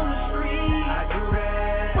house on the street. I do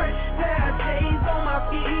that. Fresh pair of J's on my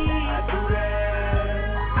feet. I do that.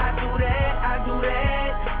 I do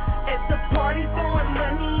that. At the party, throwing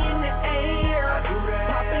money in the air. I do that.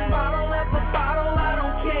 Popping bottle after bottle, I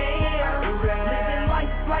don't care. I do that. Living life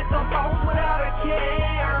like a boss without a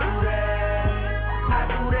care. I do that. I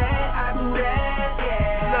do that. I do that.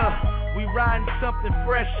 Yeah. Look, we riding something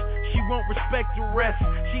fresh. She won't respect the rest.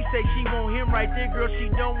 She say she want him right there, girl, she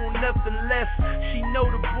don't want nothing less. She know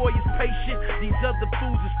the boy is patient, these other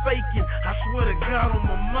fools is faking. I swear to God on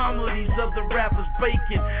my mama, these other rappers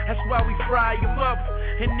baking. That's why we fry him up,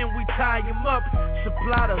 and then we tie him up.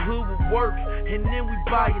 Supply the hood with work, and then we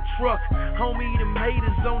buy a truck. Homie, them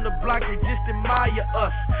haters on the block, they just admire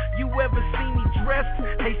us. You ever see me dressed?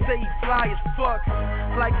 They say he fly as fuck,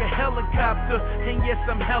 like a helicopter, and yes,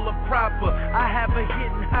 I'm hella proper. I have a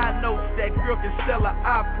hitting high notes, that girl can sell an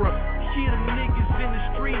opera. She the niggas in the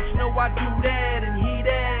streets know I do that, and he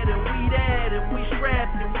that, and we that, and we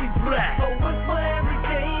strapped, and we black. So what's for every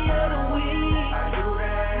day of the week? I do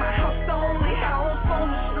that. My house the only house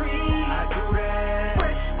on the street. I do that.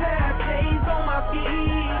 Fresh pair of J's on my feet.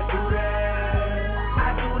 I do that. I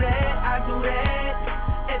do that. I do that.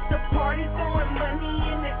 At the party, throwing money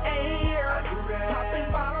in the air. I do that.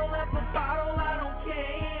 Popping bottle after bottle, I don't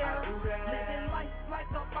care. I do that. Living life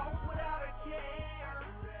like a boss without a care.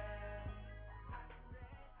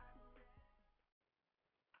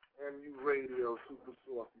 MU Radio, Super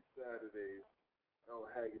Saucey Saturdays. El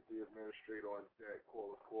Haggett, the administrator on deck.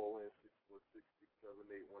 Call in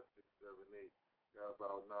 646-678-1678. Got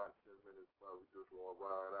about 9-10 minutes, probably just gonna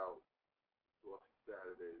ride out Saucey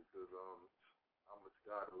Saturdays, because I'm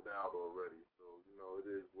Moscatoed out already. So, you know, it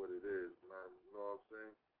is what it is, man. You know what I'm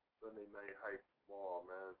saying? Sunday night hype tomorrow,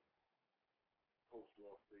 man. Post you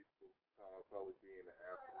on Facebook. I'll probably be in the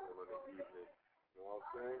afternoon or the evening. You know what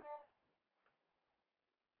I'm saying?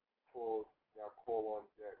 Call on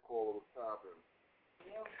that. Call was popping.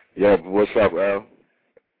 Yeah, what's up, Al?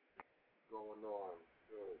 Going on?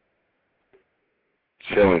 Good.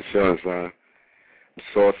 Chilling, son.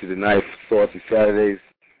 Saucey tonight, Saucey Saturdays.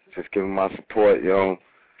 Just giving my support, yo.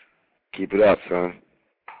 Keep it up, son.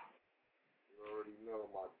 You already know,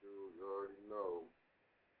 my dude. You already know.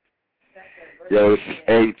 Yo, this is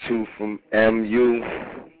A2 from MU,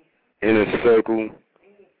 Inner Circle,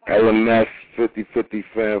 LMF, 50-50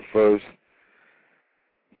 fan first.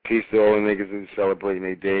 Peace to all the niggas who celebrating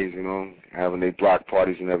their days, you know, having their block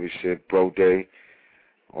parties and every shit, bro day,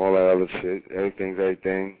 all that other shit. Everything's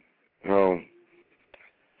everything.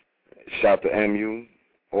 Shout to MU,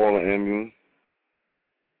 all the MU.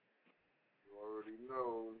 You already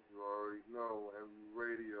know. MU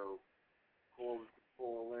Radio. Call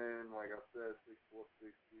in, like I said,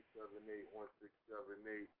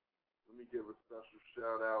 646-378-1678. Let me give a special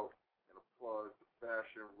shout out and applause to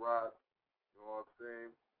Fashion Rock. You know what I'm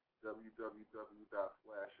saying?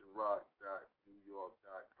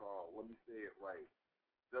 www.fashionrock.newyork.com. Let me say it right.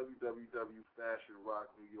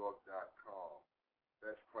 www.fashionrocknewyork.com.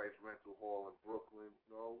 Best price rental hall in Brooklyn. You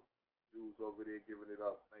know, dudes over there giving it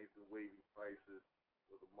up nice and wavy prices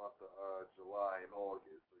for the month of July and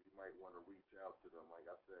August. So you might want to reach out to them. Like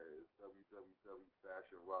I said, it's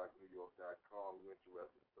www.fashionrocknewyork.com. You're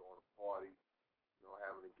interested in throwing a party, you know,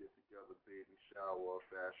 having a get together, baby shower,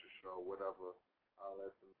 fashion show, whatever. I'll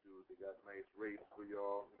let them do. They got nice rates for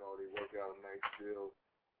y'all. You know, they work out a nice deal.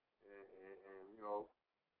 And you know,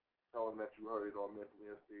 tell them that you heard it on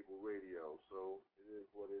Mentally Unstable Radio. So it is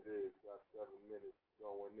what it is. Got 7 minutes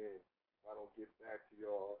going in. If I don't get back to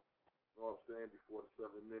y'all, you know what I'm saying, before the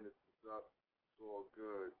 7 minutes is up, it's all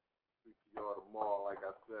good. Speak to y'all tomorrow. Like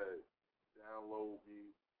I said, download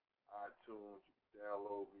me, iTunes. You can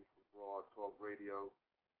download me from Broad Talk Radio.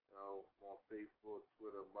 You know, on Facebook,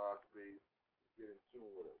 Twitter, MySpace. Get in tune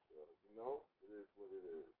with us, you know? It is what it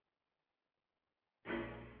is.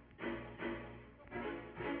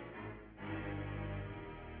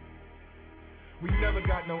 We never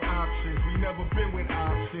got no options. We never been with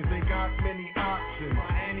options. They got many options. By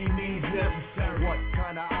any means necessary. What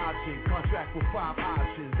kind of option? Contract with 5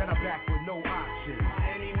 options. Then I'm back with no options.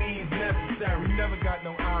 By any means necessary. We never got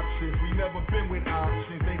no options. We never been with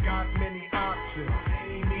options. They got many options. By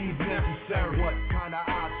any means necessary. What kind of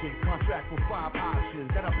option? Contract with 5 options.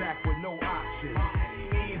 Then I'm back with no options. By any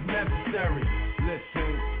means necessary. Listen,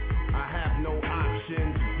 I have no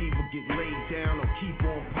options. Either get laid down or keep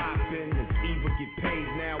on popping. It's either get paid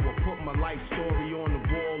now or put my life story on the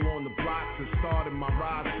wall, on the blocks, and started my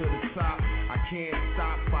rise to the top. I can't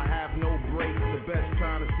stop, I have no breaks. The best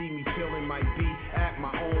time to see me chilling might be at my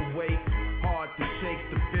own weight. Hard to shake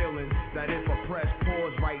the feeling that if I press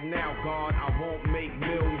pause right now, God, I won't make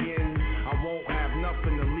millions. I won't have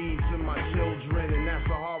nothing to leave to my children, and that's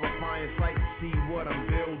a horrifying sight to see what I'm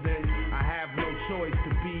building. I have no choice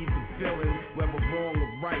to be the villain, whether wrong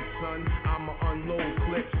or right, son. I'ma unload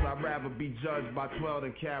clips. I'd rather be judged by 12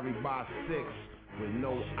 than carried by 6 with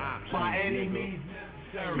no options. By any nigga. means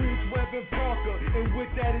necessary. Streets, Webb and Parker, and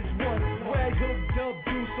with that is one. Where I hooked up,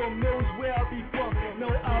 Deuce on Mills, where I be from.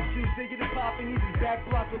 No options, they get it poppin', either back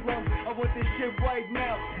block or lump. I want this shit right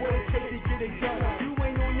now, what it take to get it done. You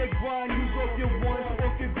ain't on your grind, use off your one,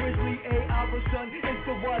 off your grizzly, our son. It's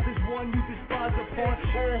the wisest one, you despise upon.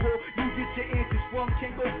 Oh, you get your answers from,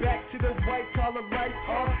 can't go back to the white collar life,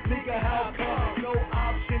 nigga, how come? No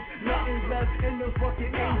options, nothing left in the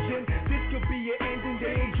fucking engine. This could be your ending,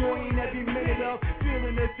 they enjoying every minute of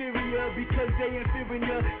feeling inferior because they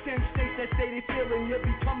inferior. Same states that say they feeling you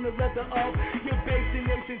become the leather of your base and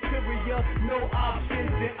nation's interior. No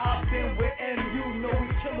options, then option with MU. Know we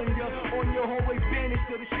killing you on your hallway banished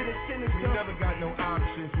to the shit is sinister. We never got no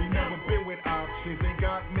options. We never been with options. They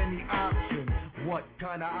got many options. What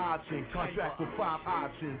kind of option? Contract with 5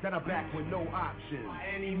 options. Then I'm back with no options. By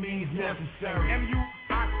any means necessary.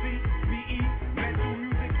 M-U-I-C-B-E. Mental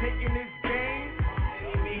music taking this game. By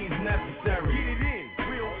any means necessary. Get it in.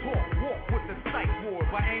 Real talk. Walk with the psych ward.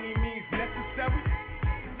 By any means necessary.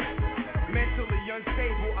 Mentally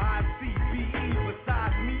unstable. I-C-B-E.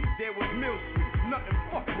 Besides me, there was Mill Street. Nothing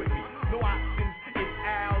fuck with me. No options. It's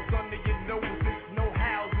owls under your noses. No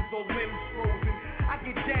houses or limbs frozen. I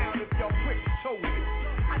get down if y'all pricks chose it.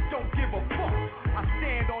 I don't give a fuck. I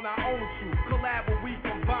stand on our own truth. Collab or we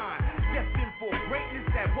combine. Destined for greatness,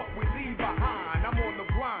 that what we leave behind. I'm on the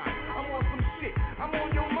grind. I'm on some shit. I'm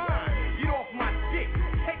on your mind. Get off my dick.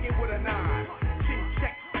 Take it with a 9. Chin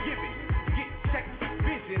checks given. Get checks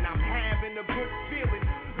vision. I'm having a good feeling.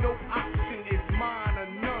 No option is mine or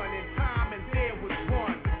none. In time and there was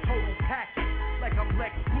one. Total package. Like I'm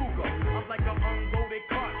Lex Luger. I'm like an unloaded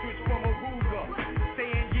cartridge from a Ruger.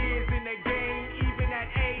 Staying years in the game. Even at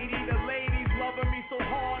 80, the ladies loving me so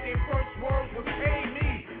hard. Their first words was pay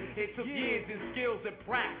me. It took years and skills and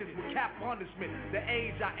practice with cap punishment. The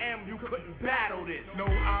age I am, you couldn't battle this. No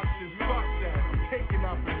options, fuck that. I'm taking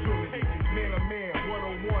opportunity. Man to man,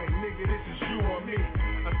 1-on-1, nigga, this is you or me.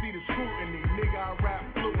 I see the scrutiny, nigga, I rap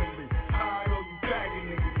fluently. I know you faggot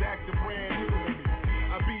niggas acting brand new to me.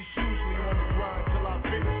 I be usually on the grind till I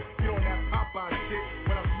finish. You on that Popeye shit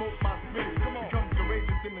when I smoke my spinach. Become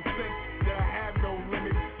courageous in the sense that I have no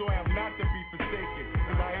limit, so I am not to be forsaken,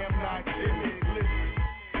 cause I am not timid. Listen.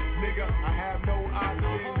 Nigga, I have no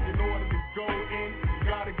options. In order to go in, you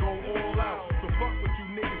gotta go all out. So fuck what you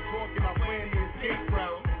niggas talking, I plan the escape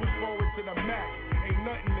route. Push forward to the max, ain't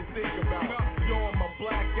nothing to think about. Yo, I'm a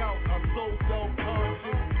blackout, I'm so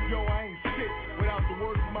self-conscious. Yo, I ain't shit without the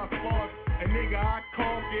words of my thoughts. And nigga, I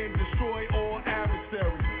conquer and destroy all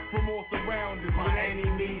adversaries from all surroundings. By any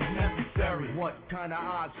means necessary. What kind of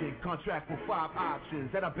option? Contract with 5 options.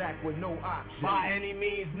 Then I'm back with no options. By any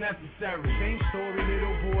means necessary. Same story,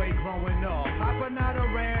 little boy growing up. Papa not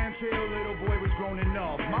around till little boy was grown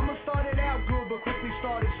enough. Mama started out good, but quickly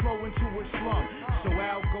started slow into a slump. So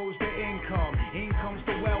out goes the income, in comes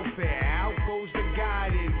the welfare, out goes the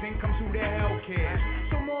guidance, in comes who the hell cares.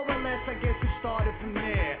 So more or less, I guess it started from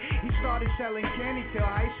there. He started selling candy till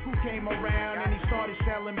high school came around, and he started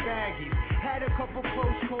selling baggies. Had a couple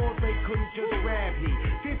close calls, they couldn't just grab he.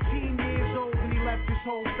 15 years old when he left his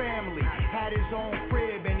whole family. Had his own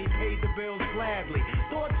crib and he paid the bills gladly.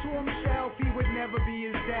 Thought to himself he would never be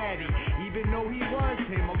his daddy, even though he was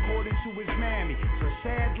him according to his mammy. So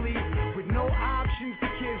sadly, with no options, the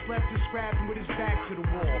kids left him scrapping with his back to the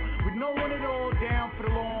wall, with no one at all down for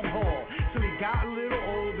the long haul. So he got a little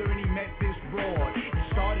older and he met this broad. He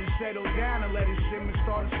started to settle down and let his shimmer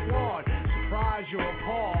start a squad. Surprise, you're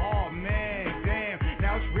appalled. Oh man, damn.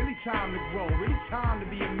 Now it's really time to grow, really time to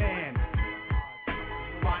be a man.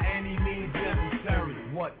 By any means necessary.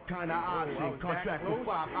 What kind of option? Contract with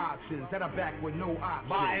 5 options that are back with no options.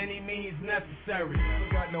 By any means necessary.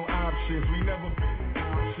 Never got no options. We never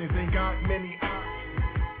options. Ain't got many options.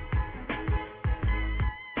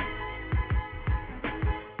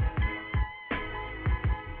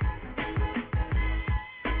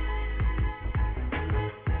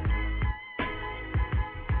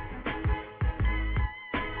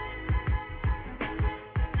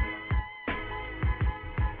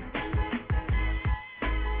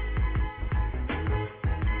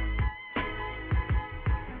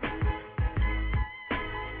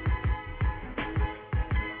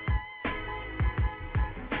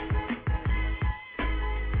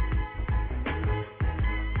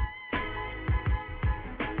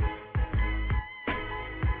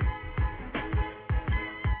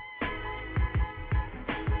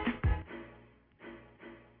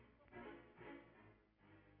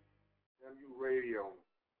 MU Radio,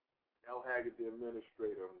 L. Haggard, the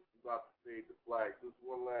administrator. I'm about to fade the flag. Just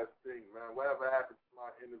one last thing, man. Whatever happened to my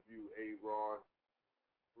interview, A-Ron,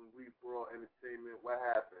 from Reef World Entertainment? What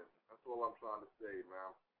happened? That's all I'm trying to say,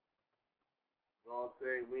 man. You know what I'm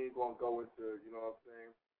saying? We ain't going to go into, you know what I'm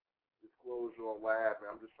saying, disclosure on what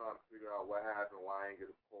happened. I'm just trying to figure out what happened, why I ain't get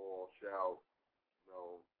a call, shout,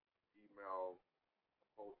 email,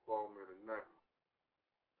 postponement, or nothing.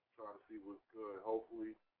 Trying to see what's good.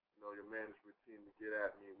 Hopefully, your management team to get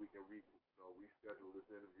at me and we can reschedule this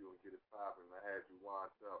interview and get it popping. I had you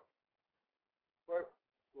wind up. But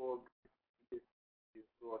it's all good. Get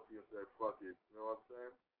Saucey and said, fuck it. You know what I'm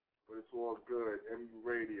saying? But it's all good. MU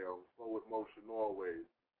Radio, forward motion always.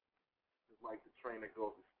 It's like the train that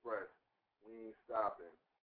goes express. We ain't stopping.